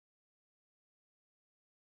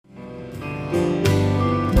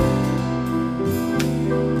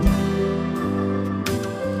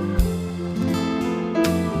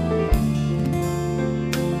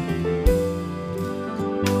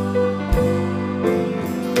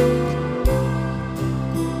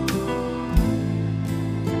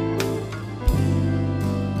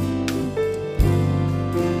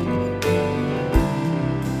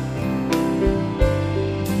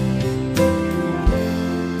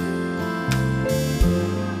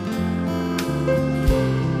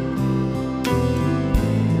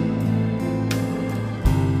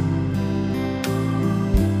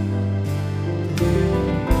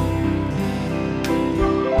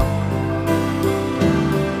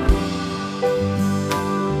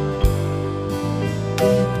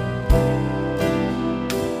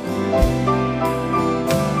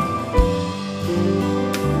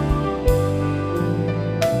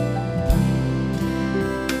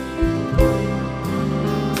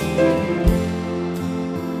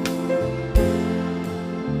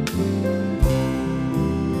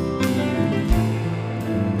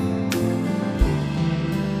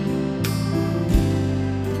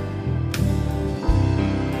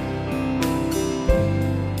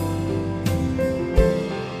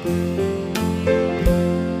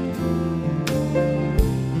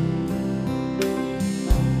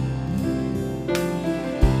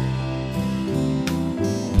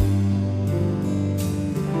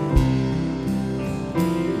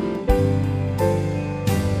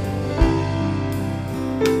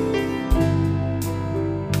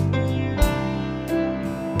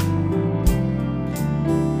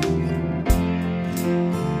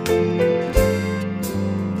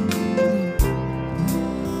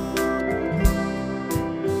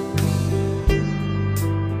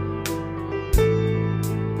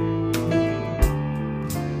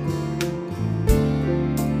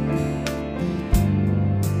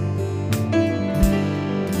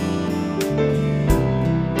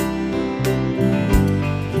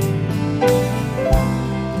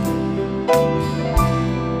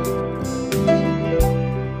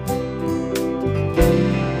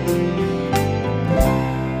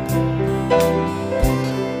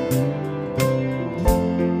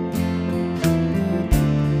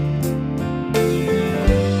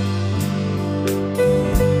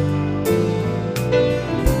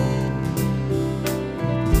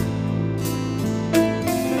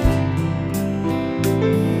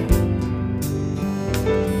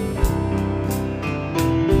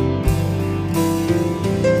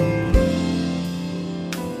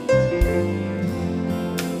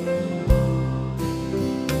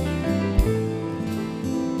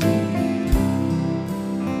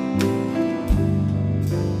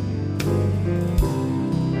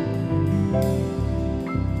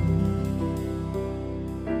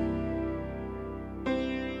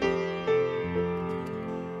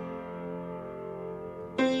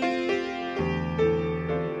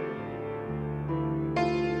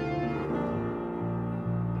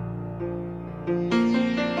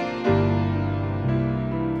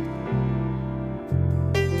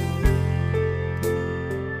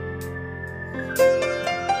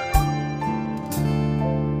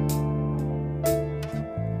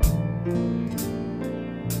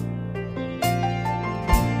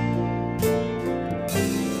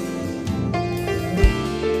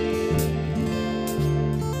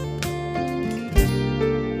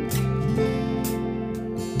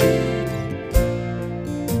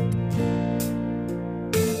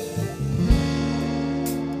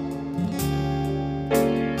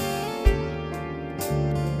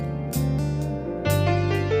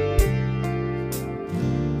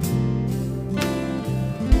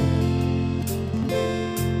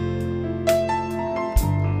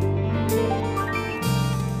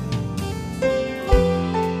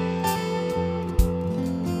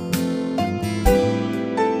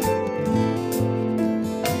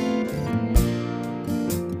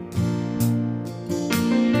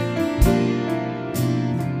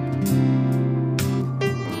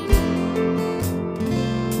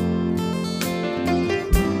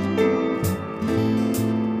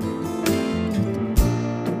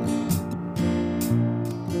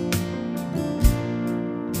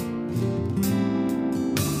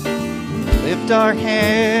lift our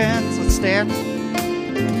hands, let's stand,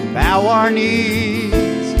 bow our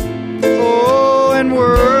knees, oh, and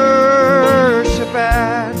worship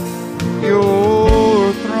at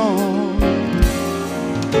your throne.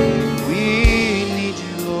 We need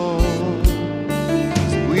you, Lord.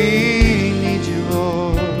 We need you,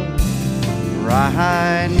 Lord,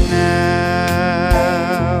 right now.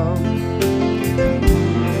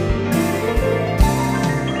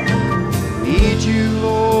 Need you,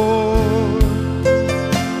 Lord.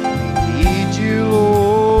 We need you,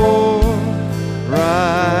 Lord,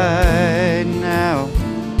 right now.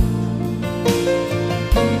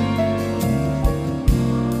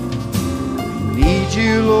 Need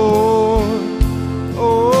you, Lord.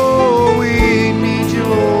 Oh, we need you,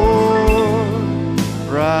 Lord,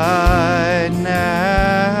 right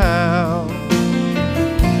now.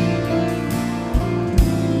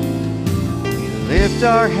 We lift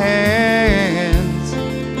our hands,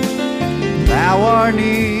 bow our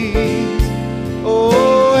knees,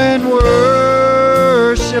 oh, and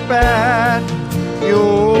worship at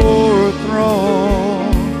your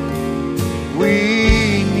throne.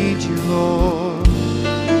 We need you, Lord.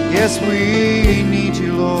 Yes, we need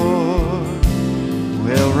you, Lord.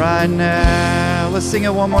 Well, right now, let's sing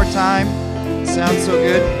it one more time. Sounds so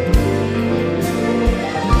good.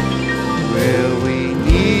 Well, we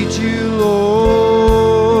need you,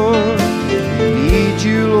 Lord. We need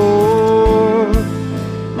you, Lord,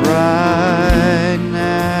 right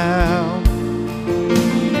now.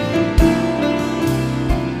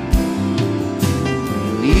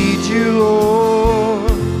 We need you,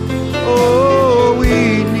 Lord. Oh,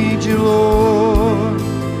 we need you, Lord,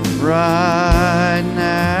 right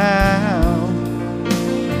now.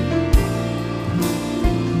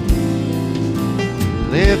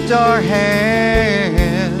 Lift our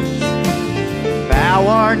hands, bow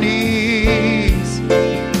our knees,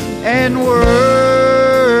 and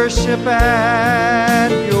worship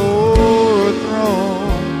at your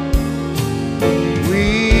throne.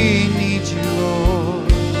 We need you,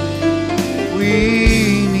 Lord. We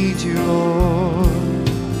need you, Lord,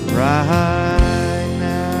 right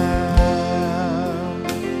now.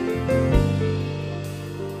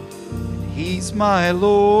 He's my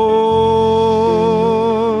Lord.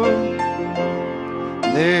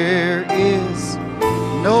 There is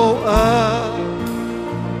no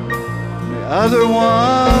other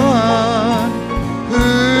one who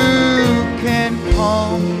can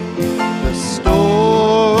calm the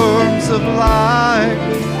storms of life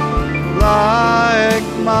like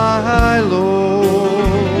my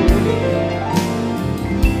Lord.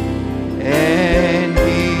 And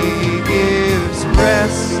he gives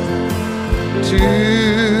rest to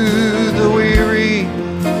the weary,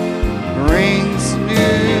 brings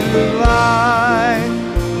new life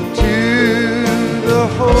to the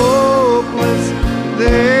hopeless.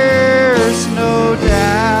 There's no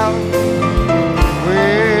doubt,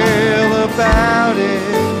 well, about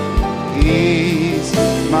it. He's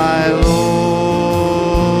my Lord.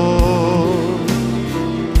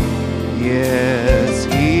 Yes,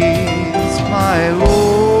 he's my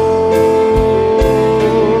Lord.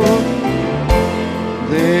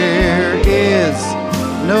 There is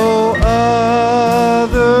no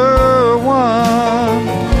other one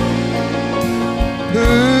who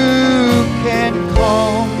can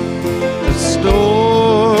calm the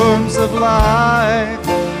storms of life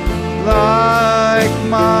like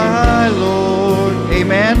my Lord.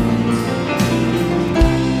 Amen.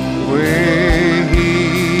 Where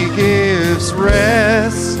he gives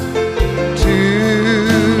rest to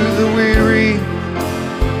the weary,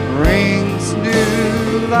 brings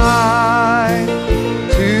new life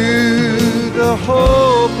to the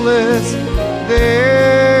hopeless.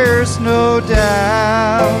 There's no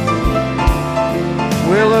doubt,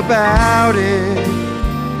 well, about it.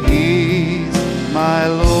 He's my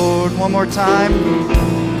Lord. One more time.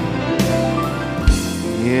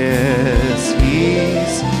 Yes,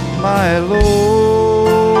 he's my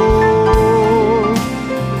Lord.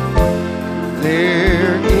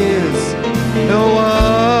 There is no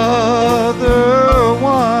other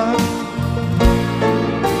one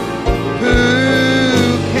who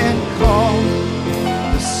can calm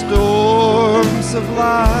the storms of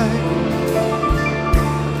life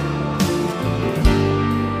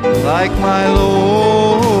like my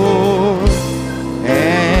Lord.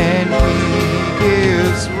 And he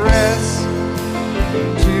gives rest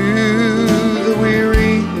to the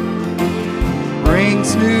weary, brings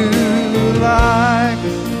new life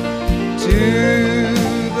to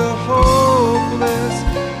the hopeless.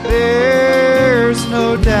 There's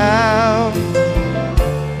no doubt,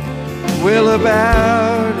 will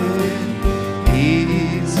about it.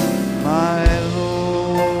 He's my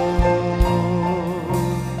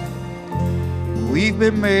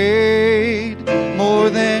been made more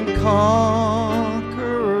than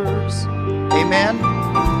conquerors. Amen.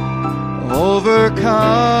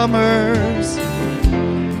 Overcomers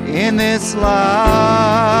in this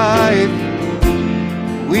life.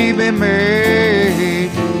 We've been made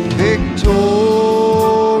victorious.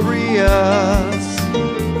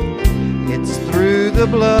 It's through the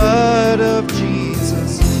blood of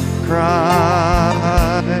Jesus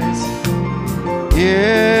Christ.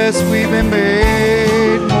 Yes, we've been made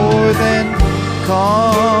more than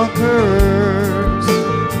conquerors,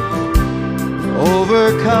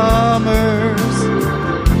 overcomers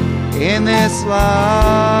in this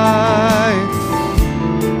life.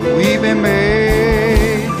 We've been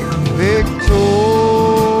made victorious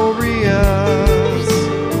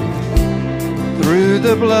through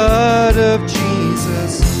the blood of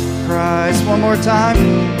Jesus Christ. One more time.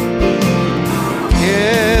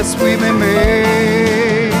 Yes, we've been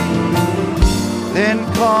made then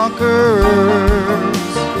conquerors,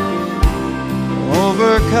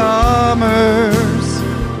 overcomers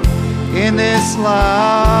in this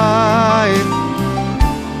life.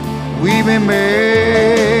 We've been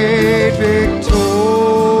made victorious.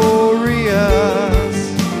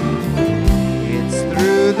 It's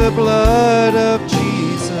through the blood of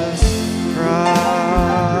Jesus Christ.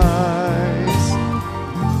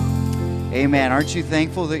 Amen. Aren't you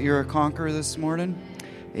thankful that you're a conqueror this morning?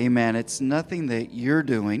 Amen. It's nothing that you're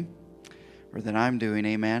doing or that I'm doing.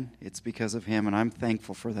 Amen. It's because of Him, and I'm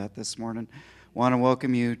thankful for that this morning. Want to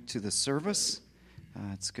welcome you to the service.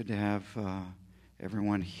 It's good to have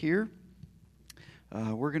everyone here.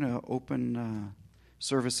 We're going to open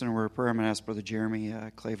service in a word of prayer. I'm going to ask Brother Jeremy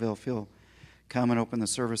Clayville if he'll come and open the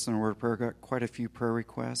service in a word of prayer. Got quite a few prayer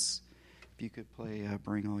requests. If you could play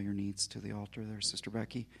Bring All Your Needs to the Altar there, Sister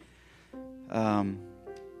Becky.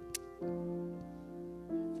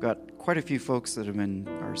 We've got quite a few folks that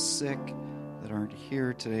are sick, that aren't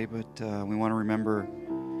here today, but we want to remember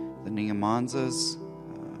the Nyamanzas.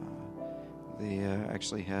 They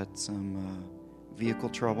actually had some vehicle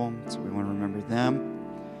trouble, so we want to remember them.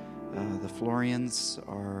 The Florians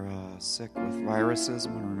are sick with viruses.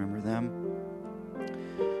 We want to remember them.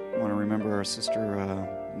 We want to remember our sister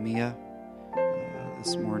Mia.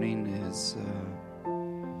 This morning is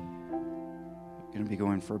going to be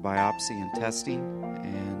going for biopsy and testing,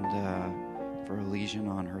 and for a lesion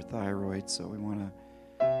on her thyroid. So we want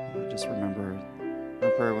to just remember our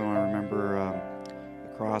prayer. We want to remember the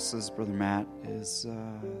crosses. Brother Matt is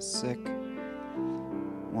sick.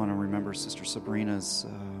 We want to remember Sister Sabrina's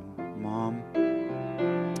mom.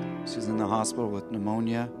 She's in the hospital with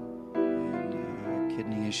pneumonia and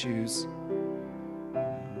kidney issues.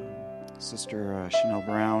 Sister Chanel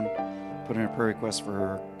Brown put in a prayer request for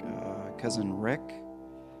her cousin Rick,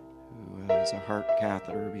 who has a heart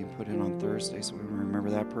catheter being put in on Thursday, so we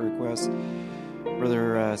remember that prayer request.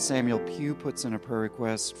 Brother Samuel Pugh puts in a prayer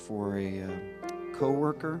request for a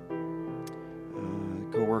co-worker's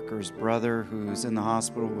brother who's in the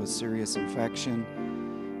hospital with serious infection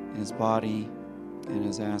in his body, and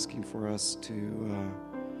is asking for us to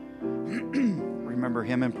remember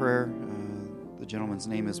him in prayer. The gentleman's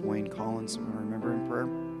name is Wayne Collins, so we're going to remember in prayer.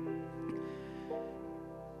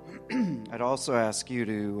 I'd also ask you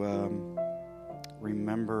to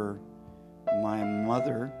remember my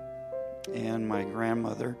mother and my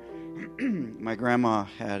grandmother. My grandma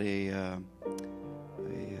had a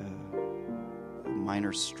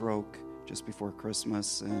minor stroke just before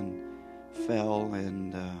Christmas and fell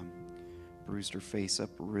and bruised her face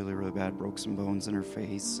up really, really bad, broke some bones in her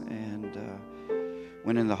face, and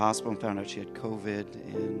went into the hospital and found out she had COVID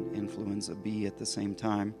and influenza B at the same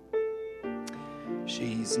time.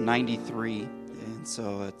 She's 93, and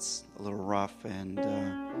so it's a little rough, and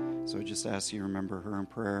so I just ask you to remember her in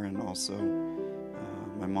prayer. And also,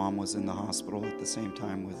 my mom was in the hospital at the same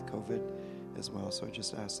time with COVID as well, so I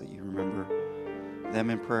just ask that you remember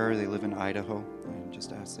them in prayer. They live in Idaho, and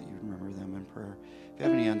just ask that you remember them in prayer. If you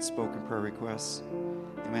have any unspoken prayer requests,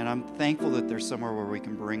 amen. I'm thankful that there's somewhere where we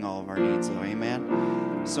can bring all of our needs, though, amen.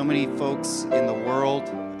 So many folks in the world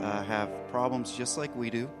have problems just like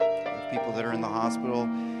we do. People that are in the hospital,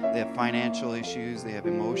 they have financial issues, they have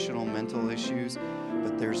emotional, mental issues,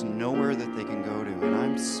 but there's nowhere that they can go to. And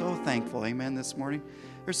I'm so thankful, amen, this morning.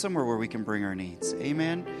 There's somewhere where we can bring our needs,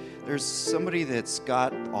 amen. There's somebody that's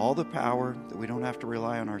got all the power, that we don't have to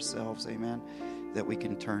rely on ourselves, amen, that we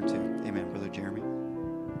can turn to. Amen, Brother Jeremy.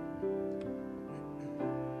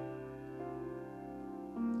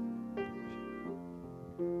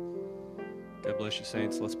 God bless you,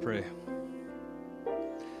 saints. Let's pray.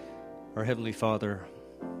 Our Heavenly Father,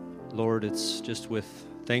 Lord, it's just with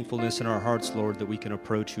thankfulness in our hearts, Lord, that we can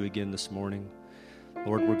approach you again this morning.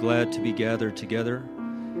 Lord, we're glad to be gathered together.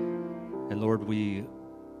 And Lord, we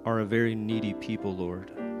are a very needy people,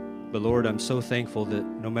 Lord. But Lord, I'm so thankful that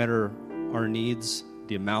no matter our needs,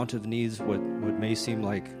 the amount of needs, what may seem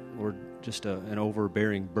like, Lord, just an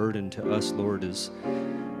overbearing burden to us, Lord, is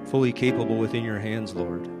fully capable within your hands,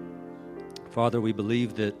 Lord. Father, we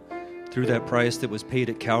believe that through that price that was paid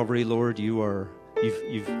at Calvary, Lord,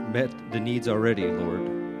 you've met the needs already, Lord.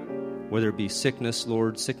 Whether it be sickness,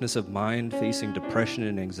 Lord, sickness of mind, facing depression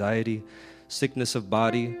and anxiety, sickness of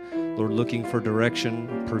body, Lord, looking for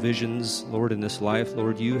direction, provisions, Lord, in this life,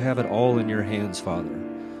 Lord, you have it all in your hands, Father.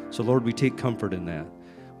 So, Lord, we take comfort in that.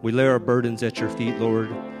 We lay our burdens at your feet,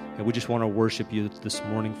 Lord, and we just want to worship you this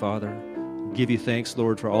morning, Father. Give you thanks,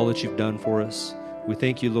 Lord, for all that you've done for us. We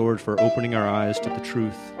thank you, Lord, for opening our eyes to the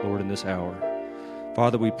truth, Lord, in this hour.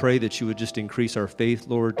 Father, we pray that you would just increase our faith,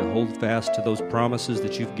 Lord, to hold fast to those promises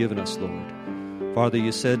that you've given us, Lord. Father,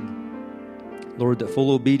 you said, Lord, that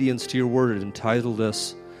full obedience to your word entitled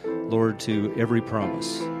us, Lord, to every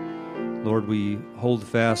promise. Lord, we hold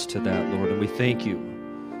fast to that, Lord, and we thank you.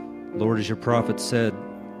 Lord, as your prophet said,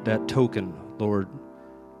 that token, Lord,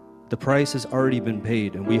 the price has already been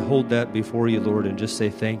paid, and we hold that before you, Lord, and just say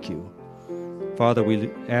thank you. Father, we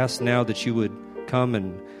ask now that you would come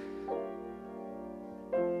and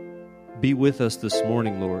be with us this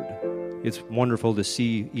morning, Lord. It's wonderful to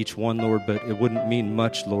see each one, Lord, but it wouldn't mean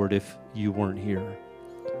much, Lord, if you weren't here.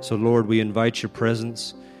 So, Lord, we invite your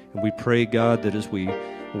presence, and we pray, God, that as we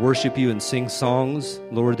worship you and sing songs,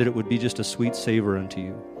 Lord, that it would be just a sweet savor unto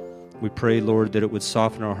you. We pray, Lord, that it would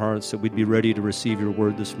soften our hearts, that we'd be ready to receive your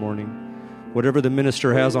word this morning. Whatever the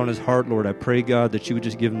minister has on his heart, Lord, I pray, God, that you would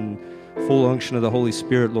just give him full unction of the Holy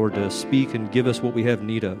Spirit, Lord, to speak and give us what we have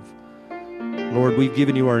need of. Lord, we've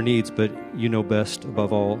given you our needs, but you know best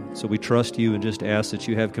above all. So we trust you and just ask that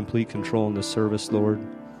you have complete control in this service, Lord.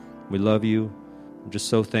 We love you. I'm just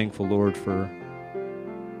so thankful, Lord, for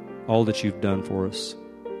all that you've done for us.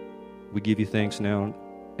 We give you thanks now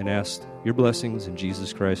and ask your blessings in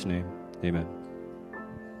Jesus Christ's name. Amen.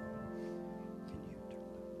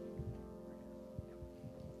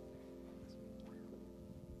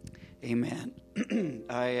 Amen.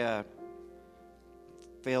 I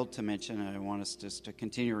failed to mention, and I want us just to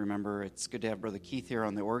continue to remember, it's good to have Brother Keith here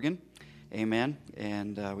on the organ. Amen.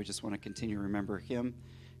 And we just want to continue to remember him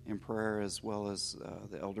in prayer, as well as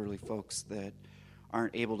the elderly folks that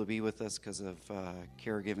aren't able to be with us because of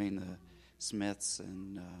caregiving, the Smiths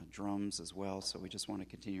and drums as well. So we just want to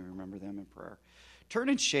continue to remember them in prayer. Turn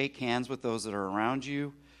and shake hands with those that are around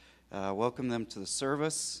you. Welcome them to the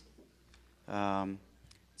service.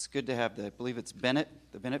 It's good to have I believe it's the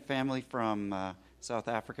Bennett family from South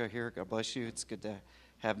Africa here. God bless you. It's good to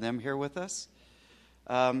have them here with us.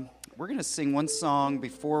 We're going to sing one song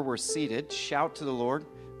before we're seated, Shout to the Lord,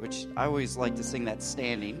 which I always like to sing that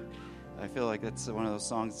standing. I feel like that's one of those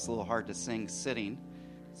songs that's a little hard to sing sitting.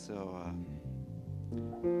 So,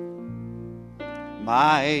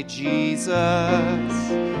 my Jesus,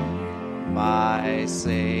 my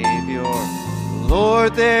Savior,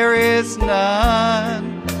 Lord, there is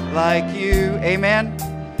none like you. Amen.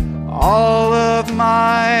 All of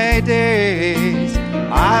my days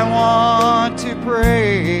I want to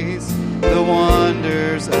praise the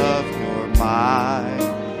wonders of your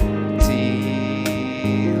mighty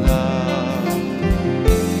love.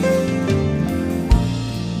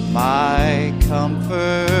 My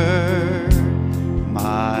comfort,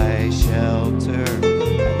 my shelter,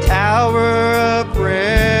 a tower of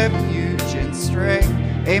refuge and strength.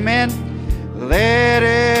 Amen. Let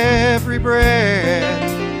every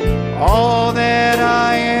breath, all that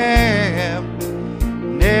I am,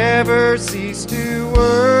 never cease to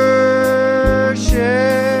worship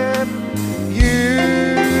you.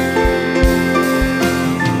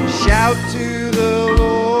 Shout to the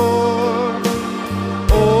Lord,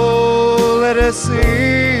 oh, let us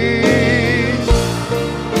sing.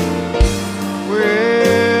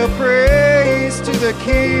 We'll praise to the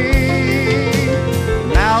King.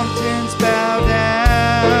 Mountains bow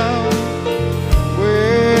down,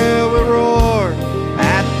 we'll roar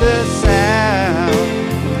at the sound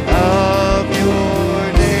of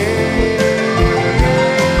your name.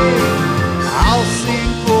 I'll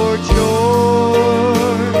sing for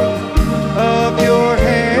joy of your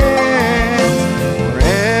hands.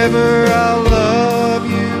 Forever I'll love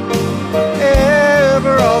you,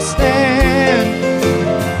 ever I'll stand.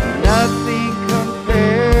 Nothing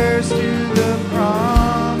compares to the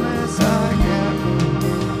promise I have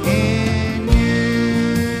in you.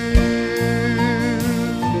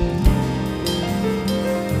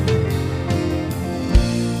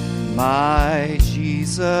 My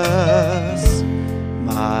Jesus,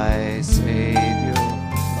 my Savior,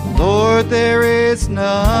 Lord, there is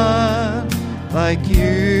none like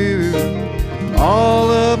you.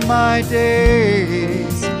 All of my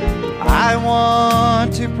days I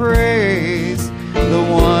want to praise the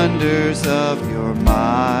wonders of your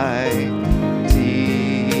mighty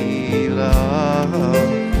love.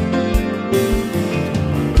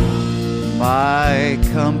 My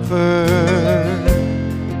comfort,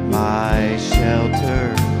 my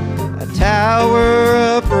shelter, a tower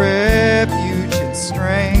of refuge and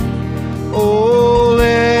strength. Oh,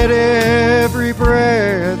 let every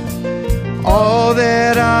breath, all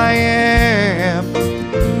that I am,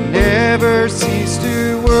 never cease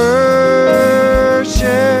to worship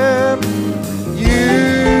you.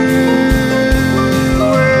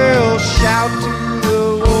 Will shout to the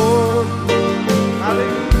Lord.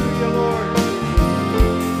 Hallelujah, Lord.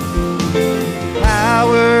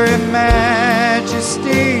 Power and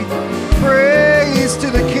majesty, praise to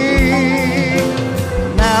the King.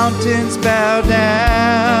 Mountains bow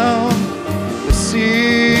down, the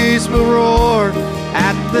seas will roar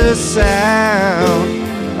at the sound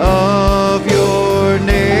of your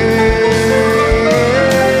name.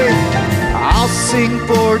 I'll sing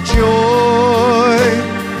for joy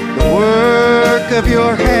the work of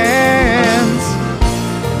your hands.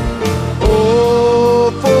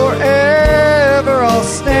 Oh, forever I'll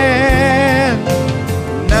stand.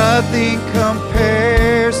 Nothing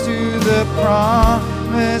compares to the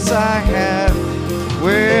promise I have.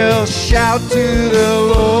 We'll shout to the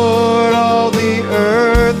Lord, all the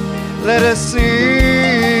earth, let us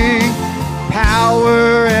sing.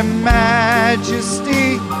 Power and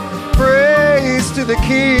majesty, praise to the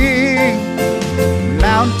King.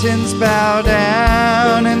 Mountains bow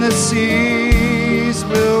down and the seas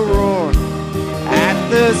will roar at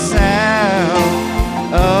the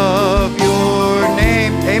sound of your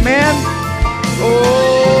name. Amen.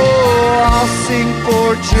 Oh, I'll sing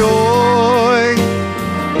for joy.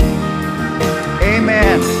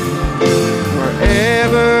 Amen.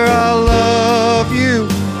 Forever I'll love you,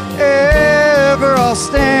 ever I'll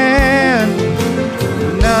stand.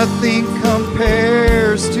 Nothing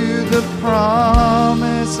compares to the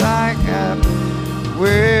promise I have.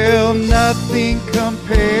 Well, nothing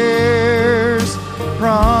compares.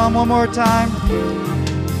 One more time.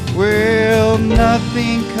 Well,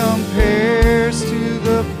 nothing compares to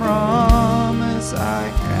the promise I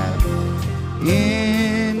have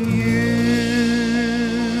in you.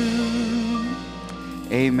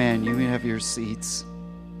 Amen. You may have your seats.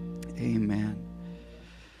 Amen.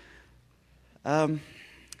 I'd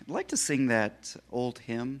like to sing that old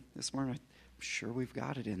hymn this morning. I'm sure we've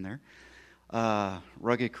got it in there.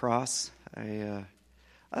 Rugged Cross. I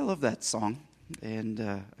love that song. And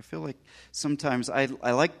I feel like sometimes I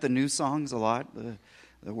like the new songs a lot, the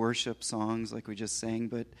worship songs like we just sang,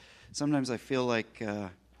 but sometimes I feel like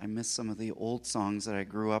I miss some of the old songs that I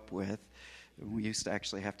grew up with. We used to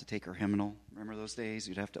actually have to take our hymnal. Remember those days?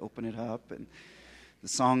 You'd have to open it up, and the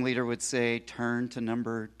song leader would say, turn to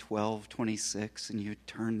number 1226, and you'd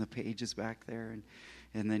turn the pages back there,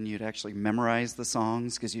 and then you'd actually memorize the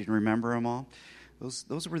songs because you'd remember them all.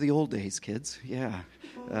 Those were the old days, kids. Yeah.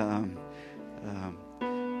 On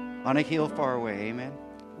a hill far away, amen?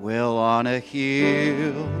 Well, on a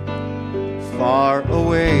hill far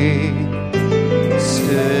away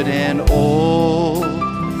stood an old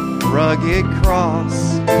rugged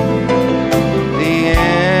cross, the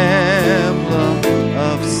emblem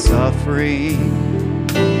of suffering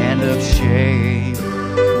and of shame.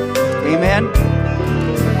 Amen?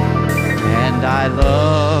 And I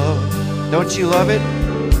love, don't you love it?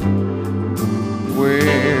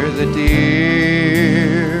 Where the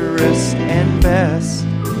dearest and best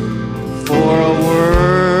for a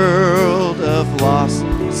world of lost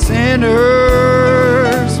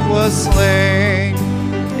sinners was slain.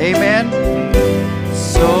 Amen.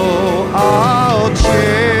 So I'll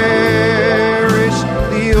cherish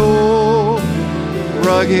the old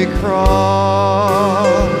rugged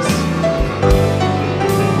cross.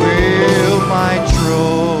 Will my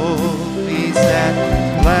trophies at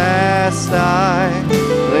last I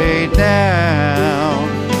lay down,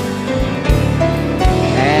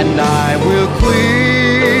 and I will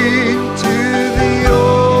cling to the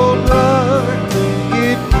old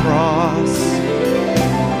rugged cross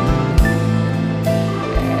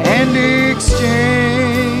and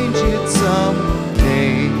exchange it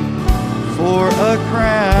someday for a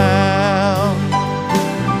crown.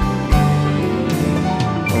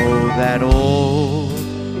 Oh, that old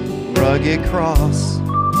rugged cross,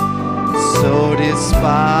 so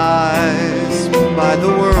despised by the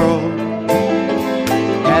world,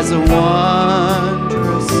 has a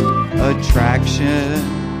wondrous attraction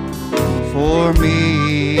for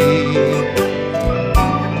me.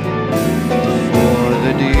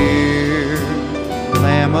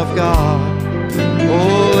 Lamb of God,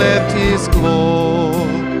 oh, left his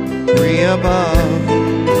glory above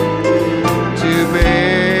to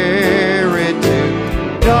bear it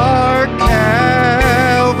to dark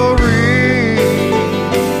Calvary.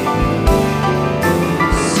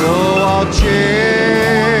 So I'll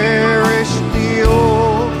cherish the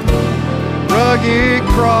old rugged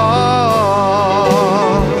cross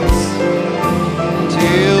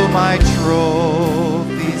till my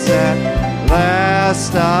trophies at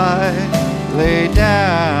last I lay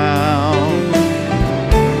down,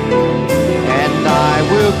 and I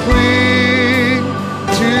will cling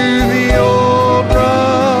to the old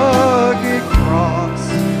rugged cross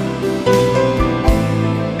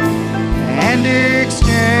and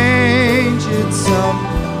exchange it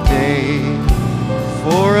someday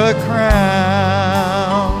for a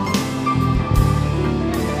crown.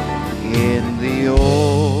 In the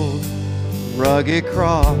old rugged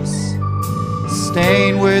cross,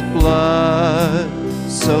 stained with blood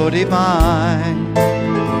so divine,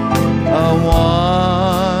 a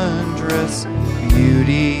wondrous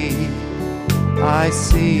beauty I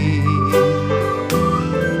see.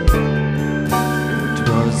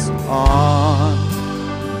 'Twas on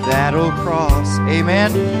that old cross,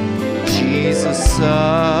 amen, Jesus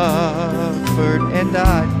suffered and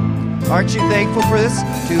died. Aren't you thankful for this?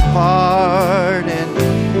 To pardon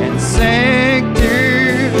and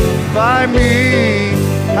sanctify me.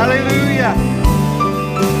 Hallelujah.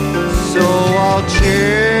 So I'll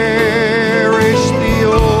cherish the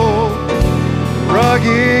old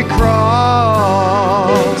rugged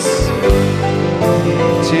cross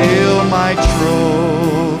till my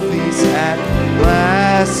trophies at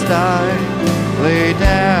last I lay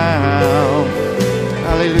down.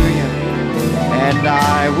 Hallelujah. And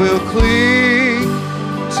I will cling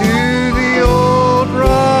to the old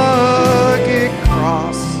rugged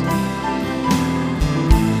cross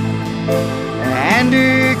and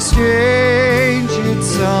exchange it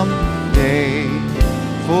someday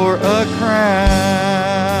for a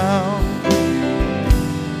crown.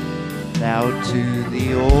 Now to the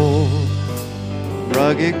old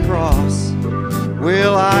rugged cross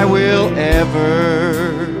I will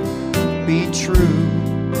ever be true.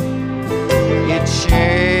 Its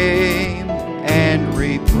shame and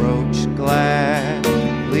reproach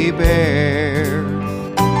gladly bear.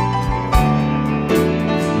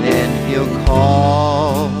 Then he'll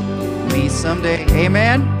call me someday,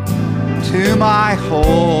 amen, to my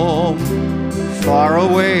home far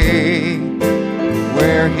away,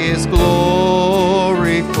 where his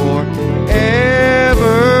glory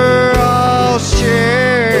forever I'll share.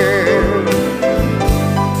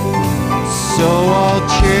 So I'll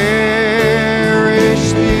cherish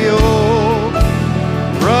the old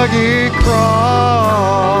rugged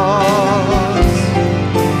cross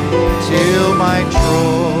till my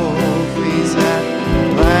trophies at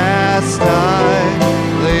last I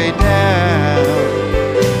lay down,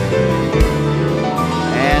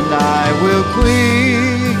 and I will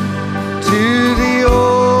cling to the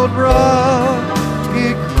old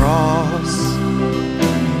rugged cross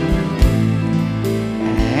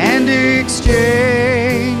and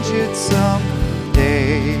exchange it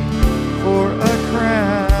someday for a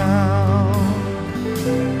crown.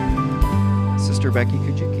 Sister Becky,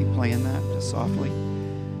 could you keep playing that just softly?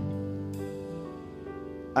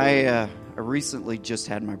 I recently just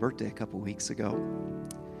had my birthday a couple weeks ago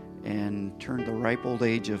and turned the ripe old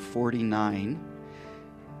age of 49.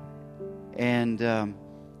 And, you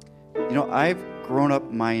know, I've grown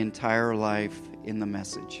up my entire life in the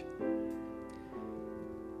Message.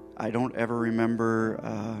 I don't ever remember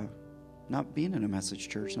not being in a Message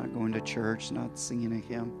church, not going to church, not singing a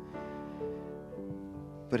hymn.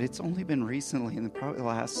 But it's only been recently, in probably the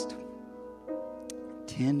last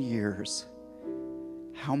 10 years,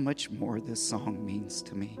 how much more this song means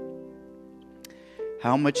to me.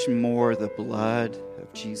 How much more the blood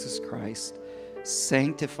of Jesus Christ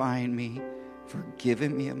sanctifying me,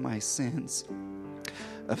 forgiving me of my sins,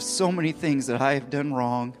 of so many things that I have done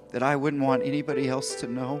wrong that I wouldn't want anybody else to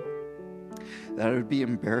know, that I would be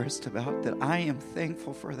embarrassed about, that I am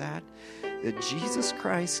thankful for that Jesus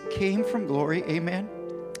Christ came from glory, amen,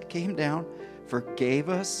 came down, forgave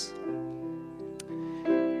us,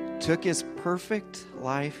 took his perfect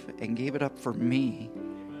life and gave it up for me,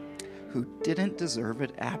 who didn't deserve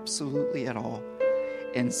it absolutely at all,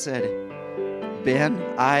 and said, Ben,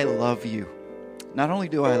 I love you. Not only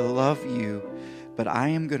do I love you, but I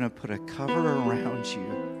am going to put a cover around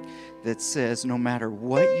you that says no matter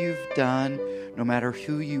what you've done, no matter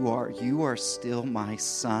who you are still my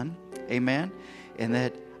son. Amen? And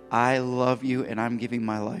that I love you and I'm giving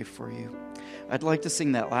my life for you. I'd like to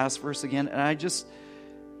sing that last verse again. And I just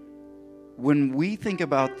when we think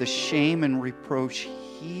about the shame and reproach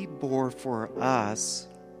he bore for us,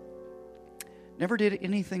 never did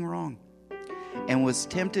anything wrong, and was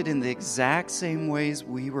tempted in the exact same ways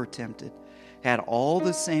we were tempted, had all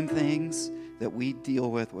the same things that we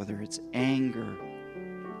deal with, whether it's anger,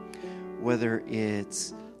 whether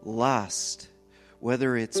it's lust,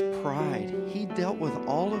 whether it's pride. He dealt with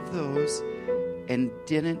all of those and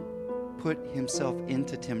didn't put himself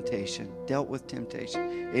into temptation, dealt with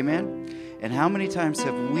temptation. Amen? And how many times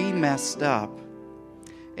have we messed up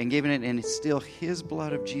and given it, and it's still his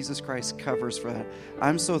blood of Jesus Christ covers for that?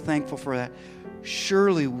 I'm so thankful for that.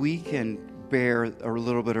 Surely we can bear a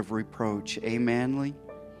little bit of reproach. Amen, Lee?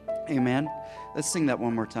 Amen? Let's sing that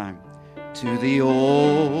one more time. To the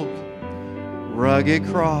old rugged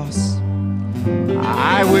cross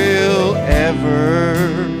I will ever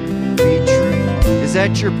be true. Is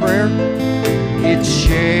that your prayer? It's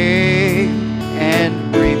shame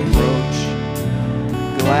and reproach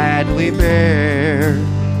gladly bear.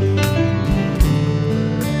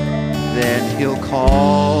 Then he'll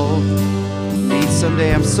call me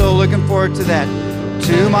someday. I'm so looking forward to that.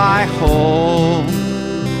 To my home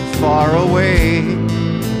far away,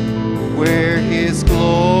 where his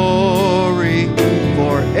glory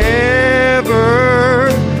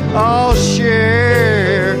forever I'll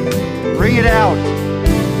share. Bring it out.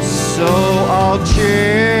 So I'll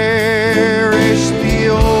cherish the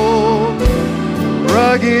old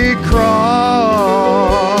rugged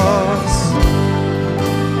cross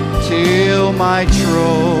till my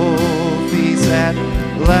trophies at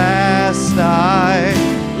last I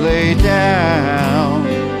lay down,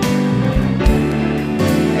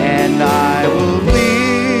 and I will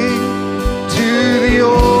cling to the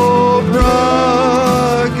old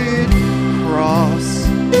rugged cross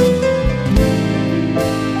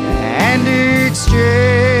and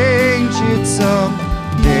exchange it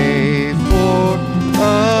someday for a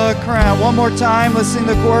crown. One more time, let's sing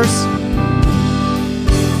the chorus.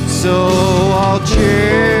 So I'll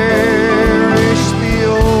cherish the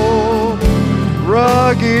old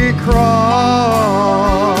rugged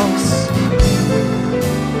cross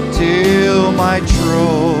till my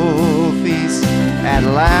trophies at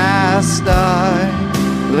last I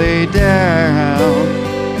lay down,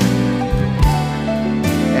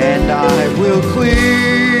 and I will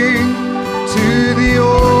cling to the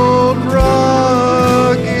old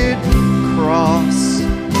rugged cross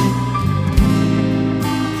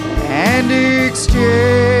and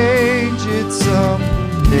exchange it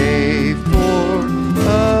someday for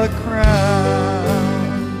a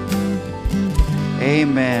crown.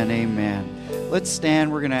 Amen, amen. Let's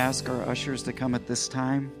stand. We're going to ask our ushers to come at this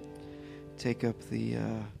time, take up the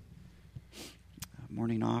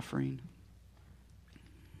morning offering.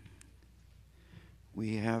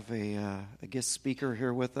 We have a guest speaker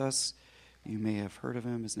here with us. You may have heard of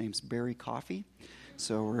him. His name's Barry Coffey.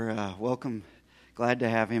 So we're glad to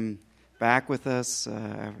have him back with us,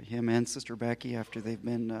 him and Sister Becky, after they've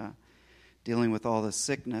been dealing with all this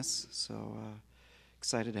sickness. So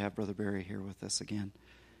excited to have Brother Barry here with us again.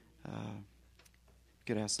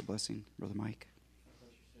 Could ask the blessing, Brother Mike.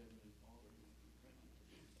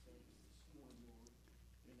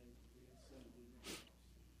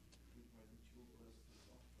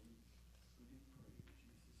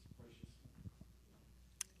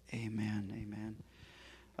 Amen, amen.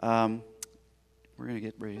 We're going to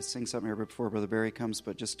get ready to sing something here before Brother Barry comes,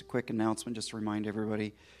 but just a quick announcement, just to remind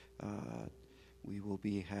everybody, we will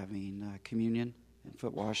be having communion and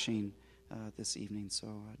foot washing this evening, so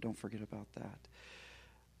don't forget about that.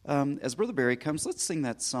 As Brother Barry comes, let's sing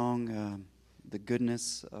that song, The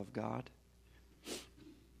Goodness of God.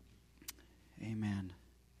 Amen.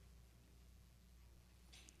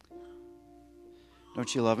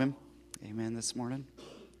 Don't you love him? Amen this morning.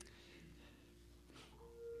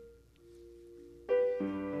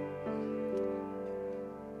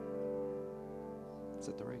 Is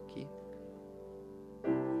that the right key?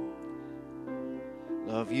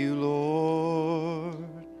 Love you, Lord,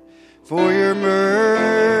 for your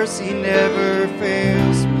mercy never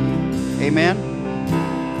fails me. Amen.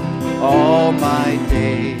 All my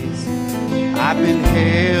days I've been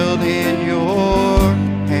held in your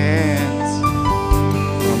hands.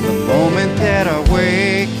 From the moment that I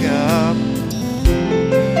wake up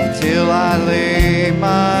till I lay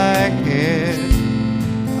my head,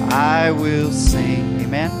 I will sing,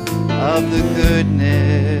 amen, of the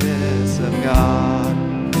goodness of God.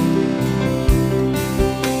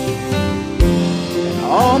 And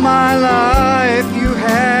all my life you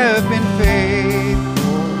have been faithful.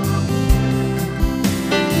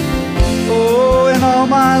 Oh, and all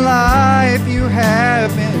my life you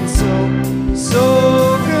have been so,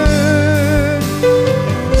 so good.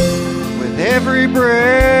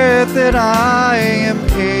 breath that I am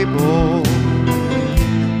able,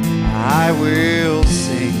 I will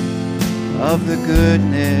sing of the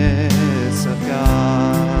goodness of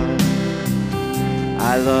God.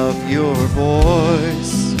 I love your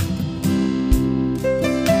voice.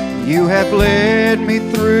 You have led me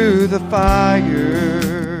through the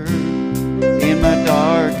fire in my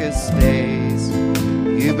darkest days.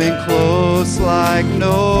 You've been close like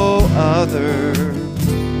no other.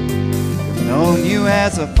 I've known you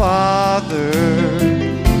as a father.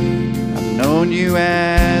 I've known you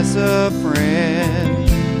as a friend.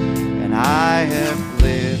 And I have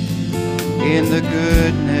lived in the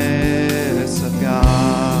goodness of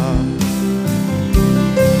God.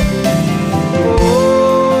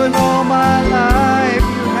 Oh, and all my life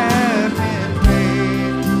you have been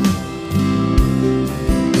faithful.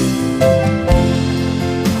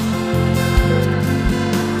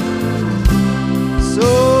 So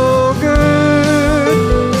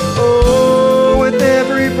good. Oh, with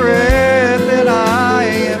every breath that I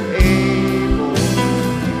am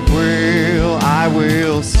able, I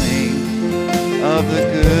will sing of the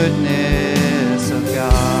goodness of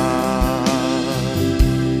God.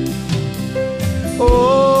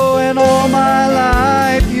 Oh, and all my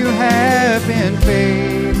life you have been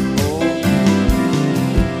faithful.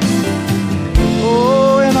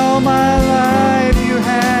 Oh, and all my life you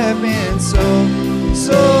have been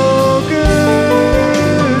so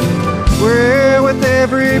good. Where with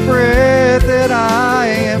every breath that I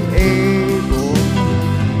am able,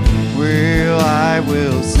 I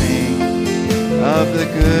will sing of the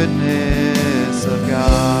goodness of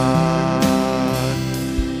God.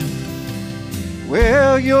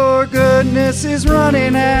 Well, your goodness is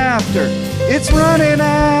running after, it's running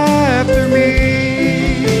after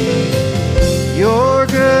me. Your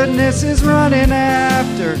goodness is running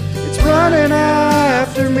after, it's running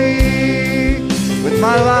after me. With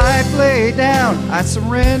my life laid down, I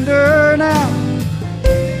surrender now.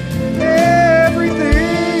 Everything.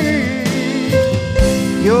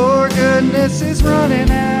 Your goodness is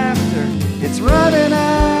running after, it's running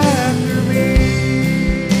after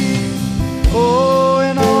me. Oh,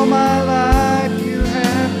 and all my life you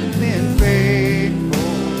have been faithful.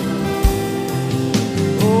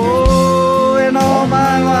 Oh, and all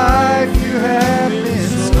my life you have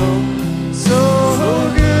been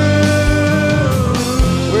so good.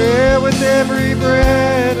 Where with every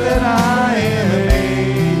breath that I am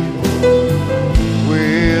able,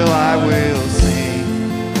 I will sing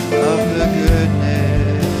of the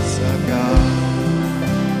goodness of God.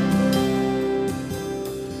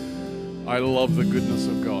 I love the goodness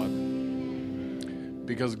of God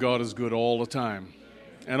because God is good all the time.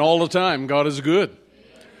 And all the time, God is good.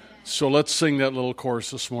 So let's sing that little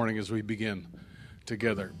chorus this morning as we begin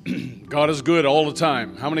together. God is good all the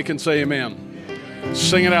time. How many can say amen?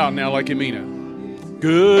 Sing it out now like you mean it.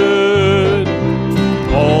 Good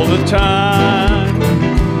all the time.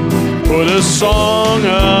 Put a song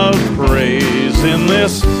of praise in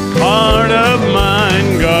this heart of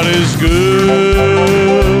mine. God is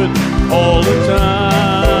good all the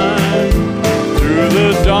time. Through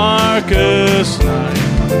the darkest night,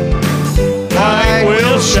 light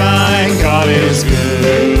will shine. God is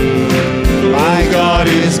good. My God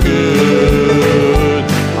is good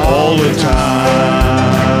all the time.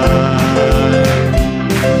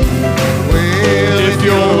 Well, if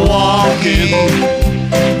you're walking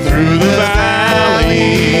through the valley,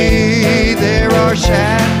 there are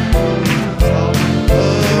shadows all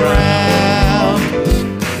around.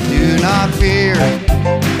 Do not fear,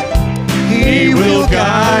 He will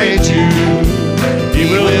guide you. He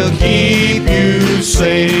will keep you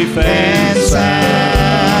safe and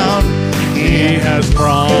sound. He has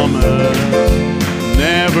promised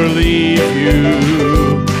never leave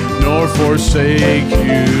you nor forsake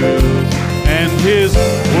you. And His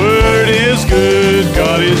word is good.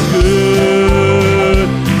 God is good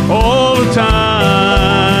all the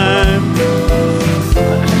time.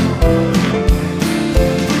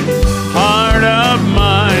 Heart of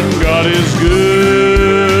mine, God is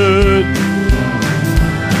good.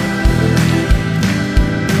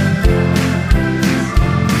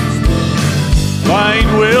 Light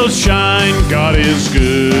will shine. God is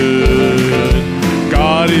good.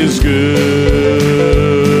 God is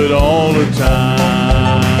good all the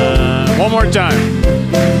time. One more time.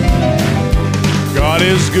 God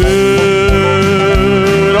is good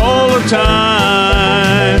all the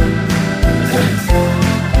time.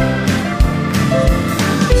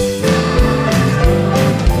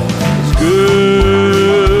 It's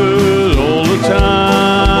good all the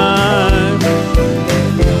time.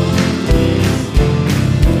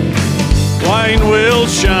 Light will will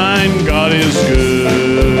shine. God is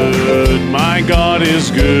good. My God is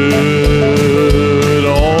good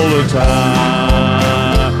all the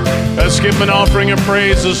time. Let's give him an offering of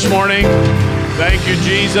praise this morning. Thank you,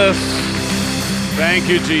 Jesus. Thank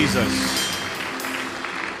you, Jesus.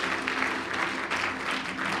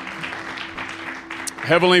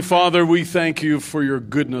 Heavenly Father, we thank you for your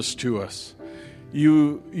goodness to us.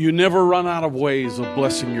 You never run out of ways of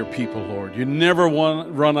blessing your people, Lord. You never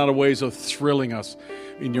run out of ways of thrilling us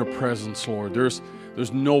in your presence, Lord. There's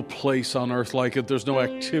no place on earth like it. There's no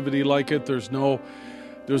activity like it. There's no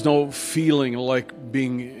feeling like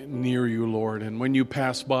being near you, Lord. And when you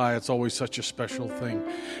pass by, it's always such a special thing.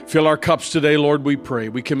 Fill our cups today, Lord, we pray.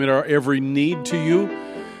 We commit our every need to you.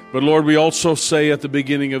 But Lord, we also say at the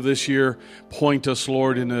beginning of this year, point us,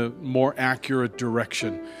 Lord, in a more accurate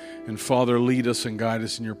direction. And Father, lead us and guide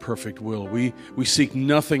us in your perfect will. We seek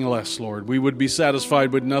nothing less, Lord. We would be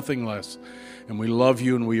satisfied with nothing less. And we love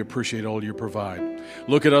you and we appreciate all you provide.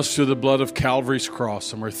 Look at us through the blood of Calvary's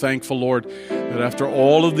cross. And we're thankful, Lord, that after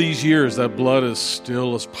all of these years, that blood is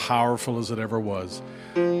still as powerful as it ever was.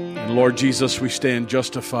 And Lord Jesus, we stand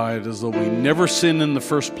justified as though we never sinned in the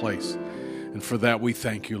first place. And for that, we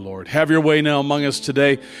thank you, Lord. Have your way now among us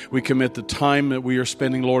today. We commit the time that we are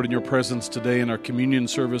spending, Lord, in your presence today in our communion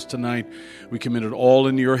service tonight. We commit it all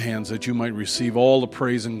into your hands that you might receive all the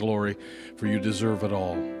praise and glory, for you deserve it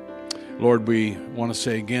all. Lord, we want to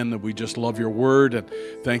say again that we just love your word, and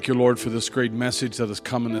thank you, Lord, for this great message that has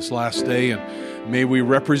come in this last day. And may we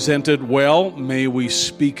represent it well. May we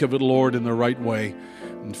speak of it, Lord, in the right way.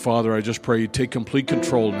 And Father, I just pray you take complete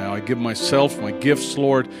control now. I give myself, my gifts,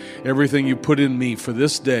 Lord, everything you put in me for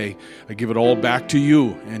this day. I give it all back to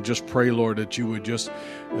you, and just pray, Lord, that you would just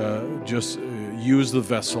use the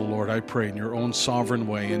vessel, Lord. I pray in your own sovereign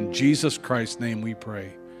way. In Jesus Christ's name we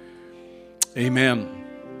pray. Amen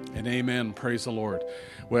and amen. Praise the Lord.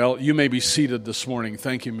 Well, you may be seated this morning.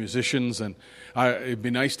 Thank you, musicians. And it'd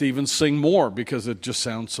be nice to even sing more because it just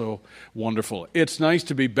sounds so wonderful. It's nice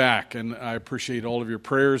to be back, and I appreciate all of your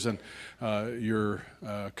prayers and your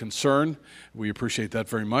concern. We appreciate that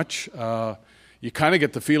very much. You kind of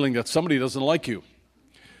get the feeling that somebody doesn't like you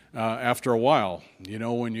after a while, you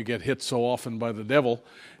know, when you get hit so often by the devil,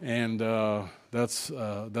 and that's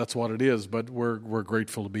what it is. But we're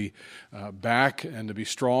grateful to be back and to be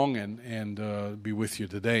strong and be with you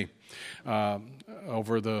today.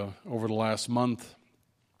 Over the last month,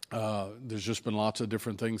 there's just been lots of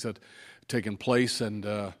different things that have taken place, and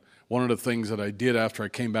one of the things that I did after I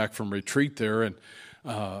came back from retreat there, and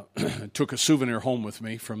took a souvenir home with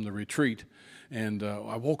me from the retreat. And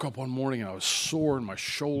I woke up one morning and I was sore in my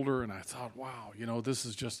shoulder, and I thought, wow, you know, this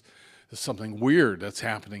is something weird that's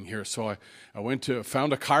happening here. So I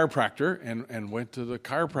found a chiropractor and went to the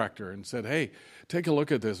chiropractor and said, hey, take a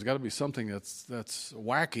look at this. There's got to be something that's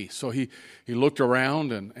wacky. So he looked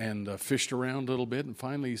around and fished around a little bit, and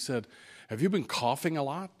finally he said, have you been coughing a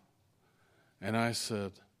lot? And I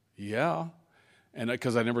said, yeah. And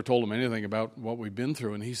because I never told him anything about what we've been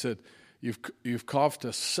through, and he said, You've coughed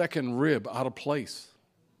a second rib out of place.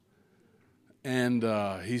 And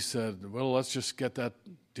he said, well, let's just get that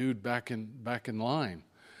dude back in line.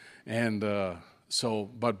 And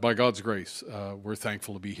but by God's grace, we're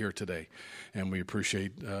thankful to be here today. And we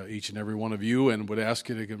appreciate each and every one of you, and would ask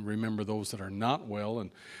you to remember those that are not well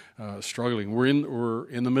and struggling. We're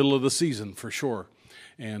in the middle of the season for sure.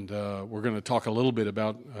 And we're going to talk a little bit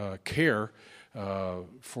about care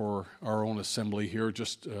for our own assembly here,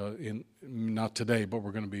 just not today, but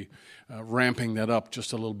we're going to be ramping that up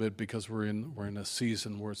just a little bit because we're in a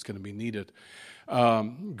season where it's going to be needed.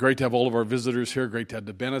 Great to have all of our visitors here. Great to have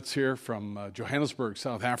the Bennetts here from Johannesburg,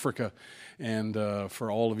 South Africa, and for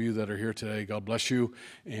all of you that are here today, God bless you.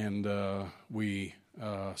 And we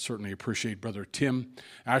certainly appreciate Brother Tim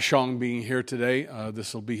Ashong being here today.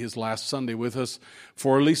 This will be his last Sunday with us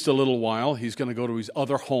for at least a little while. He's going to go to his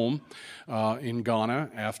other home in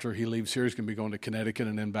Ghana. After he leaves here, he's going to be going to Connecticut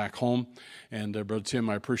and then back home. And Brother Tim,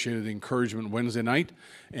 I appreciated the encouragement Wednesday night,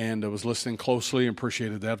 and I was listening closely and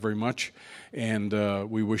appreciated that very much. And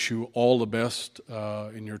we wish you all the best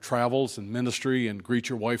in your travels and ministry, and greet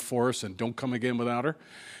your wife for us, and don't come again without her.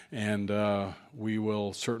 And we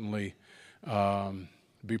will certainly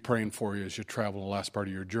be praying for you as you travel the last part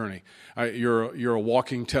of your journey. You're a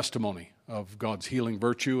walking testimony of God's healing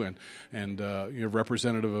virtue, and you're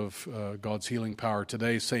representative of God's healing power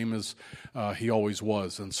today, same as he always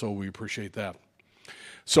was, and so we appreciate that.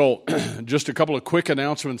 So just a couple of quick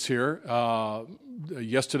announcements here.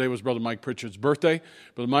 Yesterday was Brother Mike Pritchard's birthday.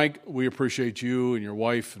 Brother Mike, we appreciate you and your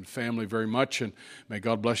wife and family very much, and may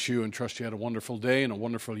God bless you and trust you had a wonderful day and a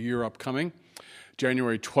wonderful year upcoming.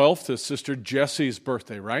 January 12th is Sister Jessie's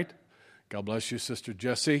birthday, right? God bless you, Sister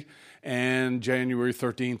Jessie. And January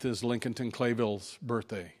 13th is Lincolnton Clayville's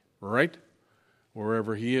birthday, right?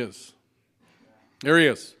 Wherever he is. There he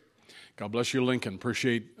is. God bless you, Lincoln.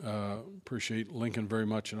 Appreciate Lincoln very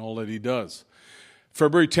much and all that he does.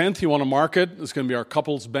 February 10th, you want to mark it. It's going to be our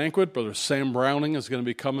couples banquet. Brother Sam Browning is going to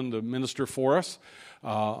be coming to minister for us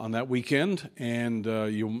on that weekend. And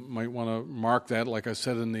you might want to mark that, like I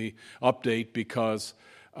said in the update, because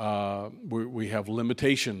we have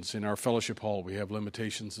limitations in our fellowship hall. We have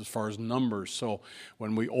limitations as far as numbers. So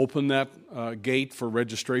when we open that gate for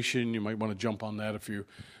registration, you might want to jump on that if you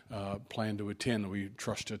plan to attend. We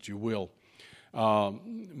trust that you will.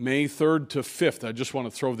 May 3rd to 5th, I just want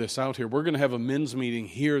to throw this out here. We're going to have a men's meeting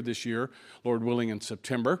here this year, Lord willing, in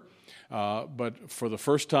September. But for the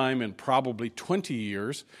first time in probably 20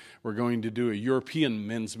 years, we're going to do a European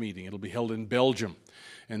men's meeting. It'll be held in Belgium.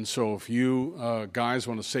 And so if you guys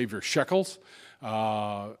want to save your shekels,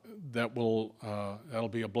 that'll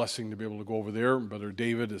be a blessing to be able to go over there. Brother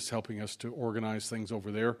David is helping us to organize things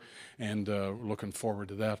over there, and we're looking forward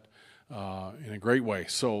to that in a great way.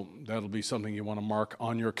 So that'll be something you want to mark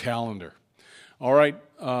on your calendar. All right,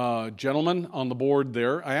 gentlemen on the board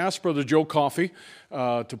there, I asked Brother Joe Coffey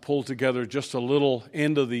to pull together just a little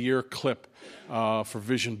end-of-the-year clip for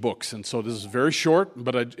Vision Books. And so this is very short,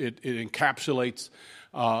 but it encapsulates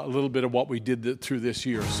a little bit of what we did through this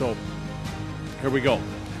year. So here we go.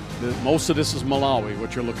 Most of this is Malawi,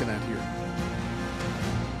 what you're looking at here.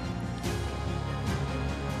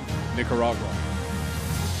 Nicaragua.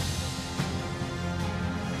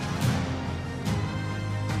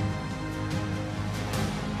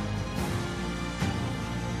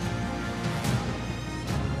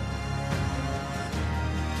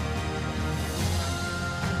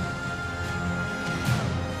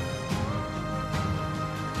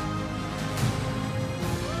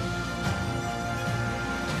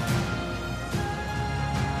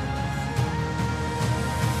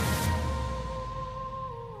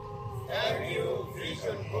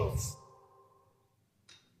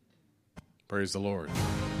 Praise the Lord.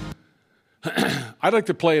 I'd like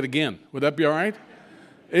to play it again. Would that be all right?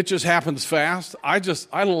 It just happens fast. I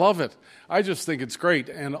love it. I just think it's great.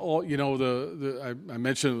 And all, I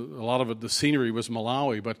mentioned a lot of it. The scenery was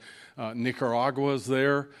Malawi, but Nicaragua is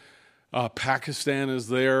there. Pakistan is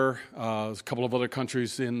there. There's a couple of other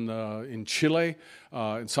countries in Chile,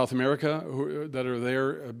 in South America that are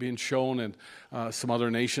there being shown, and some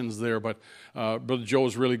other nations there. But Brother Joe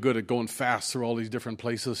is really good at going fast through all these different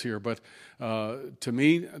places here. But to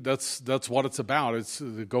me, that's what it's about. It's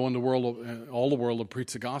to go in the world, all the world, and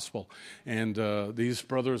preach the gospel. And these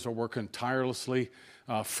brothers are working tirelessly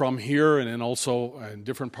from here and then also in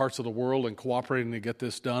different parts of the world and cooperating to get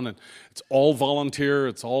this done. And it's all volunteer.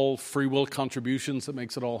 It's all free will contributions that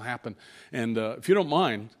makes it all happen. And if you don't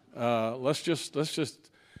mind, let's just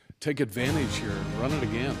take advantage here and run it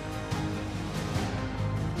again.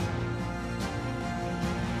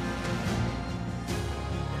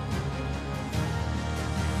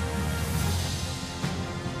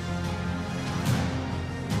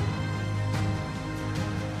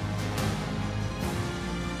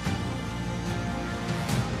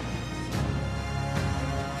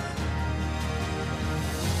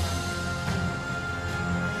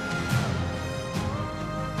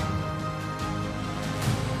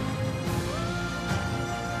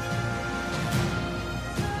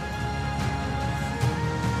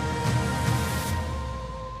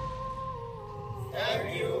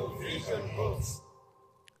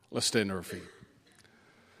 Let's stand to our feet.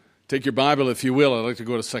 Take your Bible, if you will. I'd like to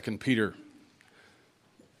go to 2 Peter.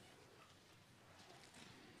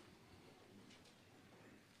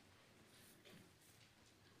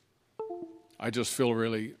 I just feel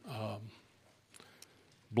really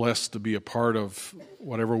blessed to be a part of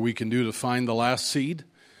whatever we can do to find the last seed.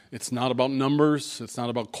 It's not about numbers. It's not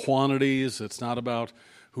about quantities. It's not about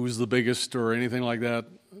who's the biggest or anything like that.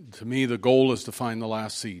 To me, the goal is to find the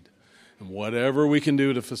last seed. And whatever we can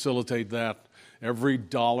do to facilitate that, every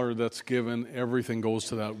dollar that's given, everything goes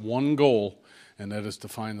to that one goal, and that is to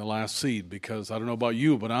find the last seed. Because I don't know about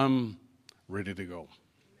you, but I'm ready to go.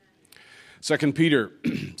 2 Peter.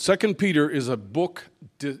 2 Peter is a book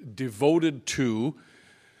devoted to,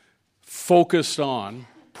 focused on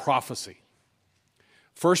prophecy.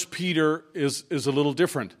 1 Peter is a little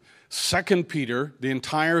different. 2 Peter, the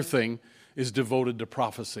entire thing, is devoted to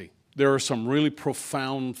prophecy. There are some really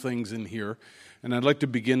profound things in here, and I'd like to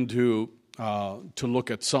begin to look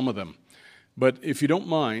at some of them. But if you don't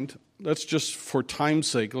mind, let's just, for time's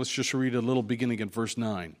sake, let's just read a little beginning at verse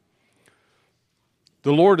 9.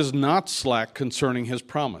 The Lord is not slack concerning his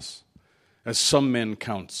promise, as some men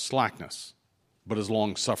count slackness, but as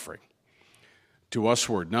long-suffering to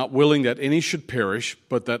usward, not willing that any should perish,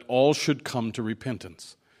 but that all should come to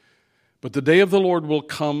repentance. But the day of the Lord will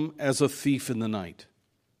come as a thief in the night,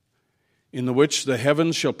 in the which the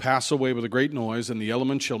heavens shall pass away with a great noise, and the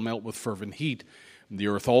elements shall melt with fervent heat, and the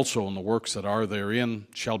earth also and the works that are therein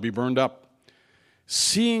shall be burned up.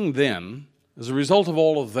 Seeing then, as a result of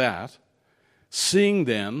all of that, seeing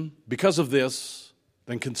then, because of this,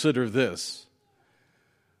 then consider this,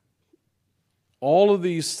 all of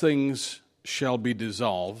these things shall be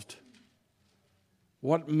dissolved.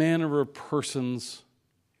 What manner of persons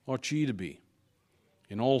ought ye to be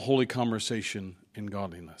in all holy conversation in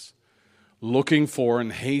godliness, looking for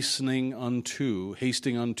and hasting unto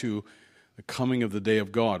the coming of the day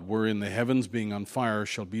of God, wherein the heavens being on fire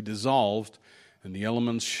shall be dissolved, and the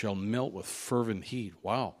elements shall melt with fervent heat.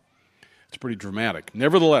 Wow, it's pretty dramatic.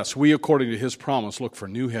 Nevertheless, we, according to his promise, look for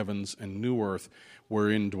new heavens and new earth,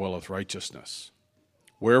 wherein dwelleth righteousness.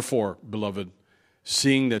 Wherefore, beloved,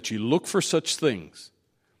 seeing that ye look for such things,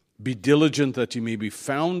 be diligent that ye may be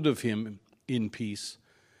found of him in peace,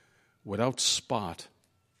 without spot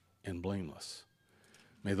and blameless.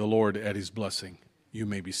 May the Lord add his blessing. You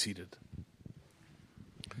may be seated.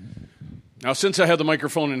 Now, since I had the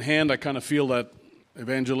microphone in hand, I kind of feel that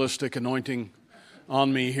evangelistic anointing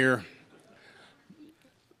on me here.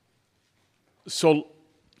 So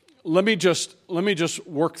let me just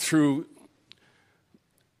work through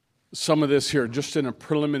some of this here, just in a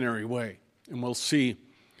preliminary way, and we'll see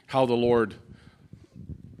how the Lord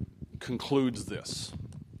concludes this,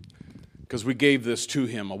 because we gave this to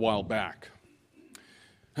him a while back.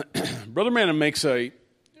 Brother Branham makes a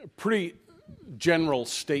pretty general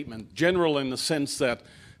statement, general in the sense that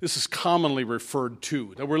this is commonly referred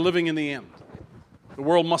to, that we're living in the end. The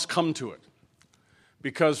world must come to it.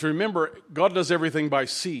 Because remember, God does everything by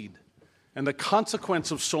seed, and the consequence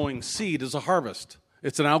of sowing seed is a harvest.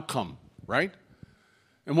 It's an outcome, right?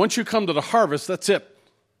 And once you come to the harvest, that's it.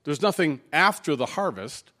 There's nothing after the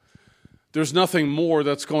harvest. There's nothing more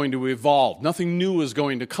that's going to evolve. Nothing new is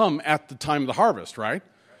going to come at the time of the harvest, right?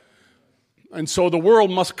 And so the world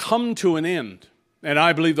must come to an end. And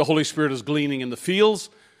I believe the Holy Spirit is gleaning in the fields,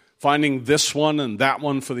 finding this one and that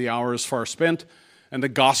one, for the hour is far spent, and the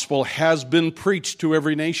gospel has been preached to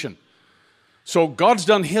every nation. So God's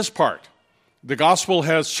done his part. The gospel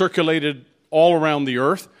has circulated all around the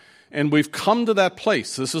earth, and we've come to that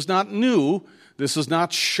place. This is not new. This is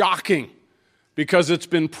not shocking, because it's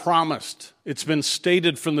been promised. It's been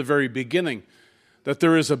stated from the very beginning that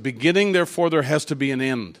there is a beginning, therefore there has to be an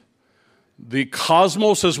end. The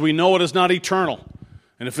cosmos as we know it is not eternal.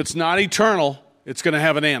 And if it's not eternal, it's going to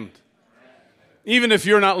have an end. Even if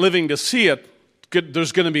you're not living to see it,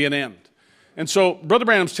 there's going to be an end. And so Brother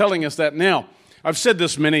Branham's telling us that now. I've said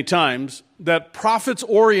this many times, that prophets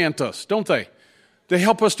orient us, don't they? They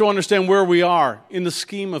help us to understand where we are in the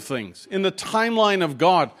scheme of things. In the timeline of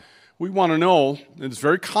God, we want to know, and it's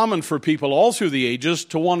very common for people all through the ages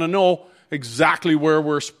to want to know exactly where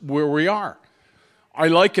we are. I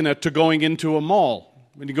liken it to going into a mall.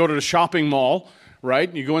 When you go to the shopping mall, right,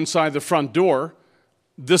 and you go inside the front door,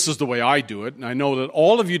 this is the way I do it, and I know that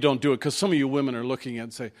all of you don't do it, because some of you women are looking at it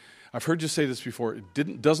and say, I've heard you say this before,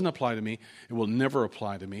 it doesn't apply to me, it will never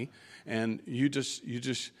apply to me, and you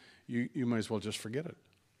might as well just forget it.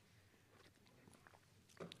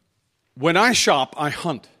 When I shop, I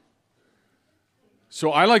hunt.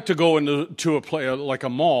 So I like to go into a place like a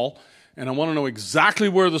mall, and I want to know exactly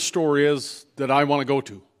where the store is that I want to go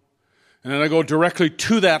to. And then I go directly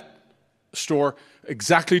to that store,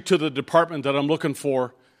 exactly to the department that I'm looking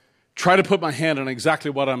for, try to put my hand on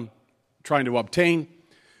exactly what I'm trying to obtain,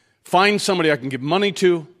 find somebody I can give money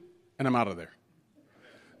to, and I'm out of there.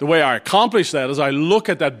 The way I accomplish that is I look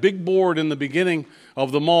at that big board in the beginning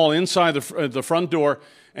of the mall inside the front door,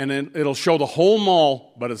 and then it'll show the whole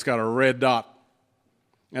mall, but it's got a red dot.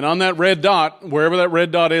 And on that red dot, wherever that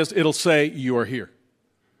red dot is, it'll say, you are here.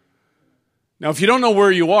 Now, if you don't know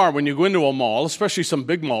where you are when you go into a mall, especially some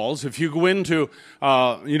big malls, if you go into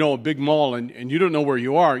a big mall and you don't know where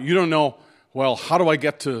you are, you don't know, well, how do I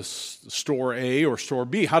get to store A or store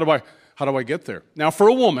B? How do I get there? Now, for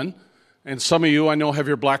a woman, and some of you I know have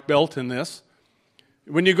your black belt in this,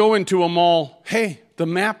 when you go into a mall, hey, the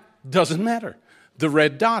map doesn't matter. The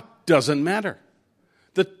red dot doesn't matter.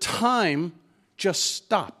 The time just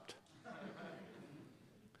stopped.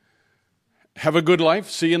 Have a good life.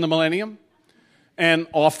 See you in the millennium. And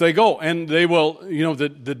off they go. And they will,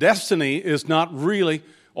 the destiny is not really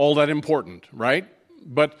all that important, right?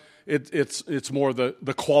 But it's more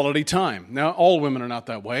the quality time. Now, all women are not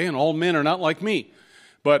that way, and all men are not like me.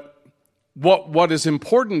 But what is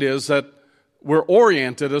important is that we're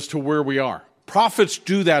oriented as to where we are. Prophets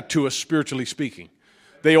do that to us, spiritually speaking.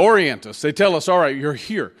 They orient us. They tell us, all right, you're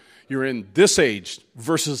here. You're in this age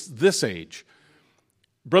versus this age.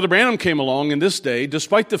 Brother Branham came along in this day,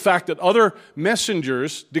 despite the fact that other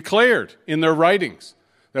messengers declared in their writings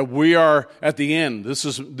that we are at the end.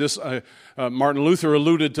 Martin Luther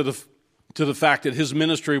alluded to the fact that his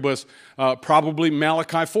ministry was probably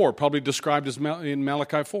Malachi 4, probably described as in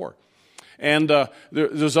Malachi 4. And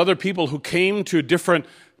there's other people who came to different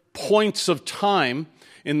points of time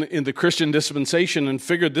in the Christian dispensation and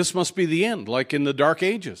figured this must be the end, like in the Dark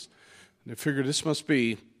Ages. They figured this must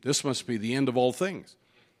be the end of all things.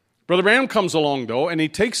 Brother Branham comes along, though, and he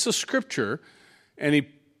takes the Scripture and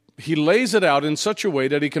he lays it out in such a way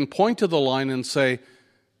that he can point to the line and say,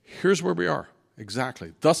 here's where we are.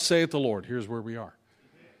 Exactly. Thus saith the Lord, here's where we are.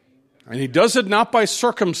 And he does it not by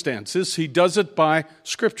circumstances, he does it by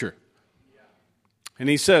Scripture. And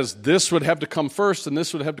he says, this would have to come first, and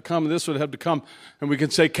this would have to come, and this would have to come. And we can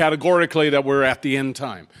say categorically that we're at the end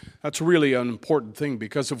time. That's really an important thing,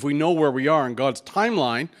 because if we know where we are in God's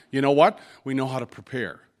timeline, you know what? We know how to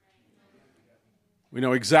prepare. We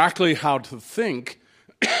know exactly how to think,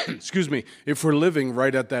 if we're living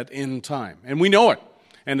right at that end time. And we know it.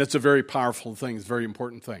 And it's a very powerful thing. It's a very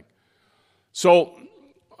important thing. So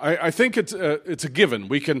I think it's a given.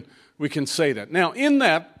 We can say that. Now, in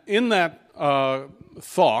that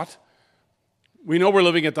thought, we know we're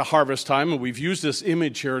living at the harvest time, and we've used this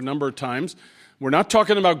image here a number of times. We're not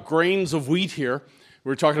talking about grains of wheat here.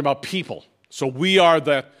 We're talking about people. So we are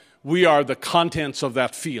the contents of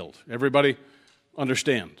that field. Everybody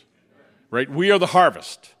understand, right? We are the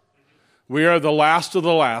harvest. We are the last of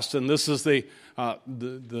the last, and this is the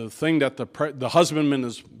thing that the husbandman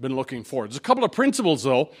has been looking for. There's a couple of principles,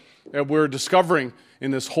 though, that we're discovering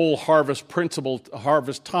in this whole harvest principle,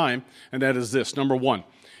 harvest time, and that is this. Number one,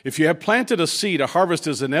 if you have planted a seed, a harvest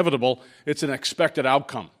is inevitable. It's an expected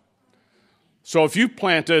outcome. So if you've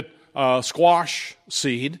planted a squash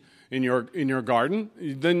seed in your garden,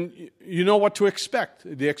 then you know what to expect.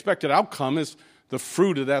 The expected outcome is the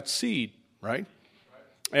fruit of that seed, right?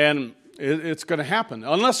 And it's going to happen,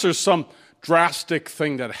 unless there's some drastic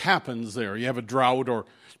thing that happens there. You have a drought, or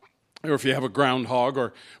if you have a groundhog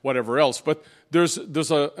or whatever else. But there's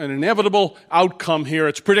an inevitable outcome here.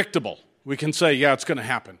 It's predictable. We can say, yeah, it's going to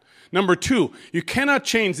happen. Number two, you cannot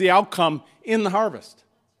change the outcome in the harvest.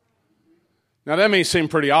 Now, that may seem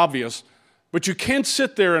pretty obvious, but you can't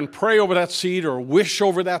sit there and pray over that seed or wish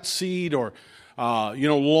over that seed or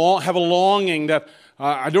have a longing that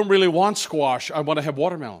I don't really want squash, I want to have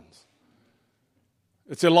watermelons.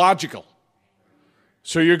 It's illogical.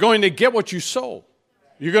 So you're going to get what you sow.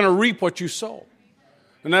 You're going to reap what you sow.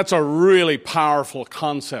 And that's a really powerful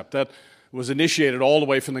concept that was initiated all the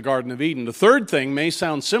way from the Garden of Eden. The third thing may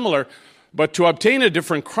sound similar, but to obtain a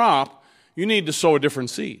different crop, you need to sow a different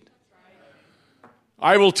seed.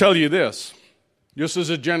 I will tell you this, just as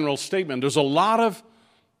a general statement, there's a lot of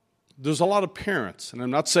parents, and I'm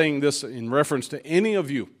not saying this in reference to any of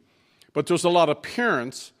you, but there's a lot of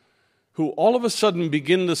parents who all of a sudden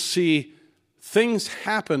begin to see things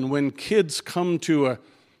happen when kids come to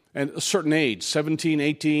a certain age, 17,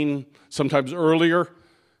 18, sometimes earlier,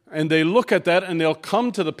 and they look at that and they'll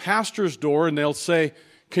come to the pastor's door and they'll say,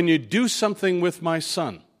 can you do something with my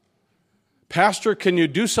son? Pastor, can you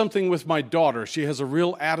do something with my daughter? She has a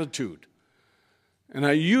real attitude. And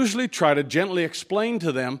I usually try to gently explain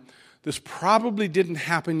to them, this probably didn't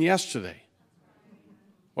happen yesterday.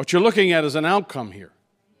 What you're looking at is an outcome here.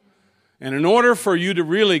 And in order for you to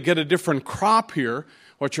really get a different crop here,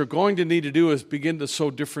 what you're going to need to do is begin to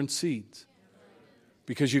sow different seeds.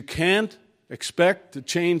 Because you can't expect to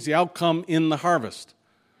change the outcome in the harvest.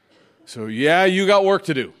 So yeah, you got work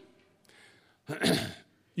to do.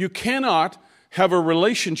 You cannot have a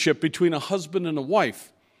relationship between a husband and a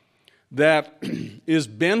wife that is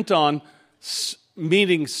bent on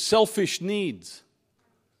meeting selfish needs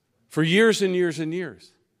for years and years and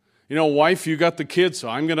years. You know, wife, you got the kids, so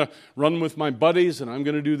I'm going to run with my buddies, and I'm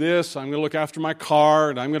going to do this, I'm going to look after my car,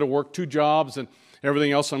 and I'm going to work 2 jobs, and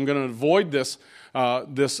everything else. I'm going to avoid this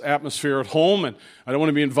atmosphere at home, and I don't want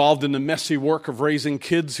to be involved in the messy work of raising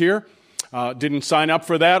kids here. Didn't sign up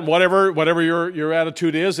for that, whatever your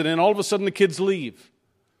attitude is, and then all of a sudden the kids leave.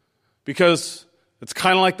 Because it's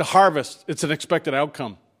kind of like the harvest. It's an expected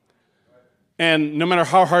outcome. And no matter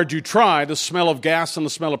how hard you try, the smell of gas and the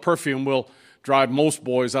smell of perfume will drive most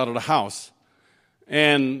boys out of the house.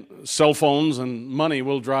 And cell phones and money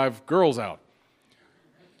will drive girls out.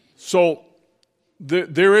 So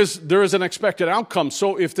there is an expected outcome.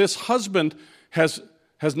 So if this husband has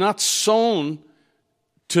not sown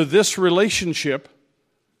to this relationship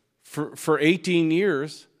for 18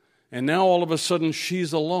 years, and now all of a sudden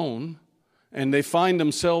she's alone, and they find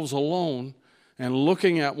themselves alone and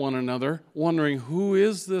looking at one another, wondering, who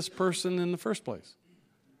is this person in the first place?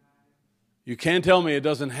 You can't tell me it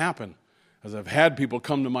doesn't happen, as I've had people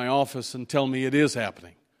come to my office and tell me it is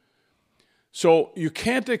happening. So you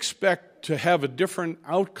can't expect to have a different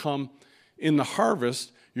outcome in the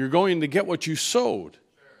harvest. You're going to get what you sowed.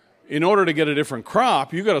 In order to get a different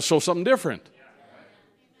crop, you've got to sow something different.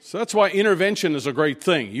 So that's why intervention is a great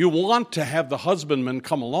thing. You want to have the husbandman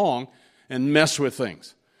come along and mess with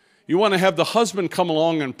things. You want to have the husband come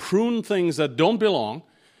along and prune things that don't belong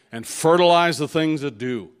and fertilize the things that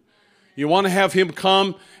do. You want to have him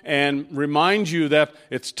come and remind you that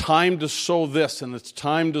it's time to sow this and it's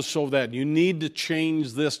time to sow that. You need to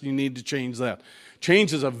change this, you need to change that.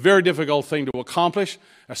 Change is a very difficult thing to accomplish,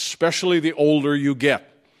 especially the older you get.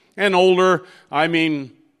 And older, I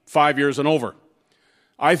mean 5 years and over.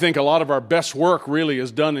 I think a lot of our best work really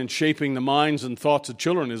is done in shaping the minds and thoughts of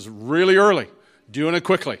children is really early, doing it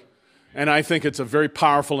quickly. And I think it's a very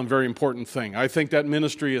powerful and very important thing. I think that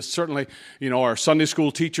ministry is certainly, our Sunday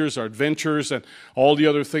school teachers, our adventures, and all the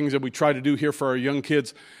other things that we try to do here for our young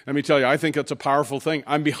kids. Let me tell you, I think it's a powerful thing.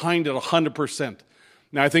 I'm behind it 100%.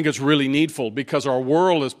 Now, I think it's really needful because our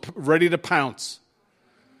world is ready to pounce.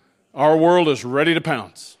 Our world is ready to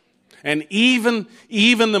pounce. And even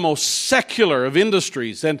the most secular of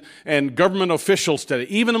industries and government officials today,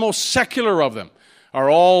 even the most secular of them, are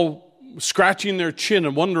all scratching their chin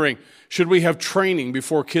and wondering, should we have training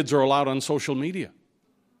before kids are allowed on social media?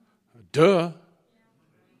 Duh.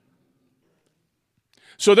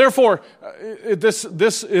 So therefore, this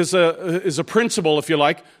is a principle, if you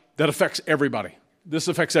like, that affects everybody. This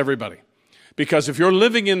affects everybody. Because if you're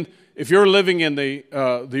living in the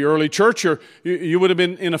early church, you would have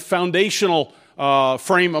been in a foundational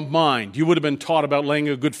frame of mind. You would have been taught about laying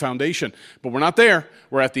a good foundation. But we're not there.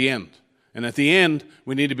 We're at the end. And at the end,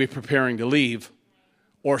 we need to be preparing to leave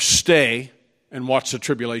or stay and watch the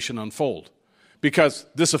tribulation unfold. Because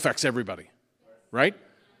this affects everybody. Right?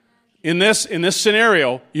 In this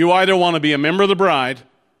scenario, you either want to be a member of the bride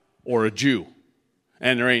or a Jew.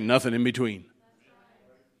 And there ain't nothing in between.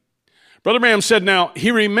 Brother Branham said, now,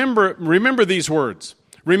 remember these words.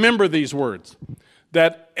 Remember these words.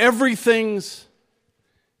 That everything's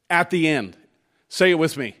at the end. Say it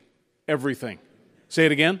with me. Everything. Say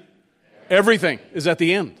it again. Everything is at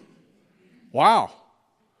the end. Wow.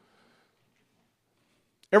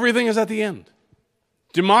 Everything is at the end.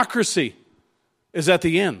 Democracy is at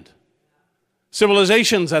the end.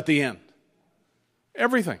 Civilization's at the end.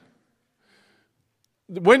 Everything.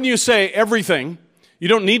 When you say everything, you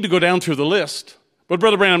don't need to go down through the list, but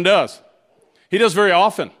Brother Branham does. He does very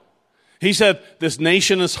often. He said this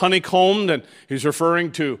nation is honeycombed, and he's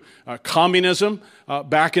referring to communism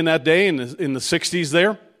back in that day in the 60s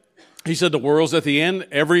there. He said the world's at the end.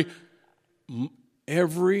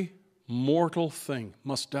 Every mortal thing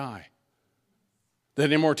must die,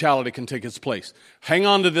 that immortality can take its place. Hang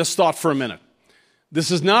on to this thought for a minute. This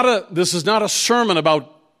is not a sermon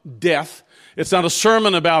about death. It's not a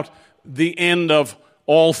sermon about the end of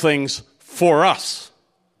all things for us.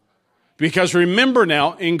 Because remember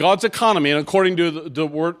now, in God's economy, and according to the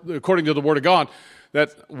Word of God,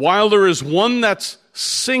 that while there is one that's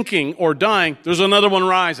sinking or dying, there's another one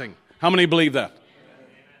rising. How many believe that?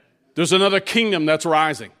 There's another kingdom that's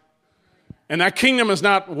rising. And that kingdom is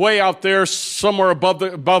not way out there somewhere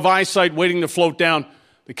above eyesight waiting to float down.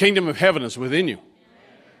 The kingdom of heaven is within you.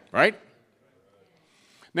 Right?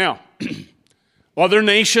 Now, other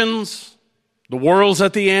nations, the world's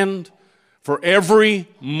at the end. For every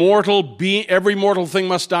mortal thing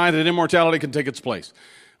must die, that immortality can take its place.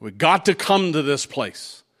 We've got to come to this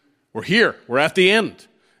place. We're here. We're at the end.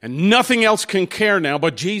 And nothing else can care now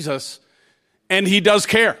but Jesus. And He does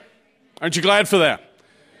care. Aren't you glad for that?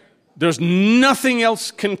 There's nothing else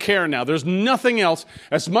can care now. There's nothing else.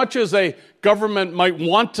 As much as a government might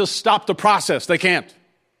want to stop the process, they can't.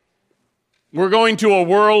 We're going to a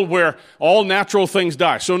world where all natural things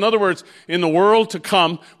die. So in other words, in the world to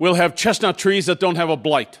come, we'll have chestnut trees that don't have a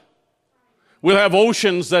blight. We'll have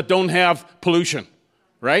oceans that don't have pollution,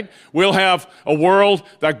 right? We'll have a world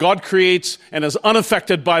that God creates and is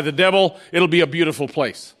unaffected by the devil. It'll be a beautiful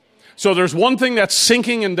place. So there's one thing that's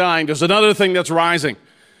sinking and dying. There's another thing that's rising.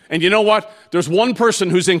 And you know what? There's one person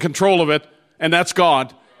who's in control of it, and that's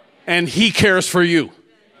God. And He cares for you.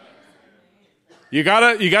 You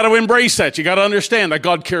gotta embrace that. You gotta understand that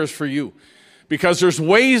God cares for you. Because there's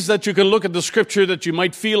ways that you can look at the Scripture that you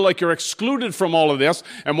might feel like you're excluded from all of this.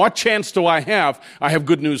 And what chance do I have? I have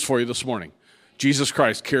good news for you this morning. Jesus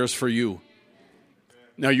Christ cares for you.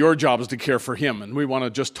 Now, your job is to care for him, and we want to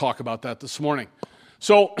just talk about that this morning.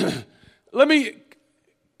 So, can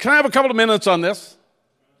I have a couple of minutes on this?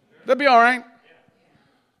 That'd be all right.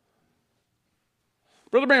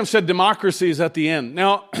 Brother Branham said democracy is at the end.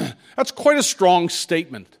 Now, that's quite a strong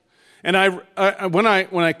statement. And when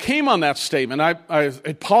I came on that statement,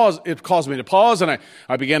 it caused me to pause, and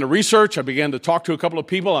I began to research. I began to talk to a couple of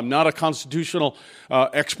people. I'm not a constitutional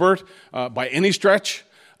expert by any stretch.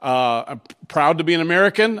 I'm proud to be an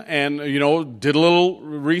American, and did a little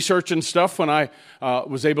research and stuff when I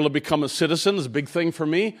was able to become a citizen. It's a big thing for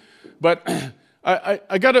me. But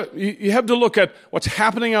you have to look at what's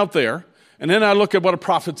happening out there, and then I look at what a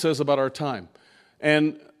prophet says about our time.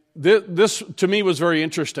 And this to me was very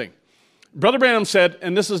interesting. Brother Branham said,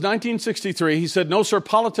 and this is 1963, he said, "No, sir,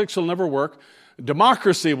 politics will never work.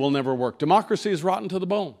 Democracy will never work. Democracy is rotten to the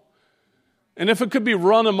bone. And if it could be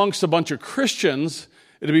run amongst a bunch of Christians,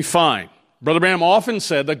 it'd be fine." Brother Branham often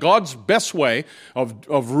said that God's best way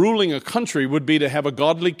of ruling a country would be to have a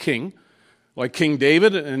godly king, like King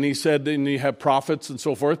David, and he said, and you have prophets and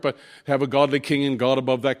so forth, but have a godly king and God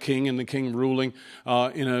above that king, and the king ruling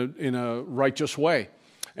in a righteous way.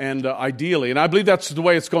 And ideally, and I believe that's the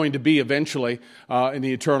way it's going to be eventually in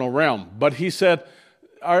the eternal realm. But he said,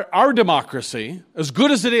 our democracy, as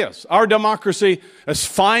good as it is, our democracy, as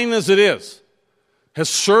fine as it is, has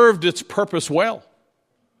served its purpose well.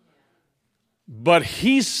 But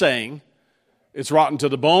he's saying it's rotten to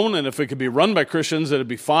the bone, and if it could be run by Christians, it'd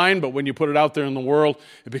be fine, but when you put it out there in the world,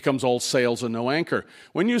 it becomes all sails and no anchor.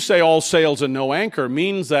 When you say all sails and no anchor, it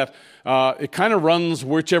means that it kind of runs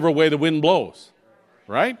whichever way the wind blows.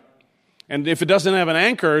 Right? And if it doesn't have an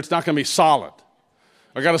anchor, it's not going to be solid.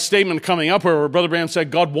 I got a statement coming up where Brother Branham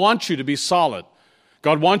said, God wants you to be solid.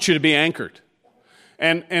 God wants you to be anchored.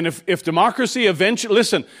 And if democracy eventually,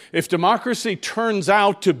 listen, if democracy turns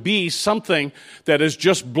out to be something that is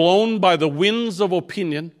just blown by the winds of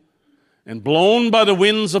opinion, and blown by the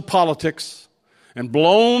winds of politics, and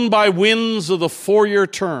blown by winds of the 4-year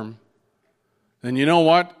term, then you know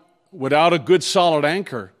what? Without a good solid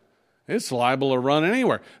anchor, it's liable to run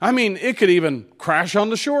anywhere. I mean, it could even crash on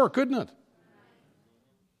the shore, couldn't it?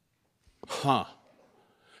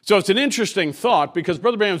 So it's an interesting thought because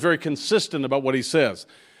Brother Branham is very consistent about what he says.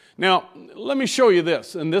 Now, let me show you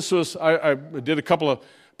this. And this was, I did a couple of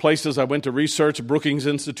places. I went to research, Brookings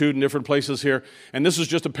Institute, and different places here. And this is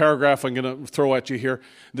just a paragraph I'm going to throw at you here.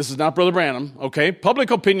 This is not Brother Branham, okay?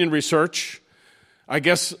 Public opinion research. I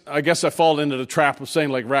guess I fall into the trap of saying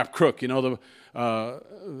like rap crook, the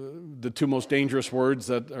two most dangerous words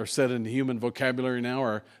that are said in human vocabulary now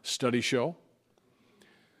are study show.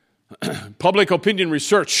 Public opinion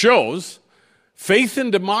research shows faith in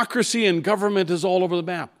democracy and government is all over the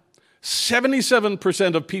map.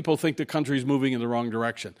 77% of people think the country is moving in the wrong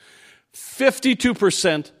direction.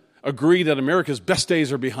 52% agree that America's best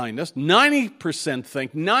days are behind us.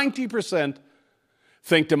 90%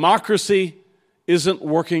 think democracy isn't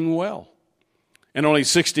working well. And only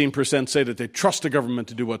 16% say that they trust the government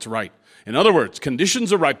to do what's right. In other words,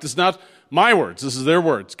 conditions are ripe. This is not my words. This is their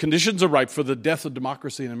words. Conditions are ripe for the death of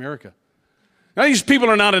democracy in America. Now, these people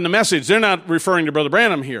are not in the message. They're not referring to Brother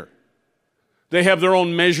Branham here. They have their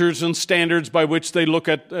own measures and standards by which they look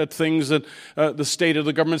at things, at the state of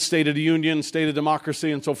the government, state of the union, state of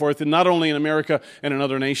democracy, and so forth, and not only in America and in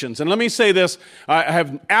other nations. And let me say this. I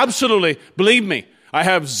have absolutely, believe me, I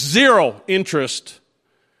have zero interest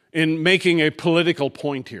in making a political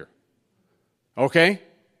point here. Okay?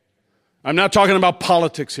 I'm not talking about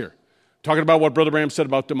politics here. I'm talking about what Brother Branham said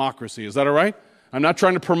about democracy. Is that all right? I'm not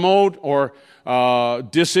trying to promote or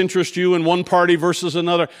disinterest you in one party versus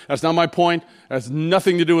another. That's not my point. That has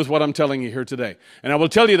nothing to do with what I'm telling you here today. And I will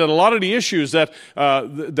tell you that a lot of the issues that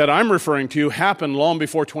I'm referring to happened long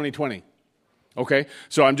before 2020. Okay?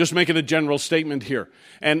 So I'm just making a general statement here.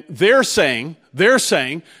 And they're saying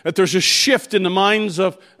that there's a shift in the minds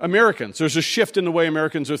of Americans. There's a shift in the way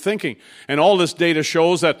Americans are thinking. And all this data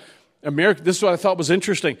shows that this is what I thought was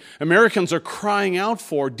interesting. Americans are crying out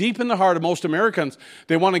for, deep in the heart of most Americans,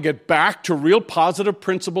 they want to get back to real positive,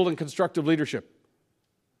 principled, and constructive leadership.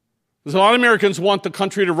 There's a lot of Americans want the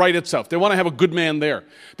country to right itself. They want to have a good man there.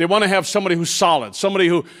 They want to have somebody who's solid, somebody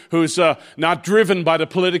who's not driven by the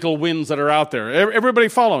political winds that are out there. Everybody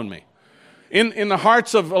following me? In the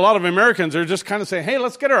hearts of a lot of Americans, they're just kind of saying, hey,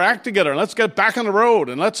 let's get our act together, and let's get back on the road,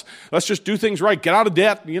 and let's just do things right, get out of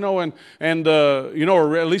debt,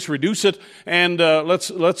 or at least reduce it, and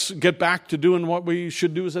let's get back to doing what we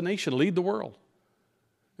should do as a nation, lead the world,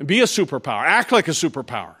 and be a superpower, act like a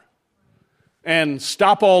superpower. and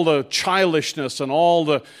stop all the childishness and all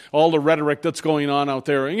the rhetoric that's going on out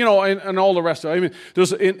there, and all the rest of it. I mean,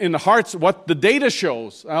 there's in the hearts, what the data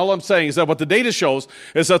shows, all I'm saying is that what the data shows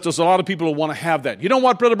is that there's a lot of people who want to have that. You know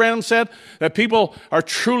what Brother Branham said? That people are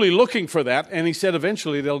truly looking for that, and he said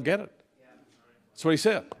eventually they'll get it. That's what he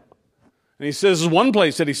said. And he says, there's one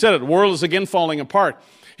place that he said it, the world is again falling apart.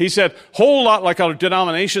 He said, whole lot like our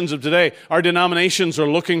denominations of today, our denominations are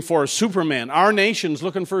looking for a Superman. Our nation's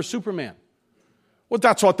looking for a Superman. Well,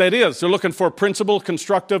 that's what that is. They're looking for principled,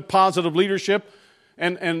 constructive, positive leadership,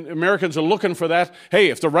 and Americans are looking for that. Hey,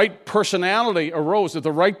 if the right personality arose, if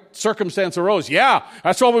the right circumstance arose, yeah,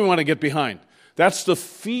 that's all we want to get behind. That's the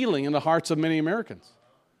feeling in the hearts of many Americans.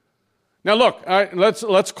 Now, look,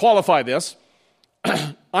 let's qualify this.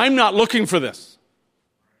 I'm not looking for this.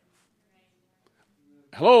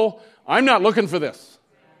 Hello? I'm not looking for this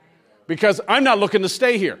because I'm not looking to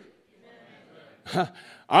stay here.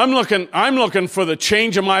 I'm looking for the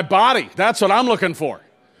change of my body. That's what I'm looking for.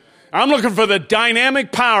 I'm looking for the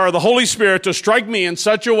dynamic power of the Holy Spirit to strike me in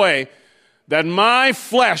such a way that my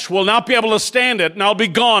flesh will not be able to stand it, and I'll be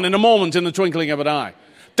gone in a moment, in the twinkling of an eye.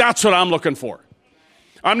 That's what I'm looking for.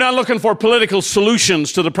 I'm not looking for political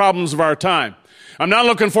solutions to the problems of our time. I'm not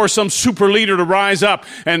looking for some super leader to rise up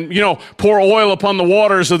and, pour oil upon the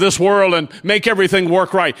waters of this world and make everything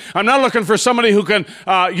work right. I'm not looking for somebody who can,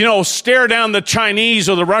 stare down the Chinese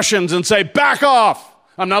or the Russians and say, back off.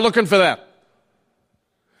 I'm not looking for that.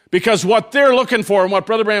 Because what they're looking for and what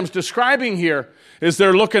Brother Branham's describing here is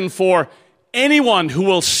they're looking for anyone who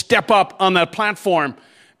will step up on that platform.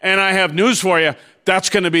 And I have news for you, that's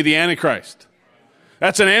going to be the Antichrist.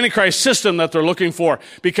 That's an Antichrist system that they're looking for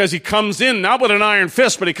because he comes in not with an iron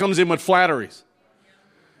fist, but he comes in with flatteries.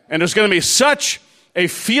 And there's going to be such a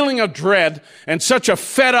feeling of dread and such a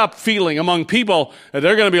fed-up feeling among people that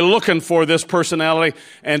they're going to be looking for this personality,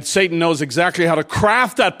 and Satan knows exactly how to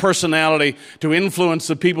craft that personality to influence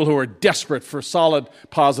the people who are desperate for solid,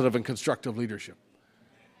 positive, and constructive leadership.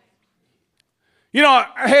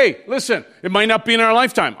 Hey, listen, it might not be in our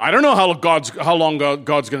lifetime. I don't know how long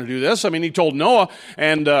God's going to do this. I mean, he told Noah,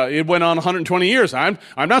 and it went on 120 years. I'm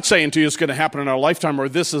not saying to you it's going to happen in our lifetime or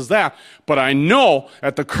this is that, but I know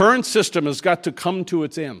that the current system has got to come to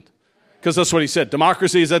its end. Because that's what he said.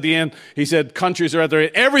 Democracy is at the end. He said countries are at their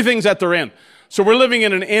end. Everything's at their end. So we're living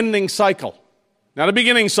in an ending cycle. Not a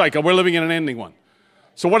beginning cycle. We're living in an ending one.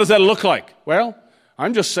 So what does that look like? Well,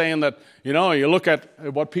 I'm just saying that, you look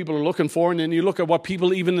at what people are looking for, and then you look at what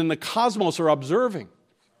people even in the cosmos are observing.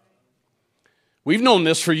 We've known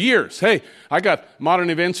this for years. Hey, I got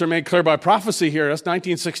modern events are made clear by prophecy here. That's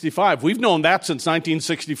 1965. We've known that since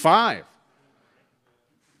 1965.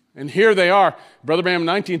 And here they are. Brother Branham in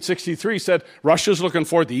 1963 said Russia's looking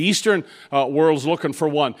for it. The Eastern world's looking for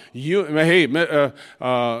one.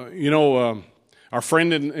 Our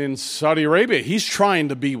friend in Saudi Arabia, he's trying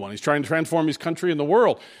to be one. He's trying to transform his country and the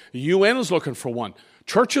world. The UN is looking for one.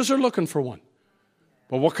 Churches are looking for one.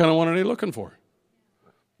 But what kind of one are they looking for?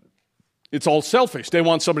 It's all selfish. They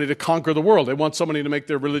want somebody to conquer the world. They want somebody to make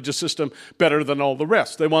their religious system better than all the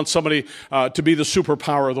rest. They want somebody to be the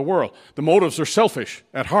superpower of the world. The motives are selfish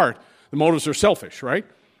at heart. The motives are selfish, right?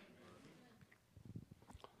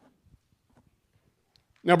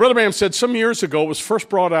 Now, Brother Branham said some years ago, it was first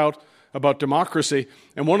brought out about democracy,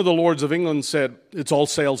 and one of the Lords of England said, it's all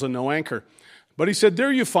sails and no anchor. But he said,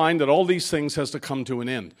 there you find that all these things has to come to an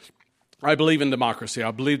end. I believe in democracy.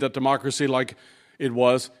 I believe that democracy, like it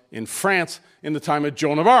was in France in the time of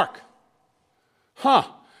Joan of Arc.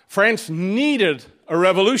 France needed a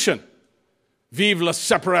revolution. Vive la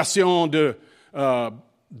séparation de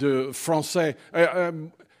Français.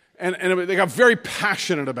 And they got very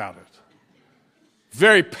passionate about it.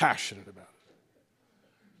 Very passionate about it.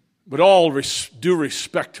 But all due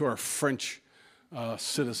respect to our French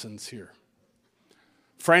citizens here.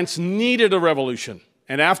 France needed a revolution.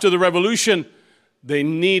 And after the revolution, they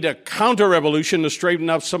need a counter-revolution to straighten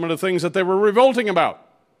up some of the things that they were revolting about.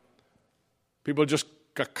 People just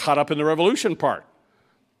got caught up in the revolution part.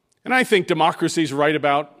 And I think democracy's right,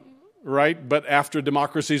 but after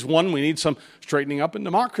democracy's won, we need some straightening up in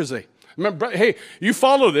democracy. Remember, hey, you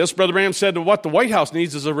follow this. Brother Branham said that what the White House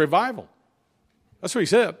needs is a revival. That's what he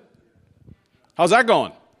said. How's that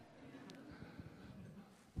going?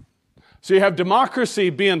 So you have democracy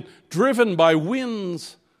being driven by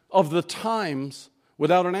winds of the times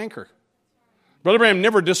without an anchor. Brother Branham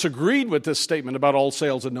never disagreed with this statement about all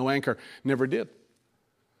sails and no anchor. Never did.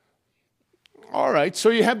 All right, so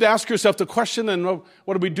you have to ask yourself the question, then,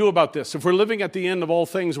 what do we do about this? If we're living at the end of all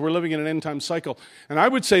things, we're living in an end-time cycle. And I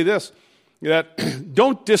would say this, that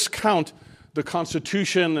don't discount the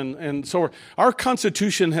Constitution and so on. Our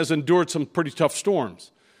Constitution has endured some pretty tough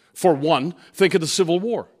storms. For one, think of the Civil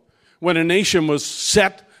War, when a nation was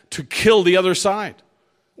set to kill the other side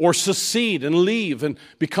or secede and leave and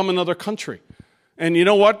become another country. And you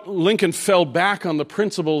know what? Lincoln fell back on the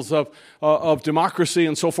principles of democracy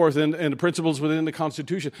and so forth and the principles within the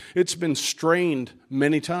Constitution. It's been strained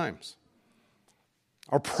many times.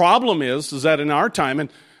 Our problem is that in our time,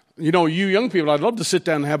 and you know, you young people, I'd love to sit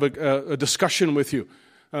down and have a discussion with you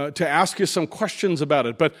to ask you some questions about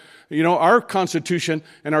it. But, you know, our Constitution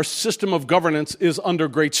and our system of governance is under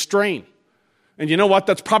great strain. And you know what?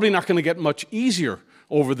 That's probably not going to get much easier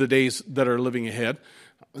over the days that are living ahead.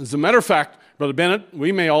 As a matter of fact, Brother Bennett,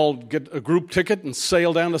 we may all get a group ticket and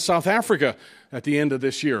sail down to South Africa at the end of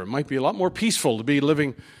this year. It might be a lot more peaceful to be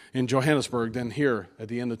living in Johannesburg than here at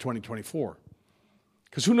the end of 2024.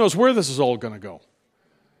 Because who knows where this is all going to go.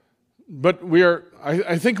 But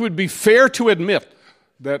I think it would be fair to admit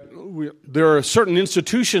that there are certain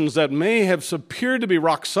institutions that may have appeared to be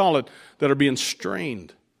rock solid that are being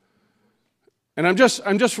strained. And I'm just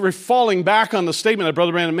falling back on the statement that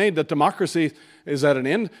Brother Branham made that democracy is at an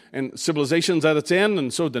end and civilization's at its end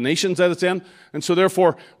and so the nation's at its end. And so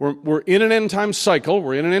therefore we're in an end time cycle,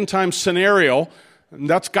 we're in an end time scenario, and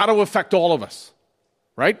that's got to affect all of us.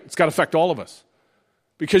 Right? It's got to affect all of us.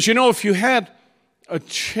 Because you know, if you had a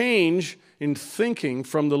change in thinking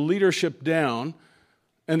from the leadership down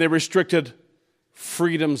and they restricted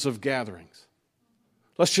freedoms of gatherings.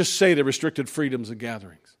 Let's just say they restricted freedoms of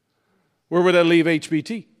gatherings. Where would that leave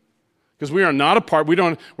HBT? Because we are not a part, we're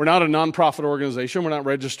not a nonprofit organization, we're not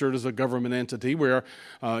registered as a government entity, we are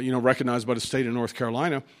recognized by the state of North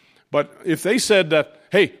Carolina. But if they said that,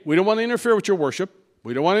 hey, we don't want to interfere with your worship,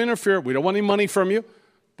 we don't want to interfere, we don't want any money from you,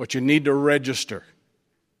 but you need to register.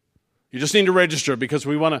 You just need to register because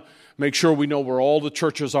we want to make sure we know where all the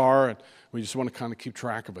churches are and we just want to kind of keep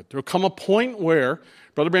track of it. There will come a point where,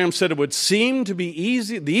 Brother Branham said it would seem to be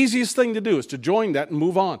easy, the easiest thing to do is to join that and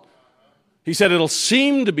move on. He said it'll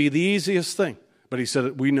seem to be the easiest thing, but he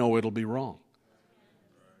said we know it'll be wrong.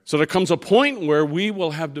 So there comes a point where we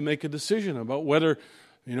will have to make a decision about whether,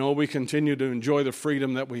 we continue to enjoy the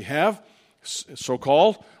freedom that we have,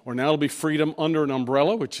 so-called, or now it'll be freedom under an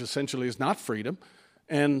umbrella, which essentially is not freedom,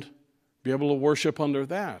 and be able to worship under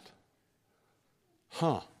that.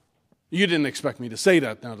 You didn't expect me to say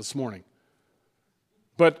that now this morning.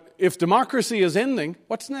 But if democracy is ending,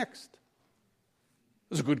 what's next?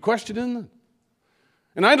 That's a good question, isn't it?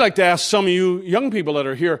 And I'd like to ask some of you young people that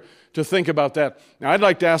are here to think about that. Now, I'd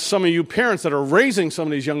like to ask some of you parents that are raising some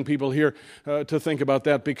of these young people here to think about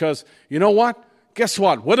that because, you know what? Guess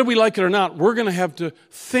what? Whether we like it or not, we're going to have to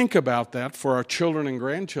think about that for our children and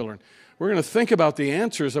grandchildren. We're going to think about the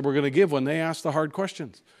answers that we're going to give when they ask the hard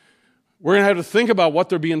questions. We're going to have to think about what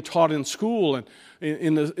they're being taught in school and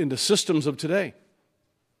in the systems of today.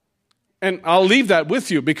 And I'll leave that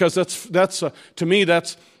with you because that's to me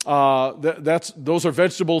those are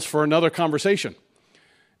vegetables for another conversation,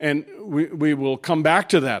 and we will come back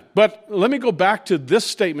to that. But let me go back to this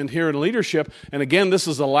statement here in leadership. And again, this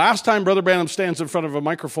is the last time Brother Branham stands in front of a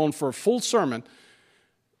microphone for a full sermon,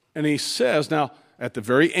 and he says now. At the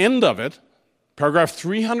very end of it, paragraph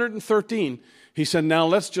 313, he said, now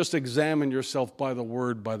let's just examine yourself by the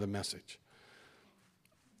word, by the message.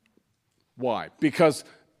 Why? Because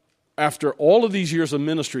after all of these years of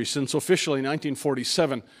ministry, since officially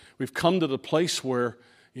 1947, we've come to the place where,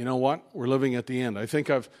 you know what, we're living at the end. I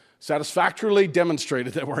think I've satisfactorily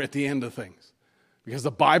demonstrated that we're at the end of things because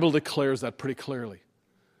the Bible declares that pretty clearly.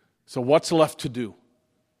 So what's left to do?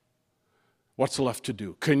 What's left to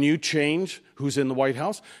do? Can you change who's in the White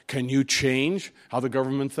House? Can you change how the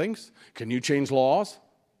government thinks? Can you change laws?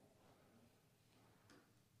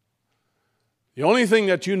 The only thing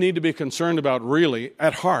that you need to be concerned about really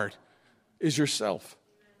at heart is yourself.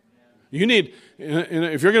 You need,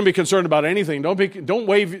 if you're going to be concerned about anything, don't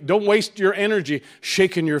waste your energy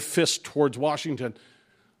shaking your fist towards Washington.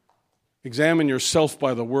 Examine yourself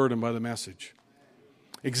by the word and by the message.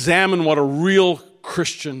 Examine what a real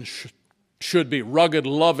Christian should be. Rugged,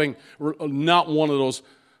 loving, not one of those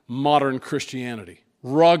modern Christianity.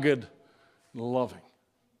 Rugged, loving.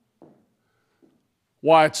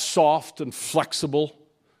 Why it's soft and flexible,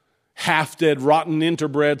 half-dead, rotten,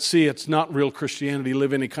 interbred. See, it's not real Christianity.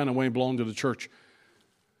 Live any kind of way and belong to the church.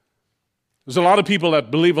 There's a lot of people that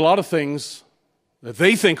believe a lot of things that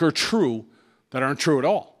they think are true that aren't true at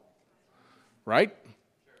all. Right?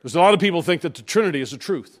 There's a lot of people think that the Trinity is the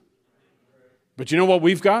truth. But you know what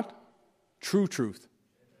we've got? True truth.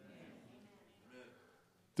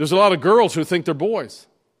 There's a lot of girls who think they're boys.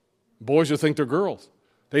 Boys who think they're girls.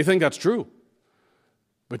 They think that's true.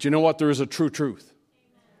 But you know what? There is a true truth.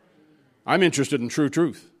 I'm interested in true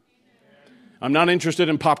truth. I'm not interested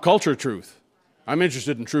in pop culture truth. I'm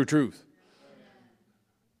interested in true truth.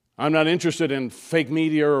 I'm not interested in fake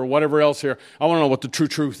media or whatever else here. I want to know what the true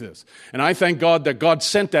truth is. And I thank God that God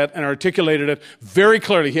sent that and articulated it very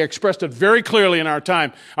clearly. He expressed it very clearly in our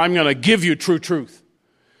time. I'm going to give you true truth.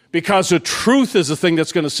 Because the truth is the thing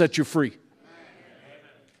that's going to set you free.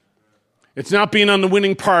 It's not being on the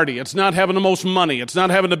winning party. It's not having the most money. It's not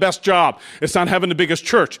having the best job. It's not having the biggest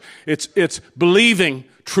church. It's believing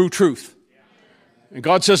true truth. And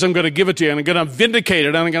God says, I'm going to give it to you, and I'm going to vindicate it,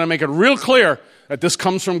 and I'm going to make it real clear that this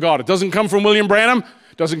comes from God. It doesn't come from William Branham.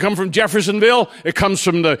 It doesn't come from Jeffersonville. It comes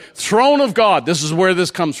from the throne of God. This is where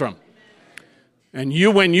this comes from. And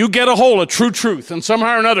when you get a hold of true truth, and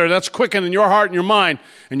somehow or another that's quickened in your heart and your mind,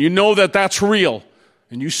 and you know that that's real,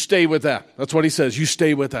 and you stay with that. That's what he says. You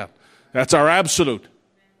stay with that. That's our absolute.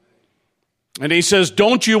 And he says,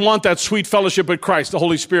 don't you want that sweet fellowship with Christ, the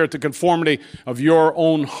Holy Spirit, the conformity of your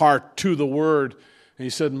own heart to the Word? And he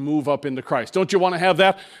said, move up into Christ. Don't you want to have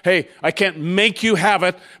that? Hey, I can't make you have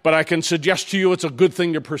it, but I can suggest to you it's a good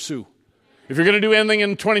thing to pursue. If you're going to do anything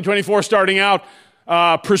in 2024 starting out,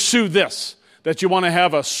 pursue this, that you want to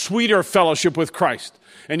have a sweeter fellowship with Christ.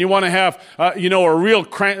 And you want to have, a real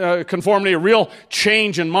conformity, a real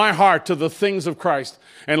change in my heart to the things of Christ.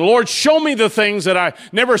 And Lord, show me the things that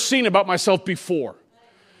I've never seen about myself before.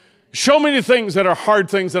 Show me the things that are hard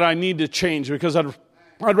things that I need to change, because I'd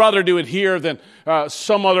rather do it here than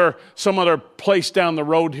some other place down the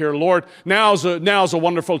road here. Lord, now's a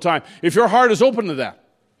wonderful time. If your heart is open to that,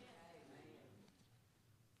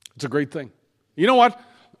 it's a great thing. You know what?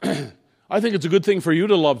 I think it's a good thing for you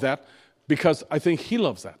to love that, because I think He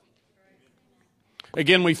loves that.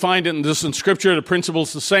 Again, we find it in Scripture, the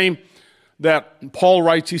principle's the same, that Paul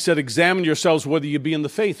writes, he said, examine yourselves whether you be in the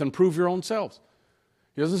faith and prove your own selves.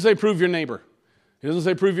 He doesn't say prove your neighbor. He doesn't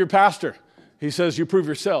say prove your pastor. He says you prove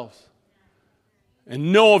yourselves.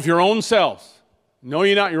 And know of your own selves. Know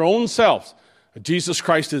ye not your own selves that Jesus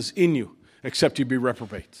Christ is in you, except you be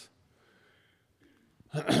reprobates.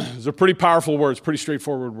 Those are pretty powerful words, pretty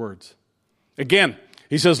straightforward words. Again,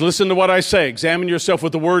 he says, listen to what I say. Examine yourself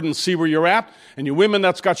with the Word and see where you're at. And you women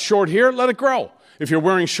that's got short hair, let it grow. If you're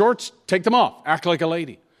wearing shorts, take them off. Act like a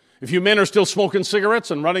lady. If you men are still smoking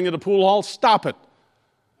cigarettes and running to the pool hall, stop it.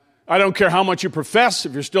 I don't care how much you profess.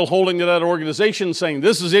 If you're still holding to that organization saying,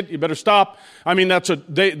 this is it, you better stop. I mean, a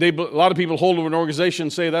lot of people hold to an organization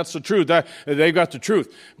and say that's the truth. They've got the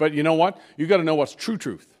truth. But you know what? You've got to know what's true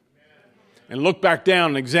truth. And look back down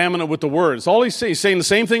and examine it with the Word. It's all he's saying. He's saying the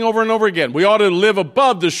same thing over and over again. We ought to live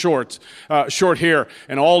above the short hair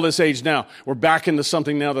and all this age now. We're back into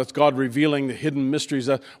something now that's God revealing the hidden mysteries.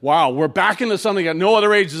 We're back into something that no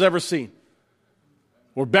other age has ever seen.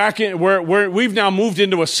 We're back in. We've now moved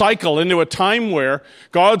into a cycle, into a time where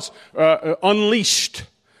God's unleashed.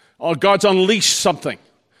 God's unleashed something.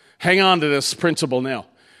 Hang on to this principle now.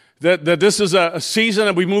 That this is a season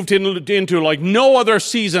that we moved into like no other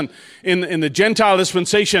season in the Gentile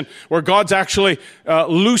dispensation, where God's actually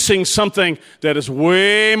loosing something that is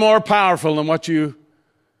way more powerful than what you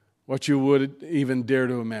would even dare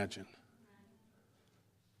to imagine.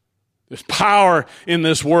 There's power in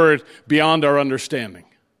this Word beyond our understanding.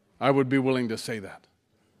 I would be willing to say that.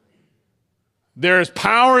 There is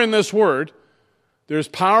power in this Word. There's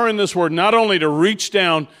power in this Word not only to reach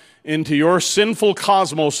down into your sinful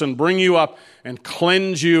cosmos and bring you up and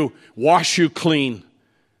cleanse you, wash you clean,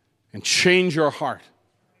 and change your heart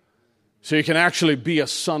so you can actually be a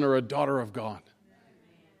son or a daughter of God.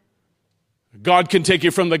 God can take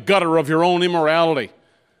you from the gutter of your own immorality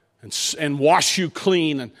and wash you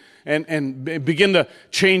clean and begin to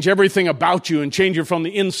change everything about you and change you from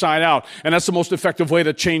the inside out. And that's the most effective way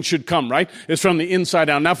that change should come, right? It's from the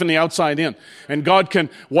inside out, not from the outside in. And God can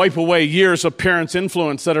wipe away years of parents'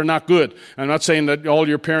 influence that are not good. I'm not saying that all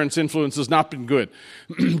your parents' influence has not been good.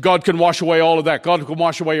 God can wash away all of that. God can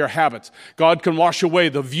wash away your habits. God can wash away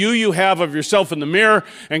the view you have of yourself in the mirror,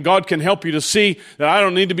 and God can help you to see that I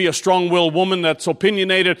don't need to be a strong-willed woman that's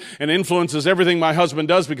opinionated and influences everything my husband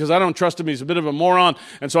does, because I don't trust him. He's a bit of a moron,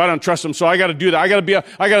 and so I don't trust him. So I got to do that. I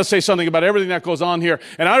got to say something about everything that goes on here,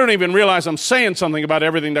 and I don't even realize I'm saying something about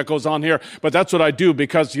everything that goes on here, but that's what I do,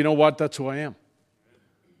 because you know what? That's who I am.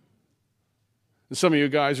 And some of you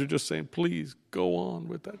guys are just saying, please go on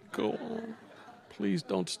with that. Go on. Please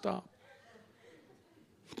don't stop.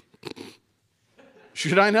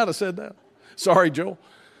 Should I not have said that? Sorry, Joe.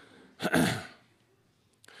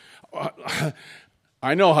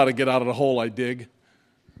 I know how to get out of the hole I dig.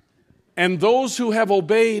 And those who have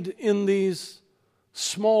obeyed in these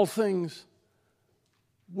small things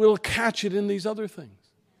will catch it in these other things.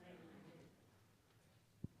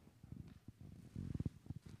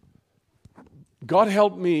 God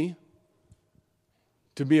help me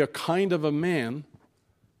to be a kind of a man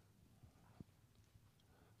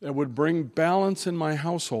that would bring balance in my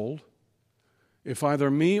household if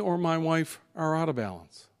either me or my wife are out of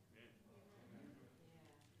balance.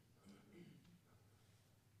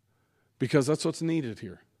 Because that's what's needed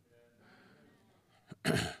here.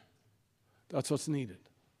 That's what's needed.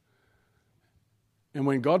 And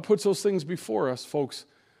when God puts those things before us, folks,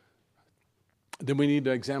 then we need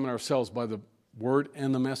to examine ourselves by the word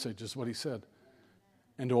and the message, is what he said.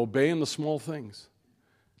 And to obey in the small things.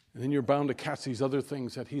 And then you're bound to catch these other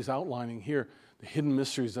things that he's outlining here, the hidden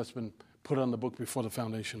mysteries that's been put on the book before the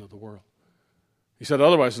foundation of the world. He said,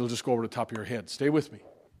 otherwise it'll just go over the top of your head. Stay with me.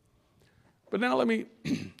 But now let me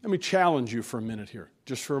challenge you for a minute here,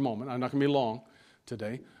 just for a moment. I'm not going to be long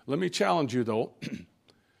today. Let me challenge you, though.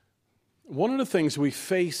 One of the things we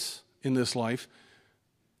face in this life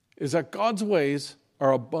is that God's ways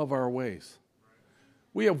are above our ways.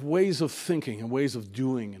 We have ways of thinking and ways of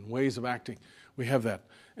doing and ways of acting. We have that.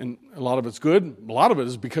 And a lot of it's good. A lot of it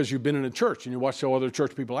is because you've been in a church and you watch how other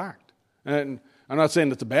church people act. And I'm not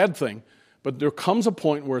saying it's a bad thing, but there comes a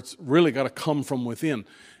point where it's really got to come from within.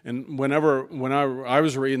 And when I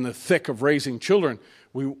was in the thick of raising children,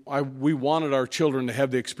 we wanted our children to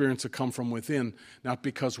have the experience that come from within, not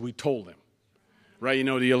because we told them. Right, you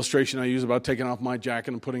know the illustration I use about taking off my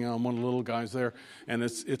jacket and putting on one of the little guys there. And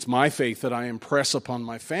it's my faith that I impress upon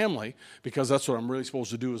my family because that's what I'm really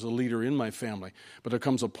supposed to do as a leader in my family. But there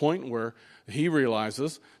comes a point where he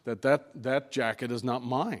realizes that jacket is not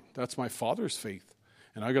mine. That's my father's faith.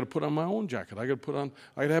 And I got to put on my own jacket. I got to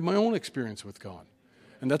have my own experience with God.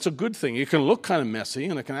 And that's a good thing. It can look kind of messy,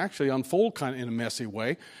 and it can actually unfold kind of in a messy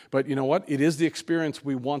way. But you know what? It is the experience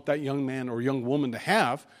we want that young man or young woman to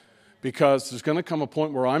have. Because there's going to come a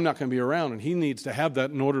point where I'm not going to be around, and he needs to have that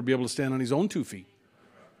in order to be able to stand on his own 2 feet.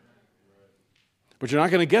 But you're not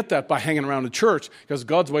going to get that by hanging around a church, because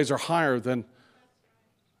God's ways are higher than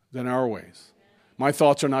our ways. My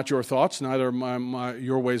thoughts are not your thoughts, neither are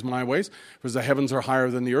your ways my ways. Because the heavens are higher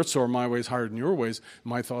than the earth, so are my ways higher than your ways.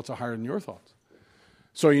 My thoughts are higher than your thoughts.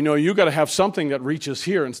 So you got to have something that reaches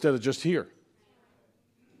here instead of just here.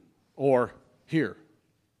 Or here.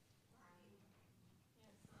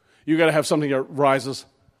 You got to have something that rises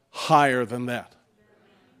higher than that.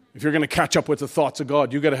 If you're going to catch up with the thoughts of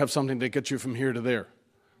God, you got to have something that gets you from here to there.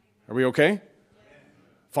 Are we okay?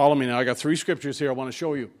 Follow me now. I got 3 scriptures here I want to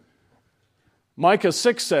show you. Micah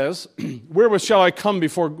 6 says, wherewith shall I come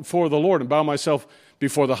before the Lord and bow myself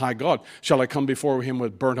before the high God? Shall I come before him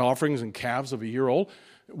with burnt offerings and calves of a year old?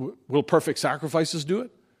 Will perfect sacrifices do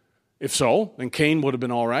it? If so, then Cain would have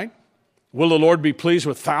been all right. Will the Lord be pleased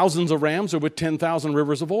with thousands of rams or with 10,000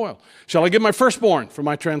 rivers of oil? Shall I give my firstborn for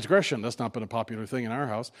my transgression? That's not been a popular thing in our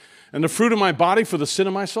house. And the fruit of my body for the sin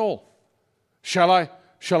of my soul? Shall I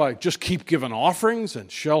just keep giving offerings? And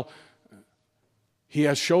he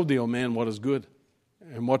has showed thee, O man, what is good.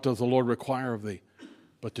 And what does the Lord require of thee?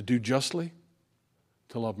 But to do justly,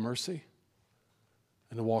 to love mercy,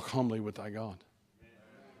 and to walk humbly with thy God.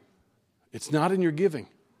 It's not in your giving.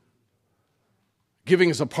 Giving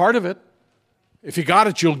is a part of it. If you got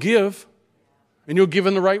it, you'll give, and you'll give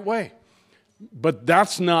in the right way. But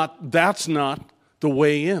that's not the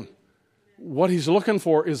way in. What he's looking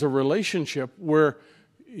for is a relationship where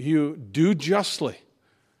you do justly.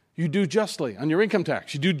 You do justly on your income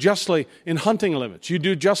tax. You do justly in hunting limits. You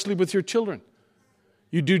do justly with your children.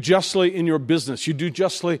 You do justly in your business. You do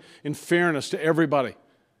justly in fairness to everybody.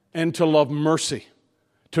 And to love mercy.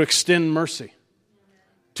 To extend mercy.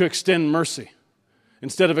 To extend mercy.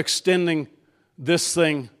 Instead of extending this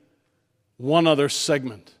thing one other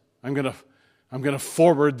segment. I'm going to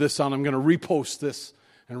forward this on. I'm going to repost this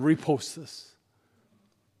and repost this.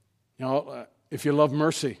 You know, if you love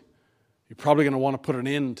mercy, you're probably going to want to put an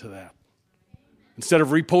end to that. Instead of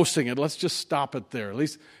reposting it, let's just stop it there. At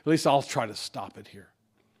least I'll try to stop it here.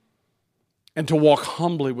 And to walk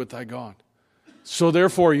humbly with thy God. So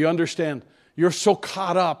therefore, you understand, you're so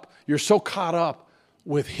caught up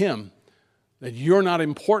with him that you're not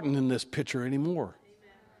important in this picture anymore.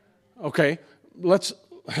 Okay,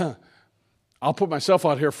 I'll put myself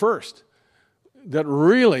out here first. That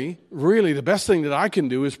really, the best thing that I can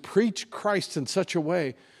do is preach Christ in such a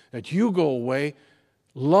way that you go away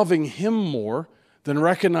loving him more than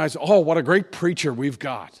recognize, oh, what a great preacher we've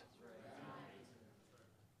got.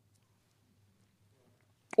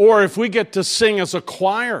 Or if we get to sing as a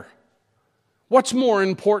choir, what's more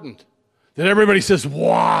important? That everybody says,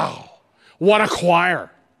 wow, what a choir.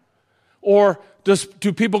 Or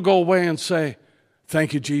do people go away and say,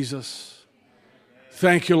 thank you, Jesus.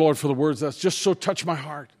 Thank you, Lord, for the words that's just so touched my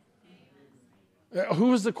heart. Who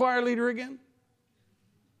was the choir leader again?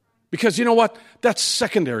 Because you know what? That's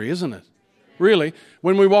secondary, isn't it? Really.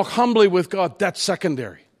 When we walk humbly with God, that's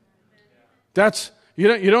secondary.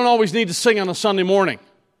 You don't always need to sing on a Sunday morning.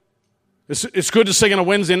 It's good to sing on a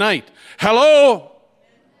Wednesday night. Hello!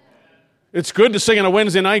 It's good to sing on a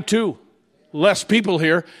Wednesday night too. Less people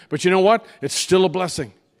here, but you know what? It's still a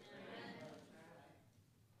blessing.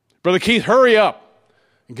 Brother Keith, hurry up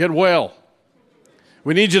and get well.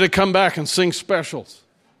 We need you to come back and sing specials.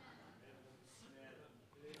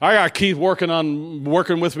 I got Keith working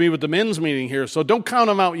with me with the men's meeting here, so don't count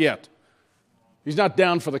him out yet. He's not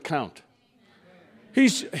down for the count.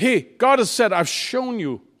 God has said, I've shown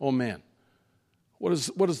you, oh man, what is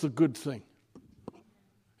the good thing?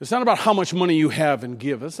 It's not about how much money you have and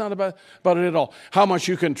give. It's not about it at all. How much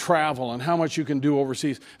you can travel and how much you can do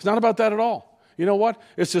overseas. It's not about that at all. You know what?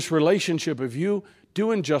 It's this relationship of you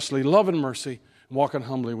doing justly, loving mercy, and walking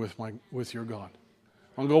humbly with your God.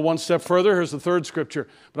 I'm going to go one step further. Here's the third scripture.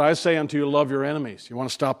 But I say unto you, love your enemies. You want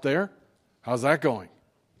to stop there? How's that going?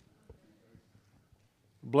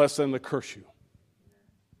 Bless them that curse you.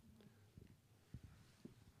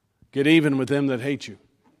 Get even with them that hate you.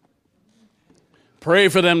 Pray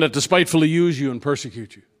for them that despitefully use you and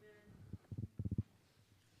persecute you.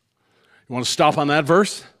 You want to stop on that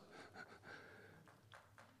verse?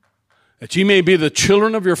 That ye may be the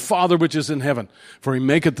children of your Father which is in heaven. For he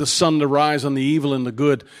maketh the sun to rise on the evil and the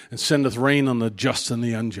good, and sendeth rain on the just and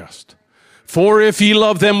the unjust. For if ye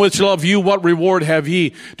love them which love you, what reward have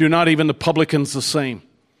ye? Do not even the publicans the same?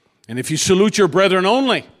 And if you salute your brethren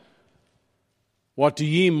only, what do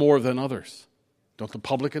ye more than others? Don't the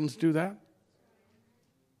publicans do that?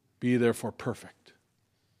 Be ye therefore perfect.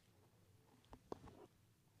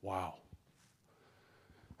 Wow.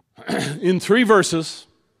 In 3 verses,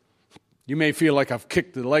 you may feel like I've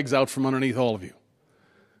kicked the legs out from underneath all of you.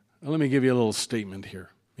 Now, let me give you a little statement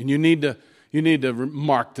here. And you need to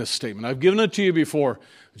mark this statement. I've given it to you before,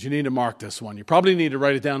 but you need to mark this one. You probably need to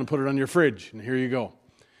write it down and put it on your fridge. And here you go.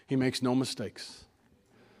 He makes no mistakes.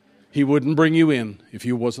 He wouldn't bring you in if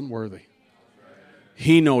you wasn't worthy.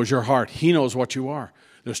 He knows your heart. He knows what you are.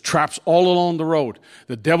 There's traps all along the road.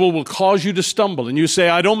 The devil will cause you to stumble. And you say,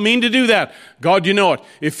 I don't mean to do that. God, you know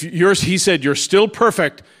it. He said, you're still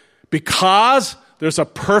perfect because there's a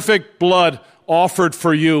perfect blood offered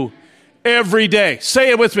for you every day.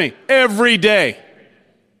 Say it with me. Every day.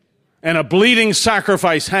 And a bleeding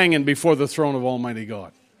sacrifice hanging before the throne of Almighty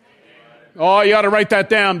God. Oh, you ought to write that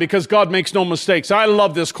down because God makes no mistakes. I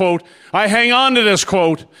love this quote. I hang on to this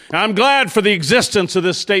quote. And I'm glad for the existence of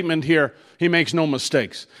this statement here. He makes no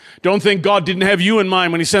mistakes. Don't think God didn't have you in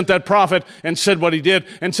mind when he sent that prophet and said what he did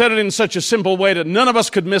and said it in such a simple way that none of us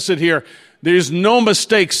could miss it here. There's no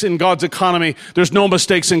mistakes in God's economy. There's no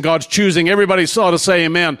mistakes in God's choosing. Everybody ought to say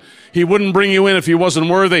amen. He wouldn't bring you in if he wasn't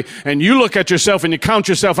worthy. And you look at yourself and you count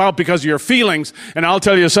yourself out because of your feelings. And I'll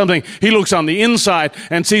tell you something. He looks on the inside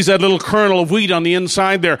and sees that little kernel of wheat on the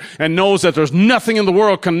inside there and knows that there's nothing in the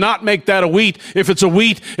world cannot make that a wheat. If it's a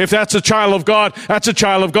wheat, if that's a child of God, that's a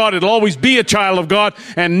child of God. It'll always be a child of God.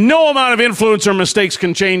 And no amount of influence or mistakes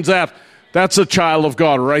can change that. That's a child of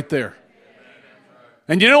God right there.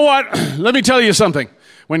 And you know what? Let me tell you something.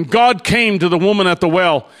 When God came to the woman at the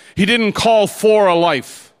well, he didn't call for a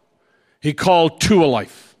life. He called to a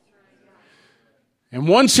life. And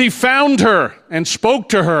once he found her and spoke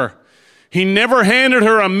to her, he never handed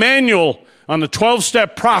her a manual on the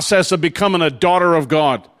 12-step process of becoming a daughter of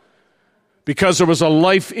God. Because there was a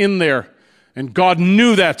life in there. And God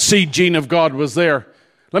knew that seed gene of God was there.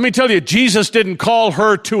 Let me tell you, Jesus didn't call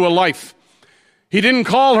her to a life. He didn't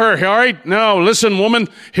call her, all right, no, listen, woman,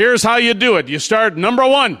 here's how you do it. You start, number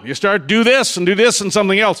 1, you start do this and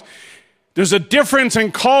something else. There's a difference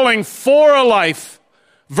in calling for a life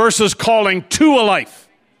versus calling to a life.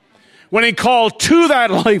 When he called to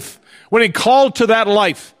that life,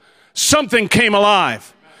 something came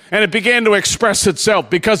alive. And it began to express itself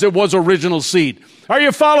because it was original seed. Are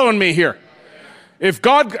you following me here? If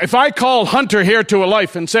I called Hunter here to a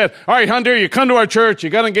life and said, all right, Hunter, you come to our church,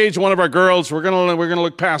 you got to engage one of our girls, we're going to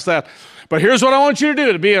look past that. But here's what I want you to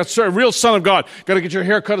do to be a real son of God. Got to get your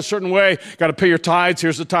hair cut a certain way. Got to pay your tithes.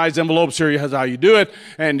 Here's the tithes envelopes. Here's how you do it.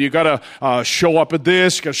 And you got to show up at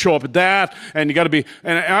this. You got to show up at that. And you got to be.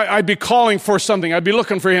 And I'd be calling for something. I'd be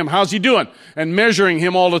looking for him. How's he doing? And measuring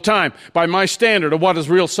him all the time by my standard of what his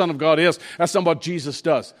real son of God is. That's not what Jesus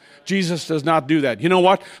does. Jesus does not do that. You know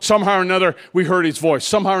what? Somehow or another, we heard his voice.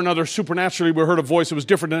 Somehow or another, supernaturally, we heard a voice that was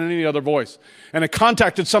different than any other voice. And it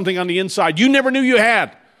contacted something on the inside you never knew you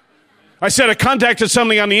had. I said it contacted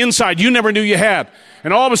something on the inside you never knew you had.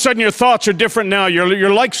 And all of a sudden your thoughts are different now.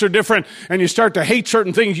 Your likes are different. And you start to hate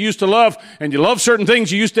certain things you used to love. And you love certain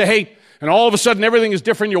things you used to hate. And all of a sudden, everything is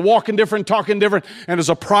different. You're walking different, talking different. And there's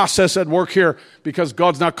a process at work here because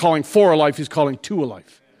God's not calling for a life. He's calling to a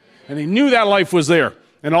life. And he knew that life was there.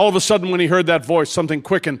 And all of a sudden, when he heard that voice, something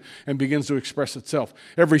quickened and begins to express itself.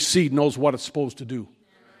 Every seed knows what it's supposed to do.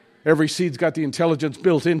 Every seed's got the intelligence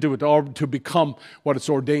built into it to become what it's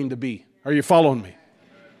ordained to be. Are you following me?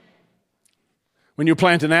 When you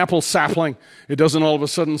plant an apple sapling, it doesn't all of a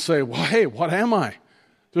sudden say, well, hey, what am I?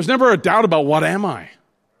 There's never a doubt about what am I.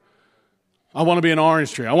 I want to be an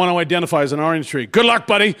orange tree. I want to identify as an orange tree. Good luck,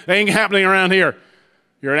 buddy. That ain't happening around here.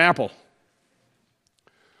 You're an apple.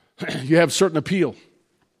 You have certain appeal.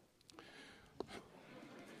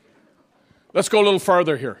 Let's go a little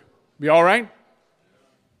farther here. Be all right?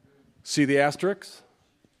 See the asterisks?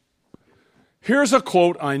 Here's a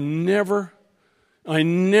quote I never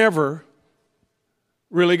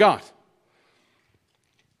really got.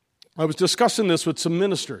 I was discussing this with some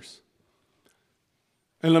ministers.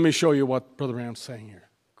 And let me show you what Brother Branham's saying here.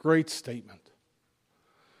 Great statement.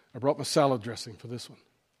 I brought my salad dressing for this one.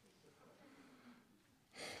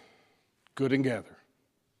 Good and gather.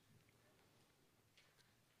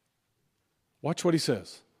 Watch what he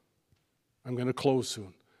says. I'm going to close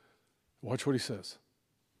soon. Watch what he says.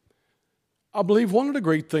 I believe one of the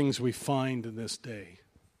great things we find in this day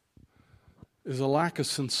is a lack of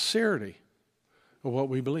sincerity of what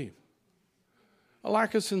we believe. A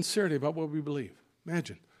lack of sincerity about what we believe.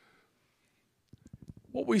 Imagine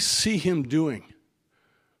what we see him doing,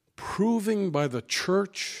 proving by the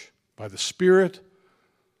church, by the Spirit,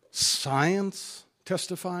 science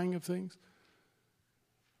testifying of things,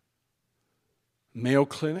 Mayo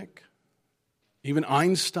Clinic, even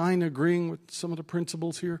Einstein agreeing with some of the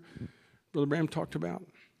principles here Brother Branham talked about.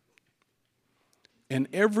 And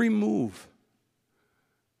every move,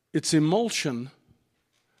 its emulsion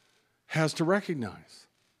has to recognize.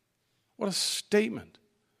 What a statement.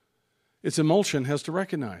 Its emulsion has to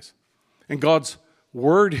recognize. And God's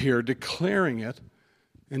word here declaring it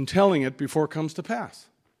and telling it before it comes to pass.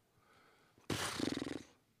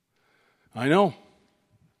 I know.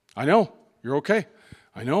 You're okay.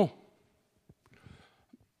 I know.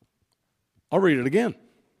 I'll read it again.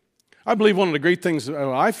 I believe one of the great things that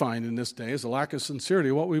I find in this day is a lack of sincerity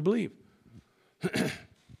of what we believe.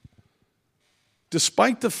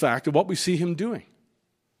 Despite the fact of what we see him doing.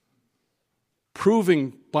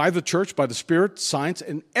 Proving by the church, by the Spirit, science,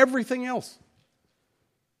 and everything else.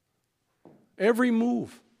 Every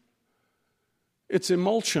move. Its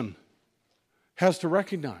emulsion has to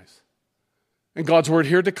recognize. And God's word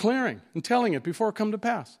here declaring and telling it before it come to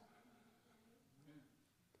pass.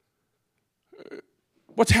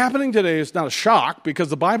 What's happening today is not a shock because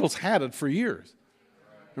the Bible's had it for years.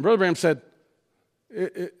 And Brother Branham said,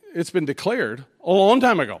 it's been declared a long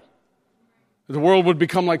time ago. The world would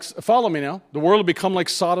become like, follow me now, the world would become like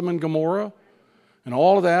Sodom and Gomorrah and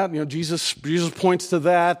all of that. You know, Jesus points to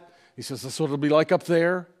that. He says that's what it'll be like up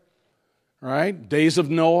there. Right? Days of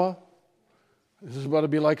Noah. This is what it'll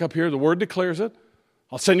be like up here. The Word declares it.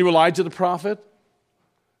 I'll send you Elijah the prophet.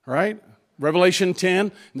 Right? Revelation 10,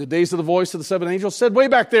 in the days of the voice of the seven angels, said way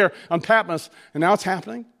back there on Patmos, and now it's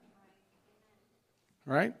happening.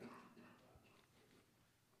 Right?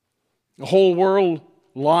 The whole world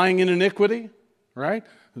lying in iniquity. Right?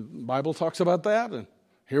 The Bible talks about that, and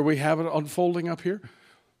here we have it unfolding up here.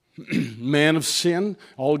 Man of sin,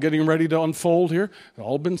 all getting ready to unfold here. It's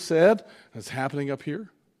all been said. It's happening up here.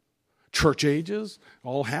 Church ages,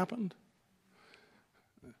 all happened.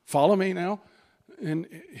 Follow me now. And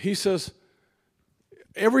he says,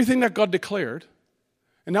 everything that God declared,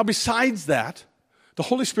 and now besides that, the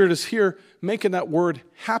Holy Spirit is here making that word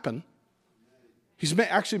happen. He's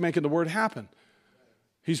actually making the word happen.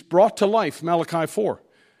 He's brought to life, Malachi 4.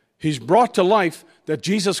 He's brought to life that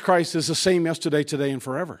Jesus Christ is the same yesterday, today, and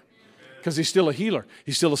forever. Because he's still a healer.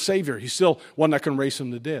 He's still a savior. He's still one that can raise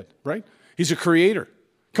from the dead, right? He's a creator.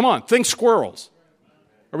 Come on, think squirrels.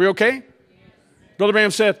 Are we okay? Brother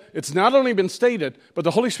Branham said, it's not only been stated, but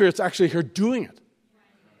the Holy Spirit's actually here doing it.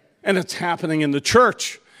 And it's happening in the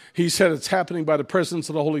church. He said it's happening by the presence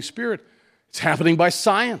of the Holy Spirit. It's happening by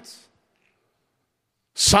science.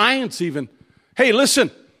 Science even. Hey, listen,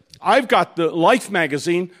 I've got the Life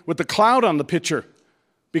magazine with the cloud on the picture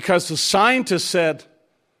because the scientists said,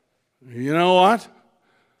 you know what?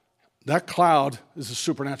 That cloud is a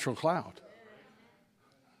supernatural cloud.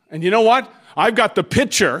 And you know what? I've got the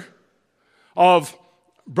picture of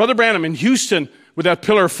Brother Branham in Houston with that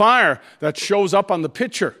pillar of fire that shows up on the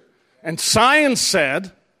picture. And science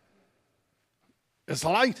said, it's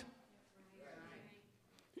light.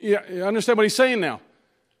 You understand what he's saying now?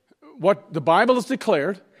 What the Bible has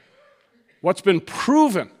declared, what's been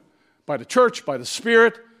proven by the church, by the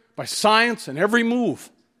Spirit, by science and every move.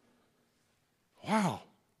 Wow.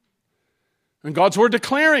 And God's Word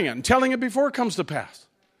declaring it and telling it before it comes to pass.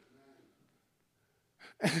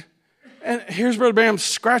 And here's Brother Branham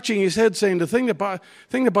scratching his head saying, the thing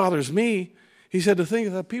that bothers me, he said, the thing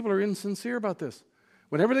is that people are insincere about this.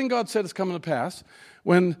 When everything God said is coming to pass,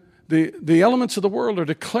 when the elements of the world are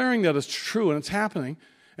declaring that it's true and it's happening,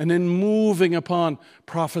 and then moving upon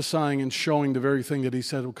prophesying and showing the very thing that he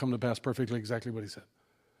said will come to pass perfectly exactly what he said.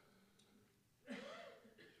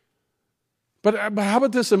 But how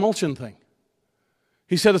about this emulsion thing?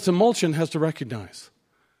 He said its emulsion has to recognize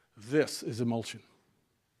this is emulsion.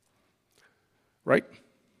 Right?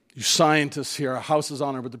 You scientists here, our house is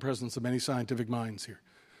honored with the presence of many scientific minds here.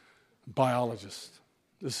 Biologists.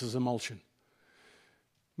 This is emulsion.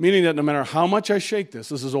 Meaning that no matter how much I shake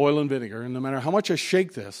this is oil and vinegar, and no matter how much I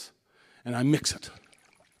shake this, and I mix it.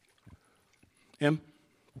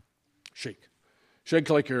 Shake. Shake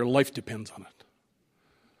like your life depends on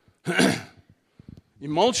it.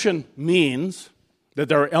 Emulsion means that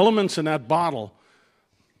there are elements in that bottle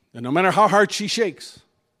that no matter how hard she shakes,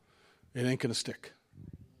 it ain't going to stick.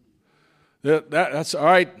 That's all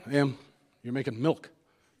right, Em. You're making milk.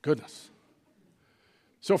 Goodness.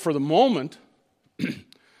 So for the moment,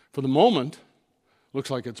 looks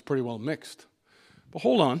like it's pretty well mixed. But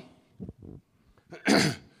hold on.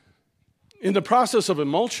 In the process of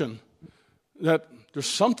emulsion, that there's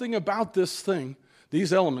something about this thing,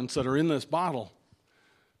 these elements that are in this bottle,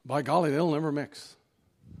 by golly, they'll never mix.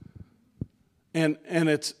 And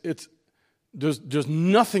there's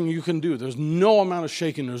nothing you can do. There's no amount of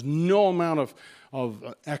shaking. There's no amount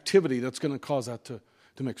of activity that's going to cause that to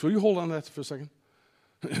mix. Will you hold on to that for a second?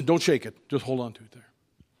 Don't shake it. Just hold on to it there.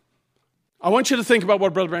 I want you to think about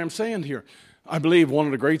what Brother Branham's saying here. I believe one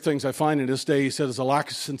of the great things I find in this day, he said, is a lack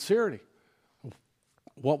of sincerity.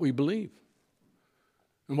 What we believe.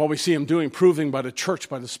 And what we see him doing, proving by the church,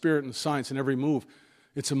 by the Spirit and the science and every move,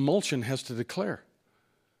 its emulsion has to declare.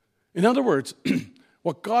 In other words,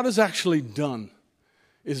 what God has actually done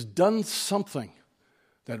is done something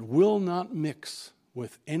that will not mix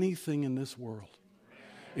with anything in this world.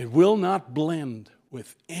 It will not blend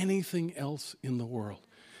with anything else in the world.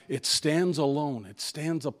 It stands alone. It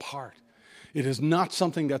stands apart. It is not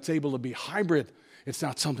something that's able to be hybrid. It's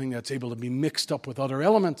not something that's able to be mixed up with other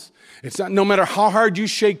elements. It's not, no matter how hard you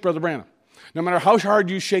shake, Brother Branham, no matter how hard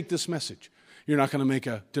you shake this message, you're not going to make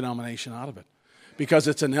a denomination out of it because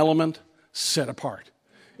it's an element set apart.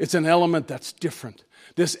 It's an element that's different.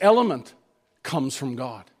 This element comes from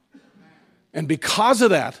God. And because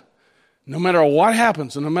of that, no matter what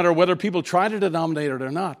happens, and no matter whether people try to denominate it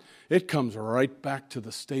or not, it comes right back to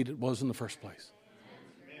the state it was in the first place.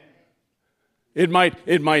 It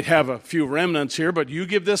might have a few remnants here, but you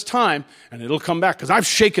give this time, and it'll come back. Because I've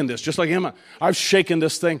shaken this, just like Emma. I've shaken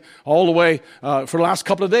this thing all the way for the last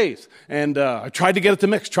couple of days. And I tried to get it to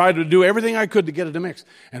mix, tried to do everything I could to get it to mix.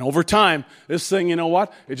 And over time, this thing, you know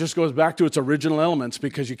what? It just goes back to its original elements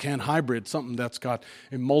because you can't hybrid something that's got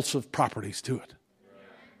emulsive properties to it.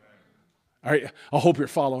 All right, I hope you're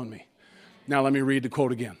following me. Now let me read the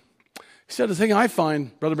quote again. He said, the thing I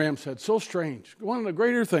find, Brother Branham said, so strange. One of the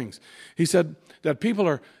greater things. He said that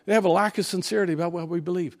people they have a lack of sincerity about what we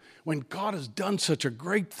believe. When God has done such a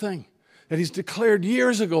great thing that he's declared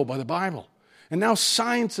years ago by the Bible. And now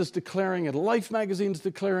science is declaring it. Life magazine's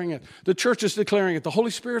declaring it. The church is declaring it. The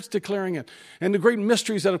Holy Spirit's declaring it. And the great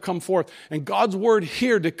mysteries that have come forth. And God's word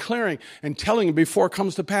here declaring and telling before it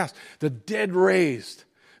comes to pass. The dead raised.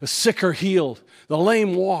 The sick are healed. The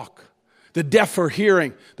lame walk. The deaf are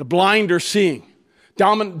hearing. The blind are seeing.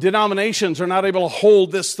 Denominations are not able to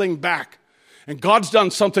hold this thing back. And God's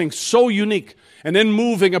done something so unique. And then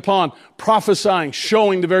moving upon, prophesying,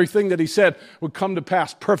 showing the very thing that he said would come to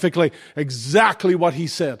pass perfectly, exactly what he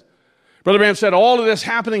said. Brother Branham said, all of this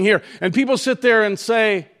happening here. And people sit there and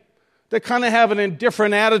say, they kind of have an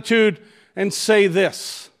indifferent attitude and say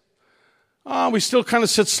this. We still kind of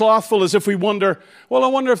sit slothful as if we wonder, well, I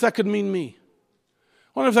wonder if that could mean me.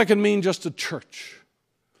 I wonder if that could mean just a church.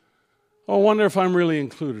 I wonder if I'm really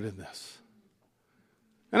included in this.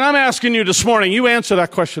 And I'm asking you this morning, you answer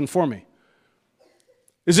that question for me.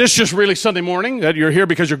 Is this just really Sunday morning that you're here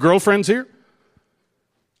because your girlfriend's here?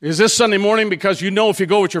 Is this Sunday morning because you know if you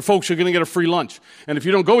go with your folks, you're going to get a free lunch? And if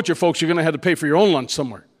you don't go with your folks, you're going to have to pay for your own lunch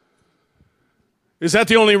somewhere? Is that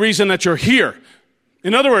the only reason that you're here?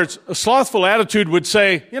 In other words, a slothful attitude would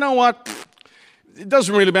say, you know what? It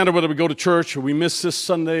doesn't really matter whether we go to church or we miss this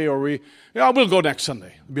Sunday or we'll go next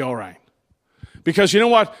Sunday. It'll be all right. Because you know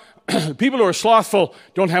what? People who are slothful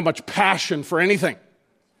don't have much passion for anything.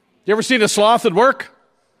 You ever seen a sloth at work?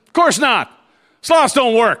 Of course not. Sloths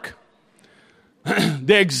don't work.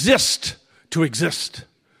 They exist to exist.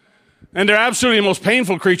 And they're absolutely the most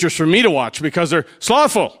painful creatures for me to watch because they're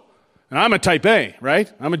slothful. And I'm a type A,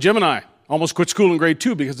 right? I'm a Gemini. Almost quit school in grade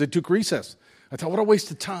 2 because they took recess. I thought, what a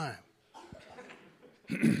waste of time.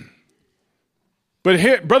 But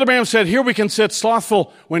here, Brother Branham said, here we can sit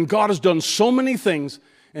slothful when God has done so many things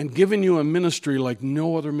and given you a ministry like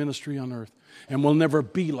no other ministry on earth and will never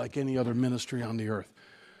be like any other ministry on the earth.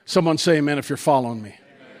 Someone say amen if you're following me.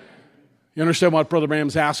 You understand what Brother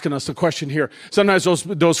Branham's asking us, the question here. Sometimes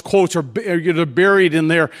those quotes are buried in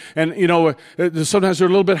there, and sometimes they're a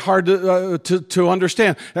little bit hard to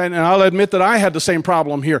understand. And I'll admit that I had the same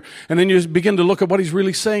problem here. And then you begin to look at what he's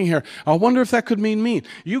really saying here. I wonder if that could mean me.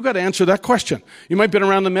 You got to answer that question. You might have been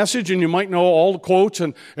around the message, and you might know all the quotes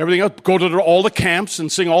and everything else. Go to all the camps and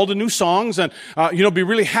sing all the new songs, and be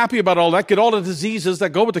really happy about all that. Get all the diseases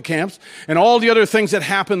that go with the camps and all the other things that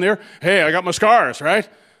happen there. Hey, I got my scars, right?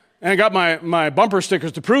 And I got my bumper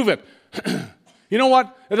stickers to prove it. You know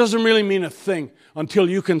what? It doesn't really mean a thing until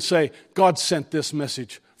you can say, God sent this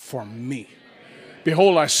message for me.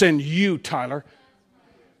 Behold, I send you, Tyler.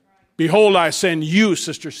 Behold, I send you,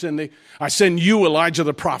 Sister Cindy. I send you, Elijah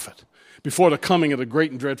the prophet, before the coming of the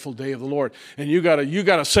great and dreadful day of the Lord. And you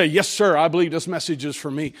gotta say, yes, sir, I believe this message is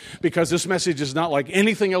for me, because this message is not like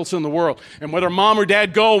anything else in the world. And whether mom or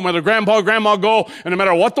dad go, and whether grandpa or grandma go, and no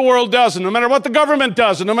matter what the world does, and no matter what the government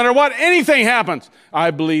does, and no matter what anything happens,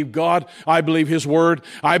 I believe God, I believe His Word,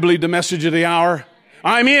 I believe the message of the hour.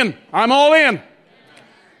 I'm in. I'm all in.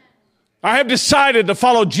 I have decided to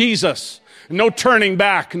follow Jesus. No turning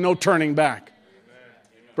back, no turning back.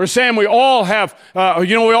 We're saying we all have,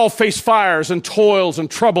 we all face fires and toils and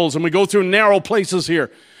troubles, and we go through narrow places here.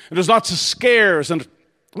 And there's lots of scares, and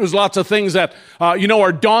there's lots of things that,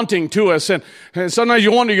 are daunting to us. And sometimes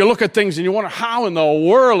you look at things and you wonder, how in the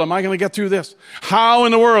world am I going to get through this? How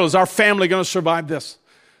in the world is our family going to survive this?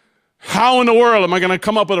 How in the world am I going to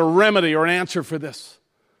come up with a remedy or an answer for this?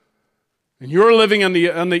 And you're living on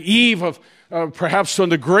the eve of perhaps one of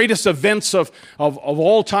the greatest events of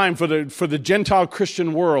all time for the Gentile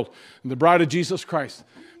Christian world, and the bride of Jesus Christ.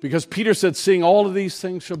 Because Peter said, seeing all of these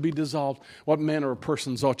things shall be dissolved, what manner of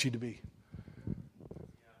persons ought ye to be?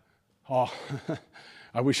 Oh,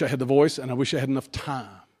 I wish I had the voice, and I wish I had enough time.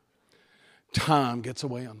 Time gets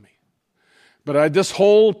away on me. But this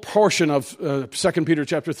whole portion of 2 Peter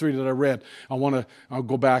chapter 3 that I read, I'll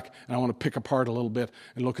go back and I want to pick apart a little bit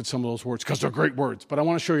and look at some of those words, because they're great words. But I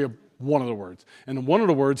want to show you one of the words. And one of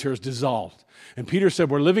the words here is dissolved. And Peter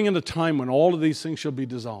said, we're living in a time when all of these things shall be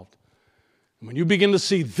dissolved. And when you begin to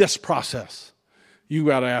see this process, you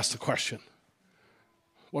got to ask the question,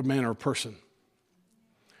 what manner of person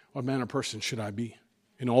should I be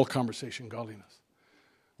in all conversation, godliness?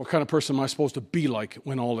 What kind of person am I supposed to be like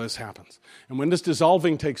when all this happens? And when this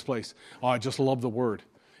dissolving takes place, I just love the word.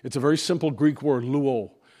 It's a very simple Greek word, luo.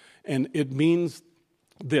 And it means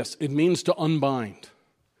this. It means to unbind.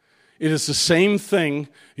 It is the same thing.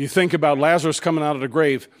 You think about Lazarus coming out of the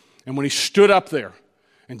grave, and when he stood up there,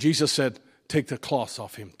 and Jesus said, take the cloths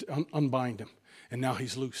off him, unbind him. And now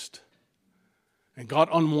he's loosed. And God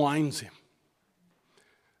unwinds him.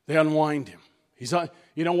 They unwind him.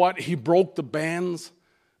 You know what? He broke the bands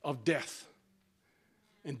of death.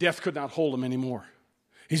 And death could not hold him anymore.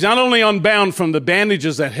 He's not only unbound from the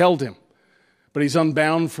bandages that held him, but he's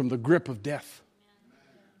unbound from the grip of death.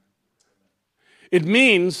 It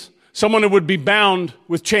means someone who would be bound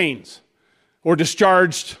with chains or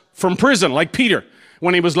discharged from prison, like Peter,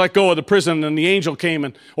 when he was let go of the prison and the angel came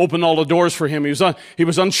and opened all the doors for him. He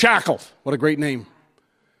was unshackled. What a great name.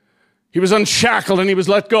 He was unshackled and he was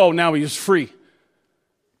let go. Now he is free.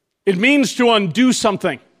 It means to undo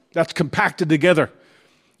something that's compacted together.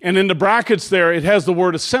 And in the brackets there, it has the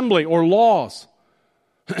word assembly or laws.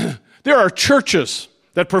 There are churches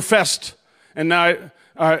that professed, and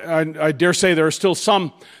I dare say there are still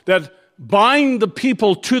some, that bind the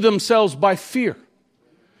people to themselves by fear.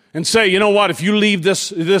 And say, you know what, if you leave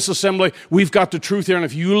this assembly, we've got the truth here, and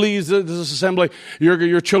if you leave this assembly,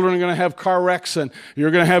 your children are going to have car wrecks, and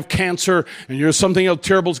you're going to have cancer, and something else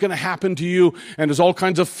terrible is going to happen to you, and there's all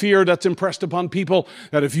kinds of fear that's impressed upon people,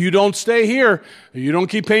 that if you don't stay here, you don't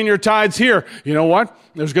keep paying your tithes here, you know what?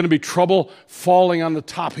 There's going to be trouble falling on the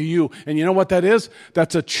top of you. And you know what that is?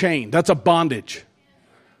 That's a chain. That's a bondage.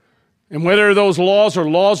 And whether those laws are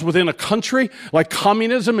laws within a country, like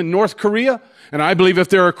communism in North Korea, and I believe if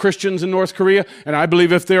there are Christians in North Korea, and I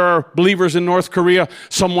believe if there are believers in North Korea,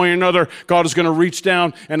 some way or another, God is going to reach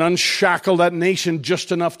down and unshackle that nation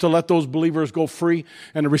just enough to let those believers go free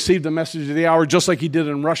and to receive the message of the hour, just like He did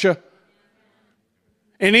in Russia.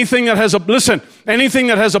 Anything that has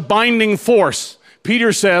a binding force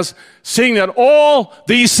Peter says, seeing that all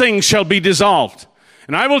these things shall be dissolved.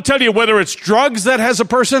 And I will tell you, whether it's drugs that has a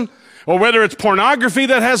person, or whether it's pornography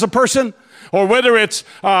that has a person, or whether it's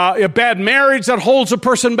a bad marriage that holds a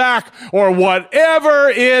person back, or whatever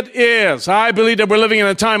it is, I believe that we're living in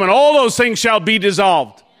a time when all those things shall be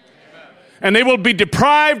dissolved. Amen. And they will be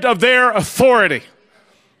deprived of their authority.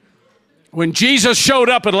 When Jesus showed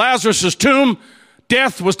up at Lazarus' tomb,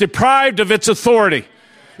 death was deprived of its authority.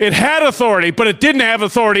 It had authority, but it didn't have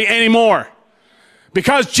authority anymore.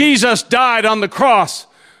 Because Jesus died on the cross,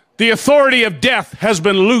 the authority of death has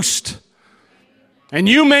been loosed. And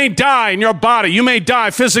you may die in your body, you may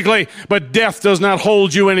die physically, but death does not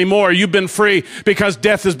hold you anymore. You've been free because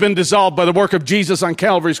death has been dissolved by the work of Jesus on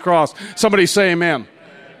Calvary's cross. Somebody say amen.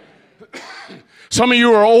 Some of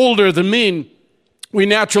you are older than me. We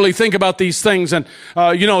naturally think about these things, and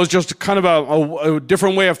it's just kind of a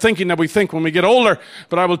different way of thinking that we think when we get older.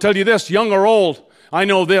 But I will tell you this, young or old, I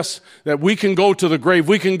know this, that we can go to the grave,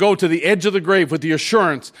 we can go to the edge of the grave with the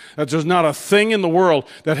assurance that there's not a thing in the world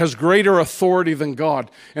that has greater authority than God.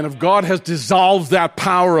 And if God has dissolved that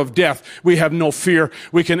power of death, we have no fear.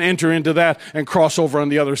 We can enter into that and cross over on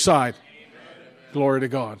the other side. Amen. Glory to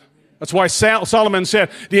God. That's why Solomon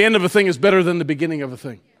said, the end of a thing is better than the beginning of a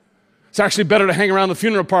thing. It's actually better to hang around the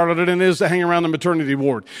funeral parlor than it is to hang around the maternity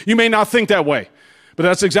ward. You may not think that way, but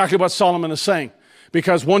that's exactly what Solomon is saying.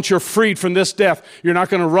 Because once you're freed from this death, you're not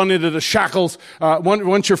going to run into the shackles.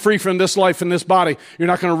 Once you're free from this life and this body, you're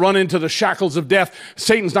not going to run into the shackles of death.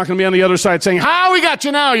 Satan's not going to be on the other side saying, "How we got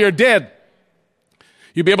you now? You're dead."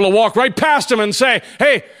 You'll be able to walk right past him and say,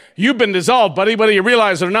 "Hey, you've been dissolved, buddy, whether you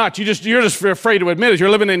realize it or not. You're just afraid to admit it. You're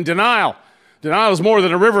living in denial. Denial is more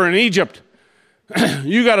than a river in Egypt.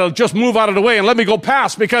 You got to just move out of the way and let me go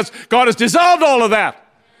past because God has dissolved all of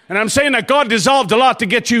that." And I'm saying that God dissolved a lot to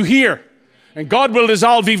get you here. And God will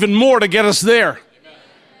dissolve even more to get us there. Amen.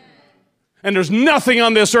 And there's nothing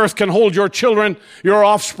on this earth can hold your children, your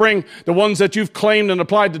offspring, the ones that you've claimed and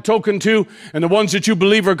applied the token to, and the ones that you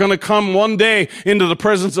believe are going to come one day into the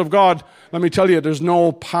presence of God. Let me tell you, there's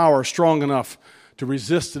no power strong enough to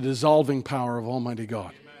resist the dissolving power of Almighty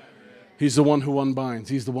God. He's the one who unbinds.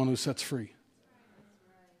 He's the one who sets free.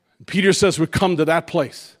 Peter says we've come to that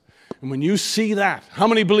place. And when you see that, how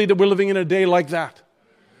many believe that we're living in a day like that?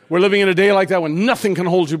 We're living in a day like that when nothing can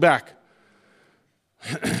hold you back.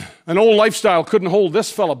 An old lifestyle couldn't hold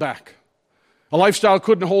this fella back. A lifestyle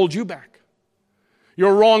couldn't hold you back.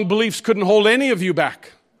 Your wrong beliefs couldn't hold any of you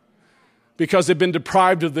back because they've been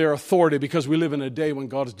deprived of their authority, because we live in a day when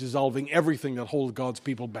God is dissolving everything that holds God's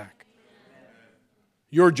people back.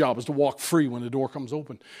 Your job is to walk free when the door comes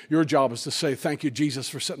open. Your job is to say, "Thank you, Jesus,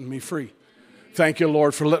 for setting me free. Thank you,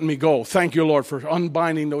 Lord, for letting me go. Thank you, Lord, for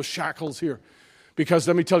unbinding those shackles here." Because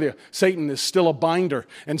let me tell you, Satan is still a binder,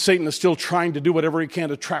 and Satan is still trying to do whatever he can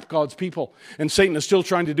to trap God's people. And Satan is still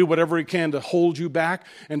trying to do whatever he can to hold you back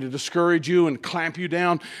and to discourage you and clamp you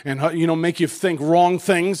down and make you think wrong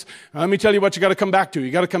things. Let me tell you what you got to come back to.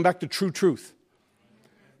 You got to come back to true truth.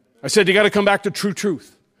 I said you got to come back to true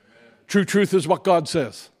truth. True truth is what God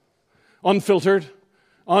says. Unfiltered,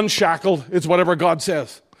 unshackled, it's whatever God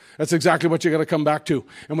says. That's exactly what you got to come back to.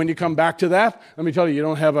 And when you come back to that, let me tell you, you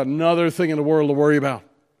don't have another thing in the world to worry about.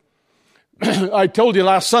 I told you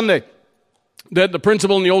last Sunday that the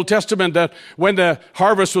principle in the Old Testament that when the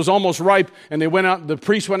harvest was almost ripe and the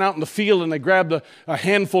priests went out in the field and they grabbed a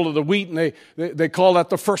handful of the wheat and they call that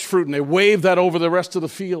the first fruit and they waved that over the rest of the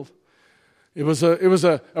field. It was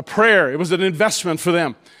a prayer. It was an investment for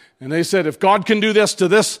them. And they said, if God can do this to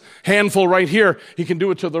this handful right here, he can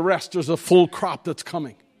do it to the rest. There's a full crop that's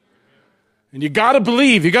coming. And you got to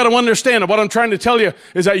believe, you got to understand that what I'm trying to tell you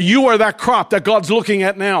is that you are that crop that God's looking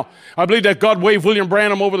at now. I believe that God waved William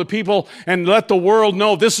Branham over the people and let the world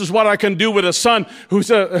know this is what I can do with a son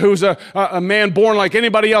who's a man born like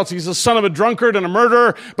anybody else. He's the son of a drunkard and a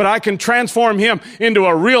murderer, but I can transform him into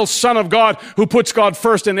a real son of God who puts God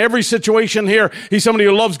first in every situation here. He's somebody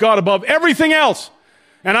who loves God above everything else.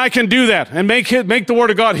 And I can do that and make the Word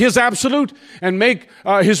of God his absolute and make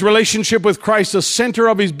his relationship with Christ the center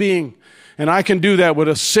of his being. And I can do that with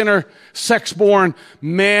a sinner, sex-born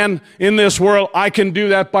man in this world. I can do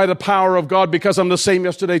that by the power of God because I'm the same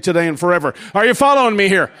yesterday, today, and forever. Are you following me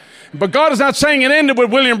here? But God is not saying it ended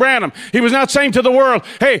with William Branham. He was not saying to the world,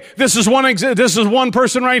 hey, this is one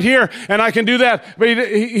person right here, and I can do that. But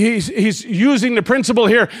he's using the principle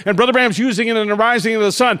here, and Brother Branham's using it in the rising of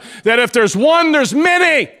the sun, that if there's one, there's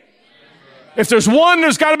many. If there's one,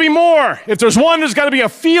 there's got to be more. If there's one, there's got to be a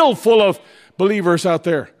field full of believers out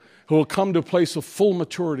there who will come to a place of full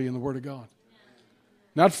maturity in the Word of God.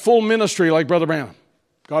 Not full ministry like Brother Branham.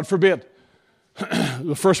 God forbid.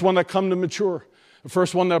 The first one that come to mature The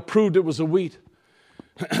first one that proved it was the wheat.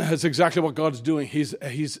 That's exactly what God's doing. He's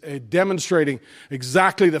demonstrating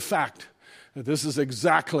exactly the fact that this is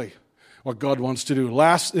exactly what God wants to do.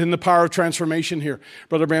 Last, in the power of transformation here,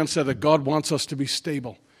 Brother Branham said that God wants us to be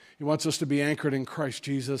stable. He wants us to be anchored in Christ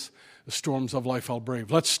Jesus. The storms of life I'll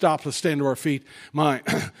brave. Let's stop. Let's stand to our feet.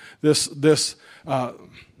 There's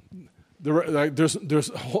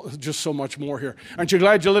just so much more here. Aren't you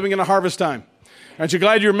glad you're living in a harvest time? Aren't you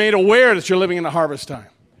glad you're made aware that you're living in a harvest time?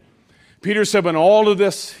 Peter said, when all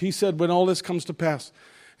this comes to pass,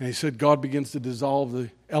 and he said, God begins to dissolve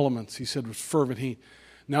the elements. He said, with fervent heat.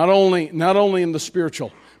 Not only in the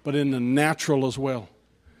spiritual, but in the natural as well.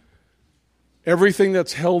 Everything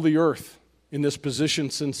that's held the earth in this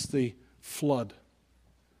position since the flood,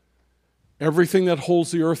 everything that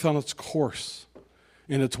holds the earth on its course,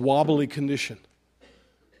 in its wobbly condition,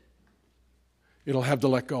 it'll have to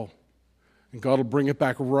let go. And God will bring it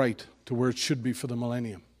back right to where it should be for the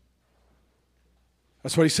millennium.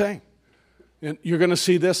 That's what he's saying. And you're going to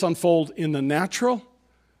see this unfold in the natural,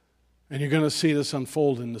 and you're going to see this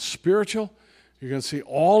unfold in the spiritual. You're going to see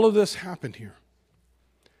all of this happen here.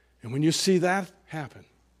 And when you see that happen,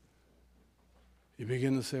 you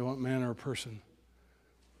begin to say, what manner of person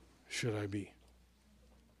should I be?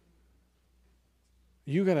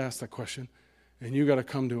 You got to ask that question, and you got to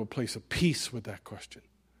come to a place of peace with that question.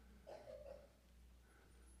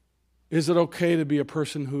 Is it okay to be a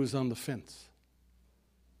person who is on the fence?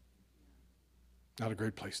 Not a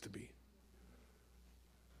great place to be.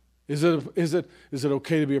 Is it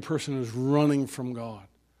okay to be a person who's running from God?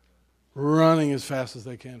 Running as fast as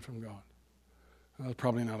they can from God? That's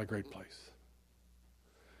probably not a great place.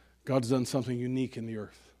 God's done something unique in the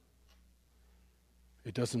earth.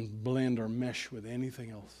 It doesn't blend or mesh with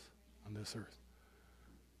anything else on this earth.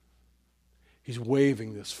 He's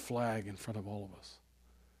waving this flag in front of all of us.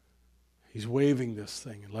 He's waving this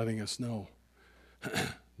thing and letting us know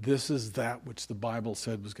this is that which the Bible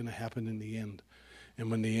said was going to happen in the end. And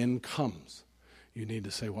when the end comes, you need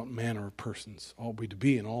to say, what manner of persons ought we to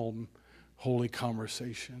be in all holy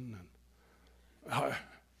conversation? And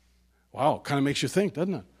wow, kind of makes you think,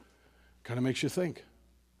 doesn't it? Kind of makes you think.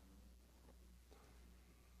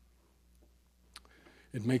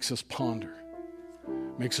 It makes us ponder,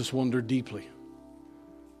 makes us wonder deeply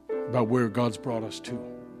about where God's brought us to.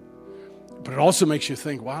 But it also makes you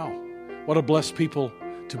think, wow, what a blessed people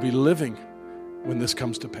to be living when this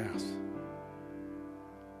comes to pass.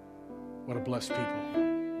 What a blessed people.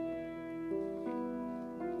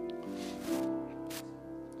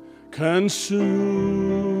 Consume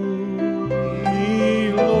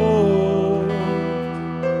me, Lord,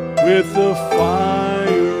 with the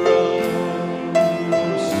fire of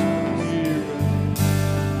your Spirit.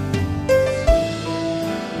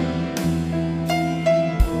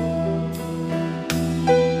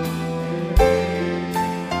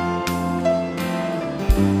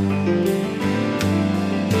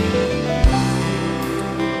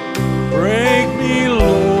 Break me,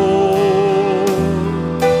 Lord,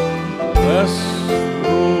 bless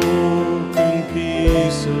broken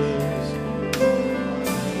pieces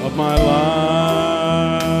of my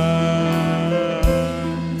life.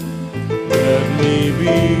 Let me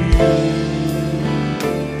be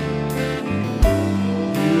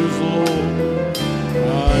used, Lord,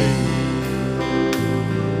 by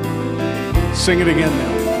you. Sing it again now.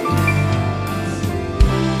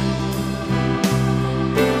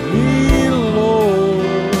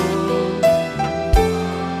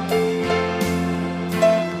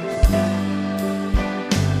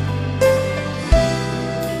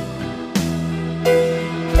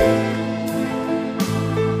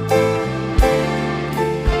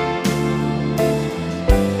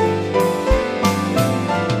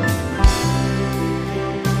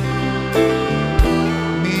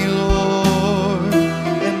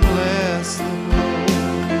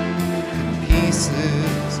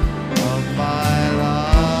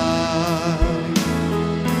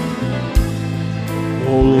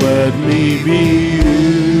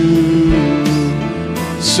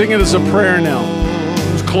 Sing it as a prayer now.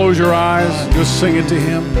 Just close your eyes and just sing it to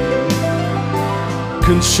Him.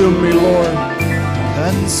 Consume me, Lord.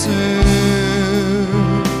 Consume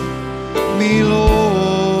me,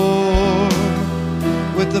 Lord,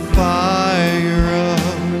 with the fire of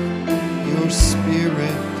your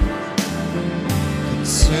Spirit.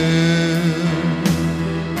 Consume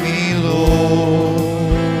me,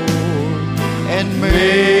 Lord, and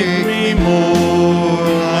make me more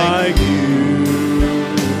like you.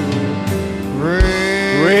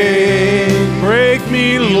 Break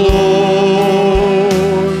me, Lord,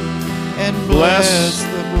 and bless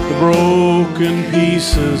the broken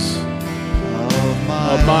pieces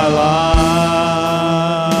of my life.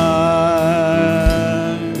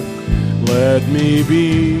 Let me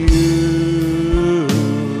be used,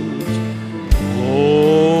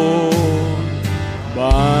 Lord,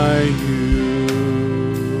 by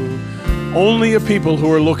you. Only a people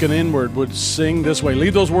who are looking inward would sing this way.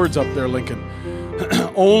 Leave those words up there, Lincoln.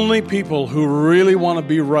 Only people who really want to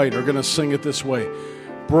be right are going to sing it this way.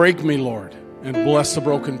 Break me, Lord, and bless the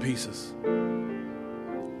broken pieces.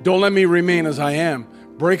 Don't let me remain as I am.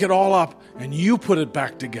 Break it all up, and you put it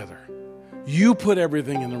back together. You put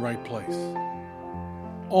everything in the right place.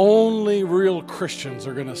 Only real Christians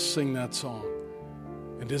are going to sing that song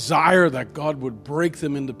and desire that God would break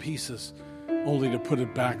them into pieces, only to put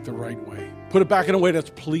it back the right way. Put it back in a way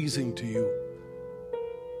that's pleasing to you.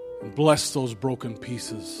 And bless those broken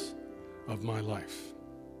pieces of my life.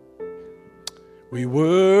 We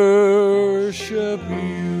worship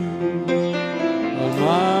you,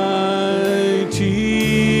 Almighty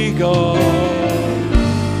God.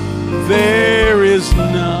 There is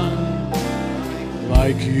none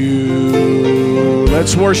like you.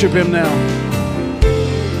 Let's worship him now.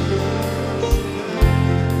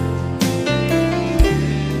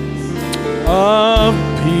 Of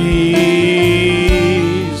peace.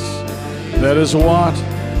 That is what?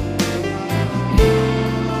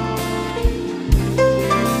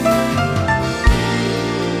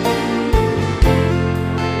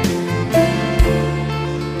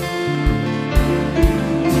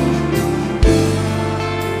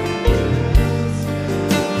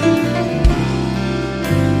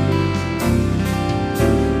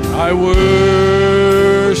 I worship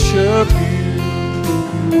you,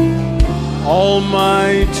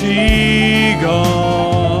 Almighty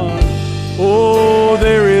God. Oh,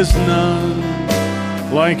 there is none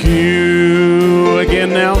like you.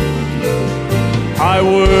 Again now. I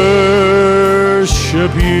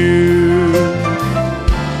worship you,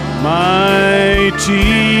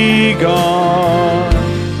 mighty God.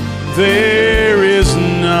 There is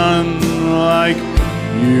none like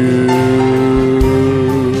you.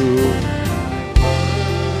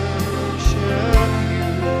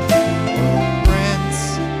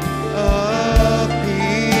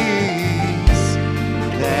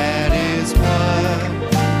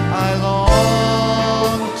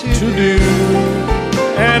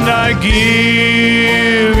 I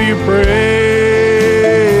give you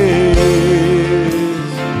praise,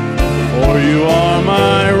 for you are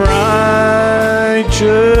my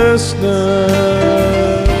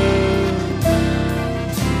righteousness.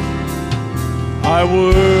 I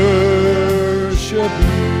worship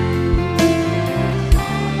you,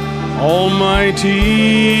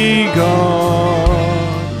 Almighty God.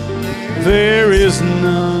 There is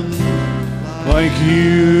none like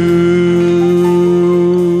you.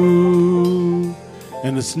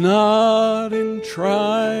 And it's not in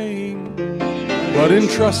trying, but in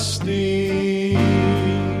trusting.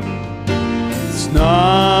 It's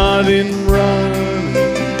not in running,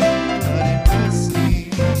 but in trusting.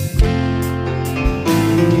 It's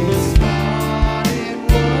not in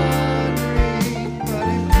wondering, but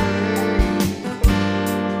in praying,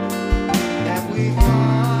 that we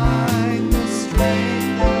find the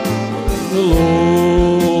strength of the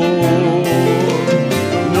Lord.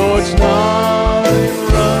 No, it's not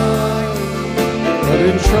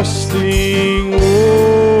trusting,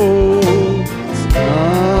 oh, it's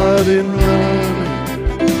not in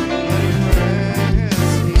running,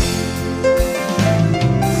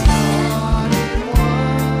 it's not in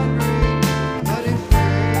wandering, but in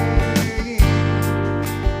praying,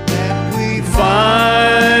 that we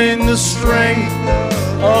find the strength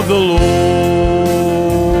of the Lord.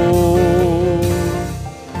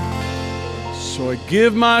 So I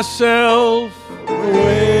give myself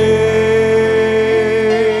away.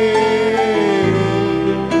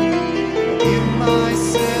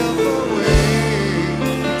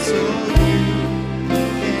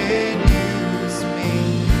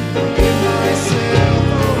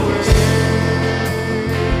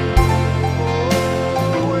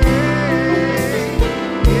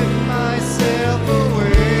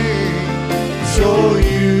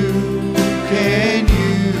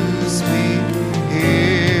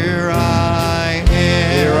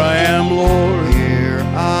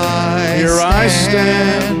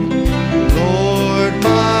 Stand. Lord,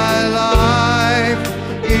 my life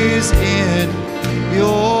is in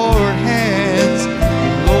your hands.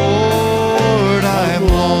 Lord, I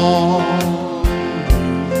long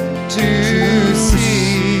to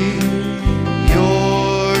see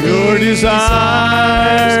your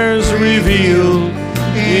desires revealed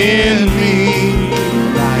in me.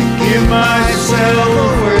 I give myself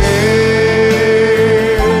away.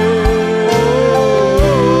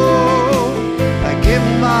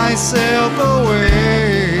 myself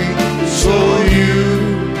away so you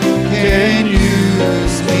can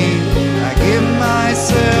use me. I give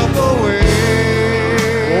myself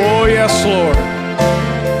away. Oh, yes, Lord.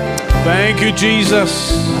 Thank you,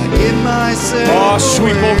 Jesus. I give myself Oh,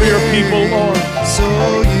 sweep away over your people, Lord.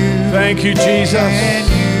 so you Thank you, Jesus. can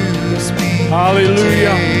use me.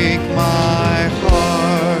 Hallelujah. Take my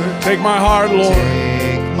heart. Take my heart, Lord.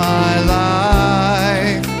 Take my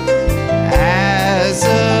life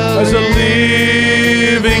as a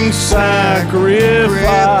living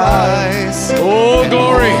sacrifice. Oh,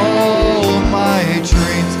 glory. All my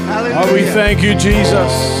dreams. Hallelujah. Oh, we thank you,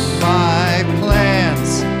 Jesus. My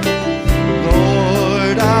plans,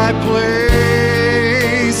 Lord, I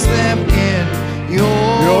place them in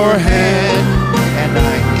your hand, and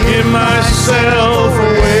I Give myself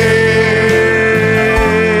away.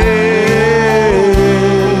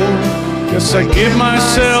 Yes, I give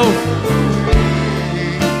myself.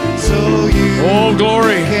 so you Oh,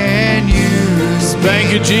 glory. can use me.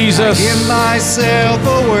 Thank you, Jesus. Give myself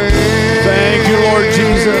away. Thank you, Lord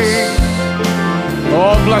Jesus.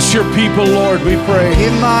 Oh, bless your people, Lord, we pray.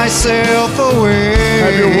 Give myself away.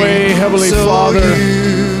 Have your way, Heavenly so Father.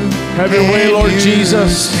 you Have your way, can Lord use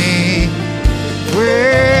Jesus. me.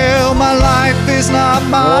 Well, my life is not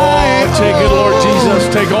my Oh, take it, Lord Jesus.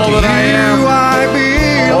 Take all that I am. To you I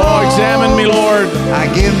belong. Oh, examine me, Lord. I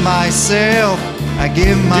give myself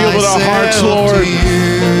Deal with our hearts, to Lord.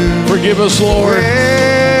 you. Forgive us, Lord.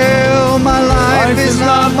 Well, my life is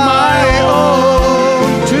not my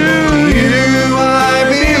own. To You I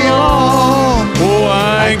belong. Oh,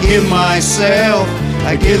 I give myself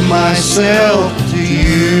to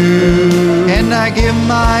you, and I give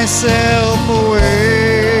myself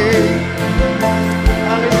away.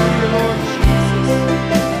 Hallelujah, Lord Jesus.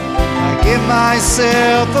 I give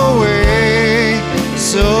myself away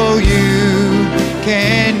so you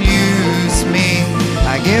can use me.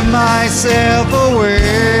 I give myself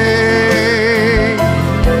away.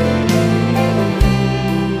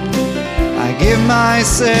 I give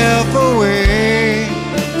myself away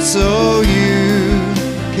so you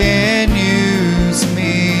can use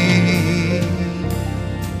me.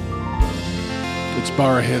 Let's bow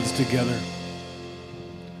our heads together.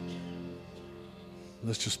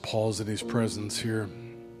 Let's just pause in His presence here.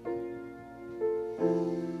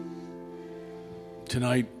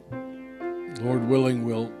 Tonight, Lord willing,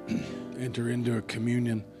 we'll enter into a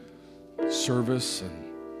communion service and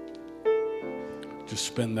just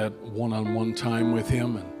spend that one-on-one time with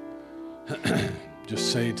Him and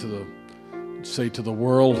just say to the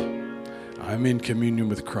world, I'm in communion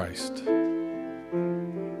with Christ.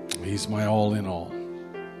 He's my all in all.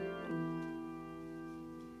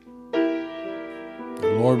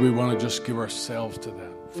 And Lord, we want to just give ourselves to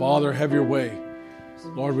that. Father, have your way.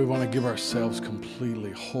 Lord, we want to give ourselves completely,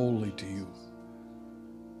 wholly to you.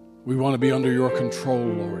 We want to be under your control,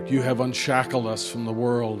 Lord. You have unshackled us from the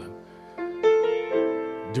world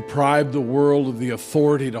and deprived the world of the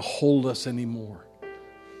authority to hold us anymore.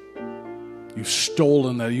 You've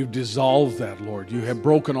stolen that. You've dissolved that, Lord. You have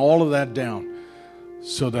broken all of that down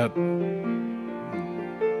so that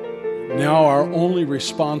now our only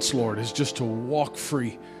response, Lord, is just to walk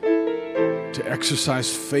free, to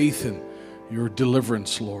exercise faith in your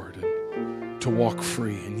deliverance, Lord, and to walk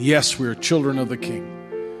free. And yes, we are children of the King.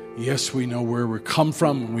 Yes, we know where we come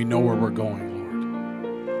from and we know where we're going, Lord.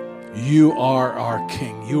 You are our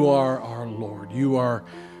King. You are our Lord. You are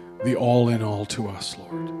the all in all to us,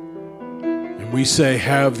 Lord. And we say,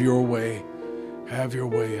 have your way. Have your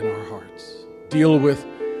way in our hearts. Deal with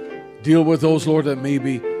those, Lord, that may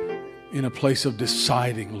be in a place of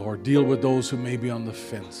deciding, Lord. Deal with those who may be on the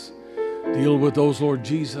fence. Deal with those, Lord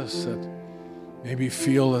Jesus, that maybe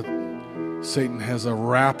feel that Satan has a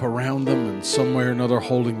wrap around them and some way or another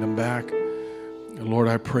holding them back. And Lord,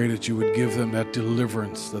 I pray that you would give them that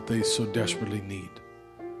deliverance that they so desperately need.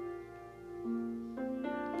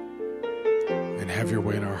 And have your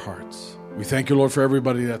way in our hearts. We thank you, Lord, for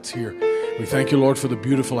everybody that's here. We thank you, Lord, for the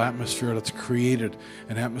beautiful atmosphere that's created,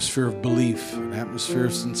 an atmosphere of belief, an atmosphere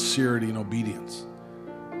of sincerity and obedience.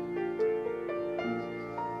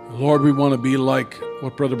 Lord, we want to be like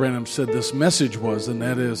what Brother Branham said this message was, and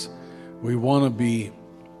that is we want to be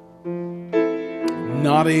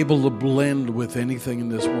not able to blend with anything in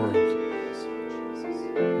this world.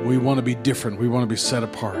 We want to be different. We want to be set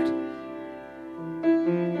apart.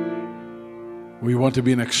 We want to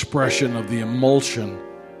be an expression of the emulsion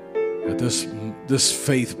that this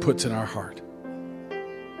faith puts in our heart.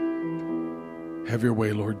 Have your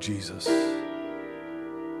way, Lord Jesus.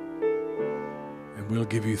 And we'll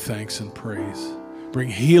give you thanks and praise. Bring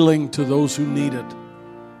healing to those who need it.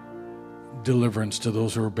 deliverance to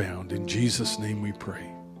those who are bound. In Jesus' name we pray.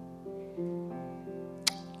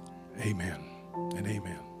 Amen and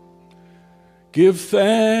amen. Give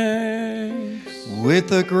thanks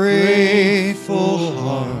with a grateful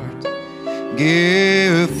heart.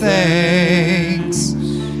 Give thanks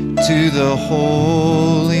to the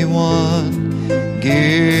Holy One.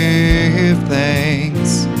 Give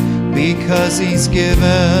thanks because He's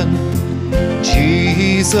given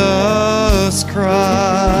Jesus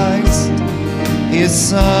Christ, His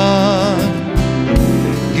Son.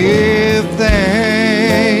 Give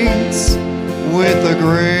thanks with a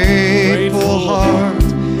grateful heart.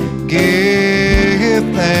 Give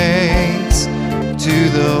thanks to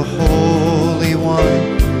the Holy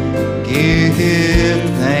One. Give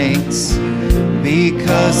thanks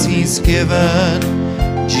because He's given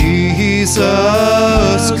Jesus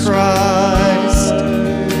Christ,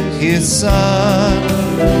 His Son.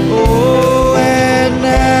 Oh, and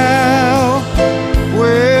now,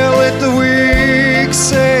 well, let the weak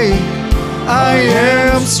say, I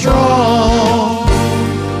am strong.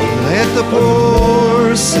 Let the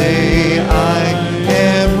poor say, I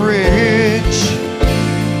am rich,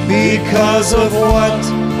 because of what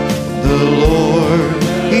the Lord,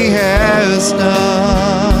 He has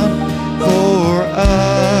done for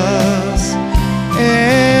us.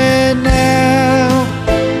 And now,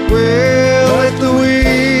 well, let the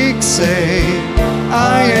weak say,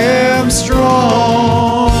 I am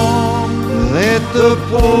strong. Let the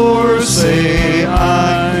poor say,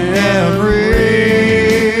 I am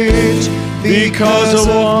rich, because of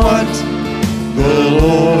what the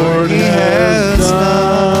Lord has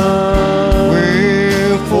done.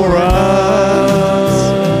 Well, for us,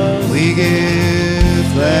 we give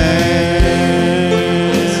thanks.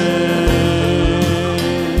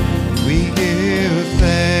 We give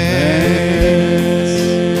thanks.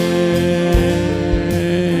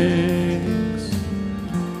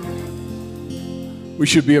 We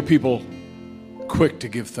should be a people quick to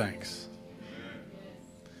give thanks.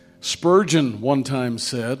 Spurgeon one time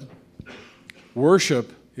said,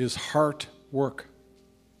 worship is heart work.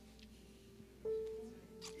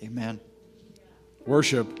 Amen.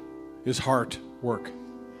 Worship is heart work.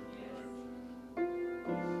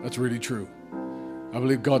 That's really true. I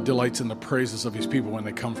believe God delights in the praises of His people when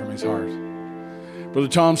they come from His heart. Brother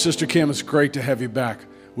Tom, Sister Kim, it's great to have you back.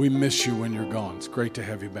 We miss you when you're gone. It's great to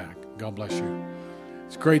have you back. God bless you.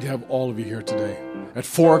 It's great to have all of you here today. At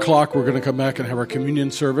 4 o'clock, we're going to come back and have our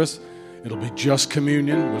communion service. It'll be just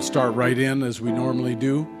communion. We'll start right in as we normally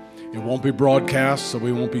do. It won't be broadcast, so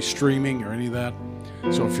we won't be streaming or any of that.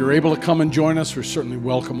 So if you're able to come and join us, we certainly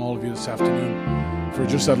welcome all of you this afternoon for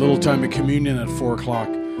just that little time of communion at 4 o'clock.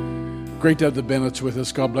 Great to have the Bennetts with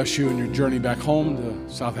us. God bless you in your journey back home to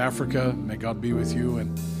South Africa. May God be with you,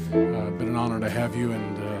 and been an honor to have you,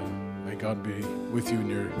 and may God be with you in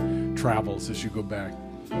your travels as you go back.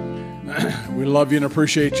 We love you and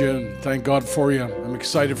appreciate you and thank God for you. I'm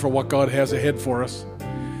excited for what God has ahead for us.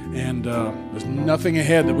 And there's nothing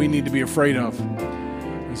ahead that we need to be afraid of.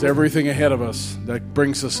 There's everything ahead of us that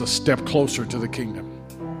brings us a step closer to the kingdom.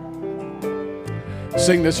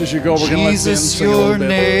 Sing this as you go. We're going to let Ben sing a little bit.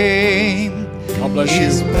 Name God bless you.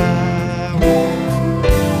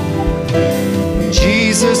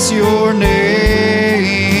 Jesus, your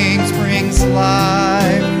name brings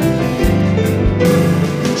life.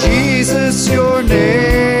 Jesus, your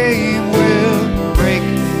name will break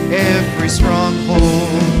every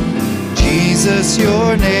stronghold. Jesus,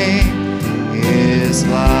 your name is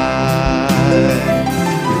life.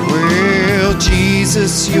 Well,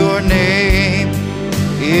 Jesus, your name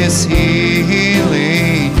is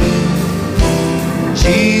healing.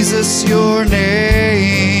 Jesus, your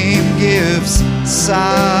name gives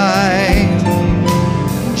sight.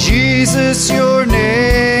 Jesus, your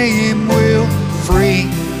name will free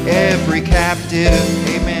every captive.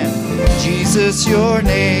 Amen. Jesus, your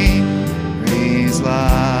name brings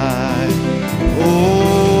life.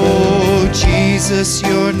 Oh, Jesus,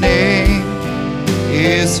 your name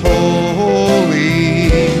is holy.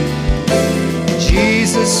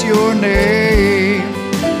 Jesus, your name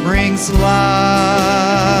brings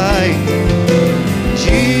light.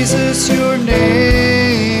 Jesus, your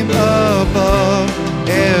name above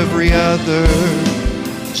every other.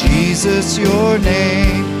 Jesus, your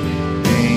name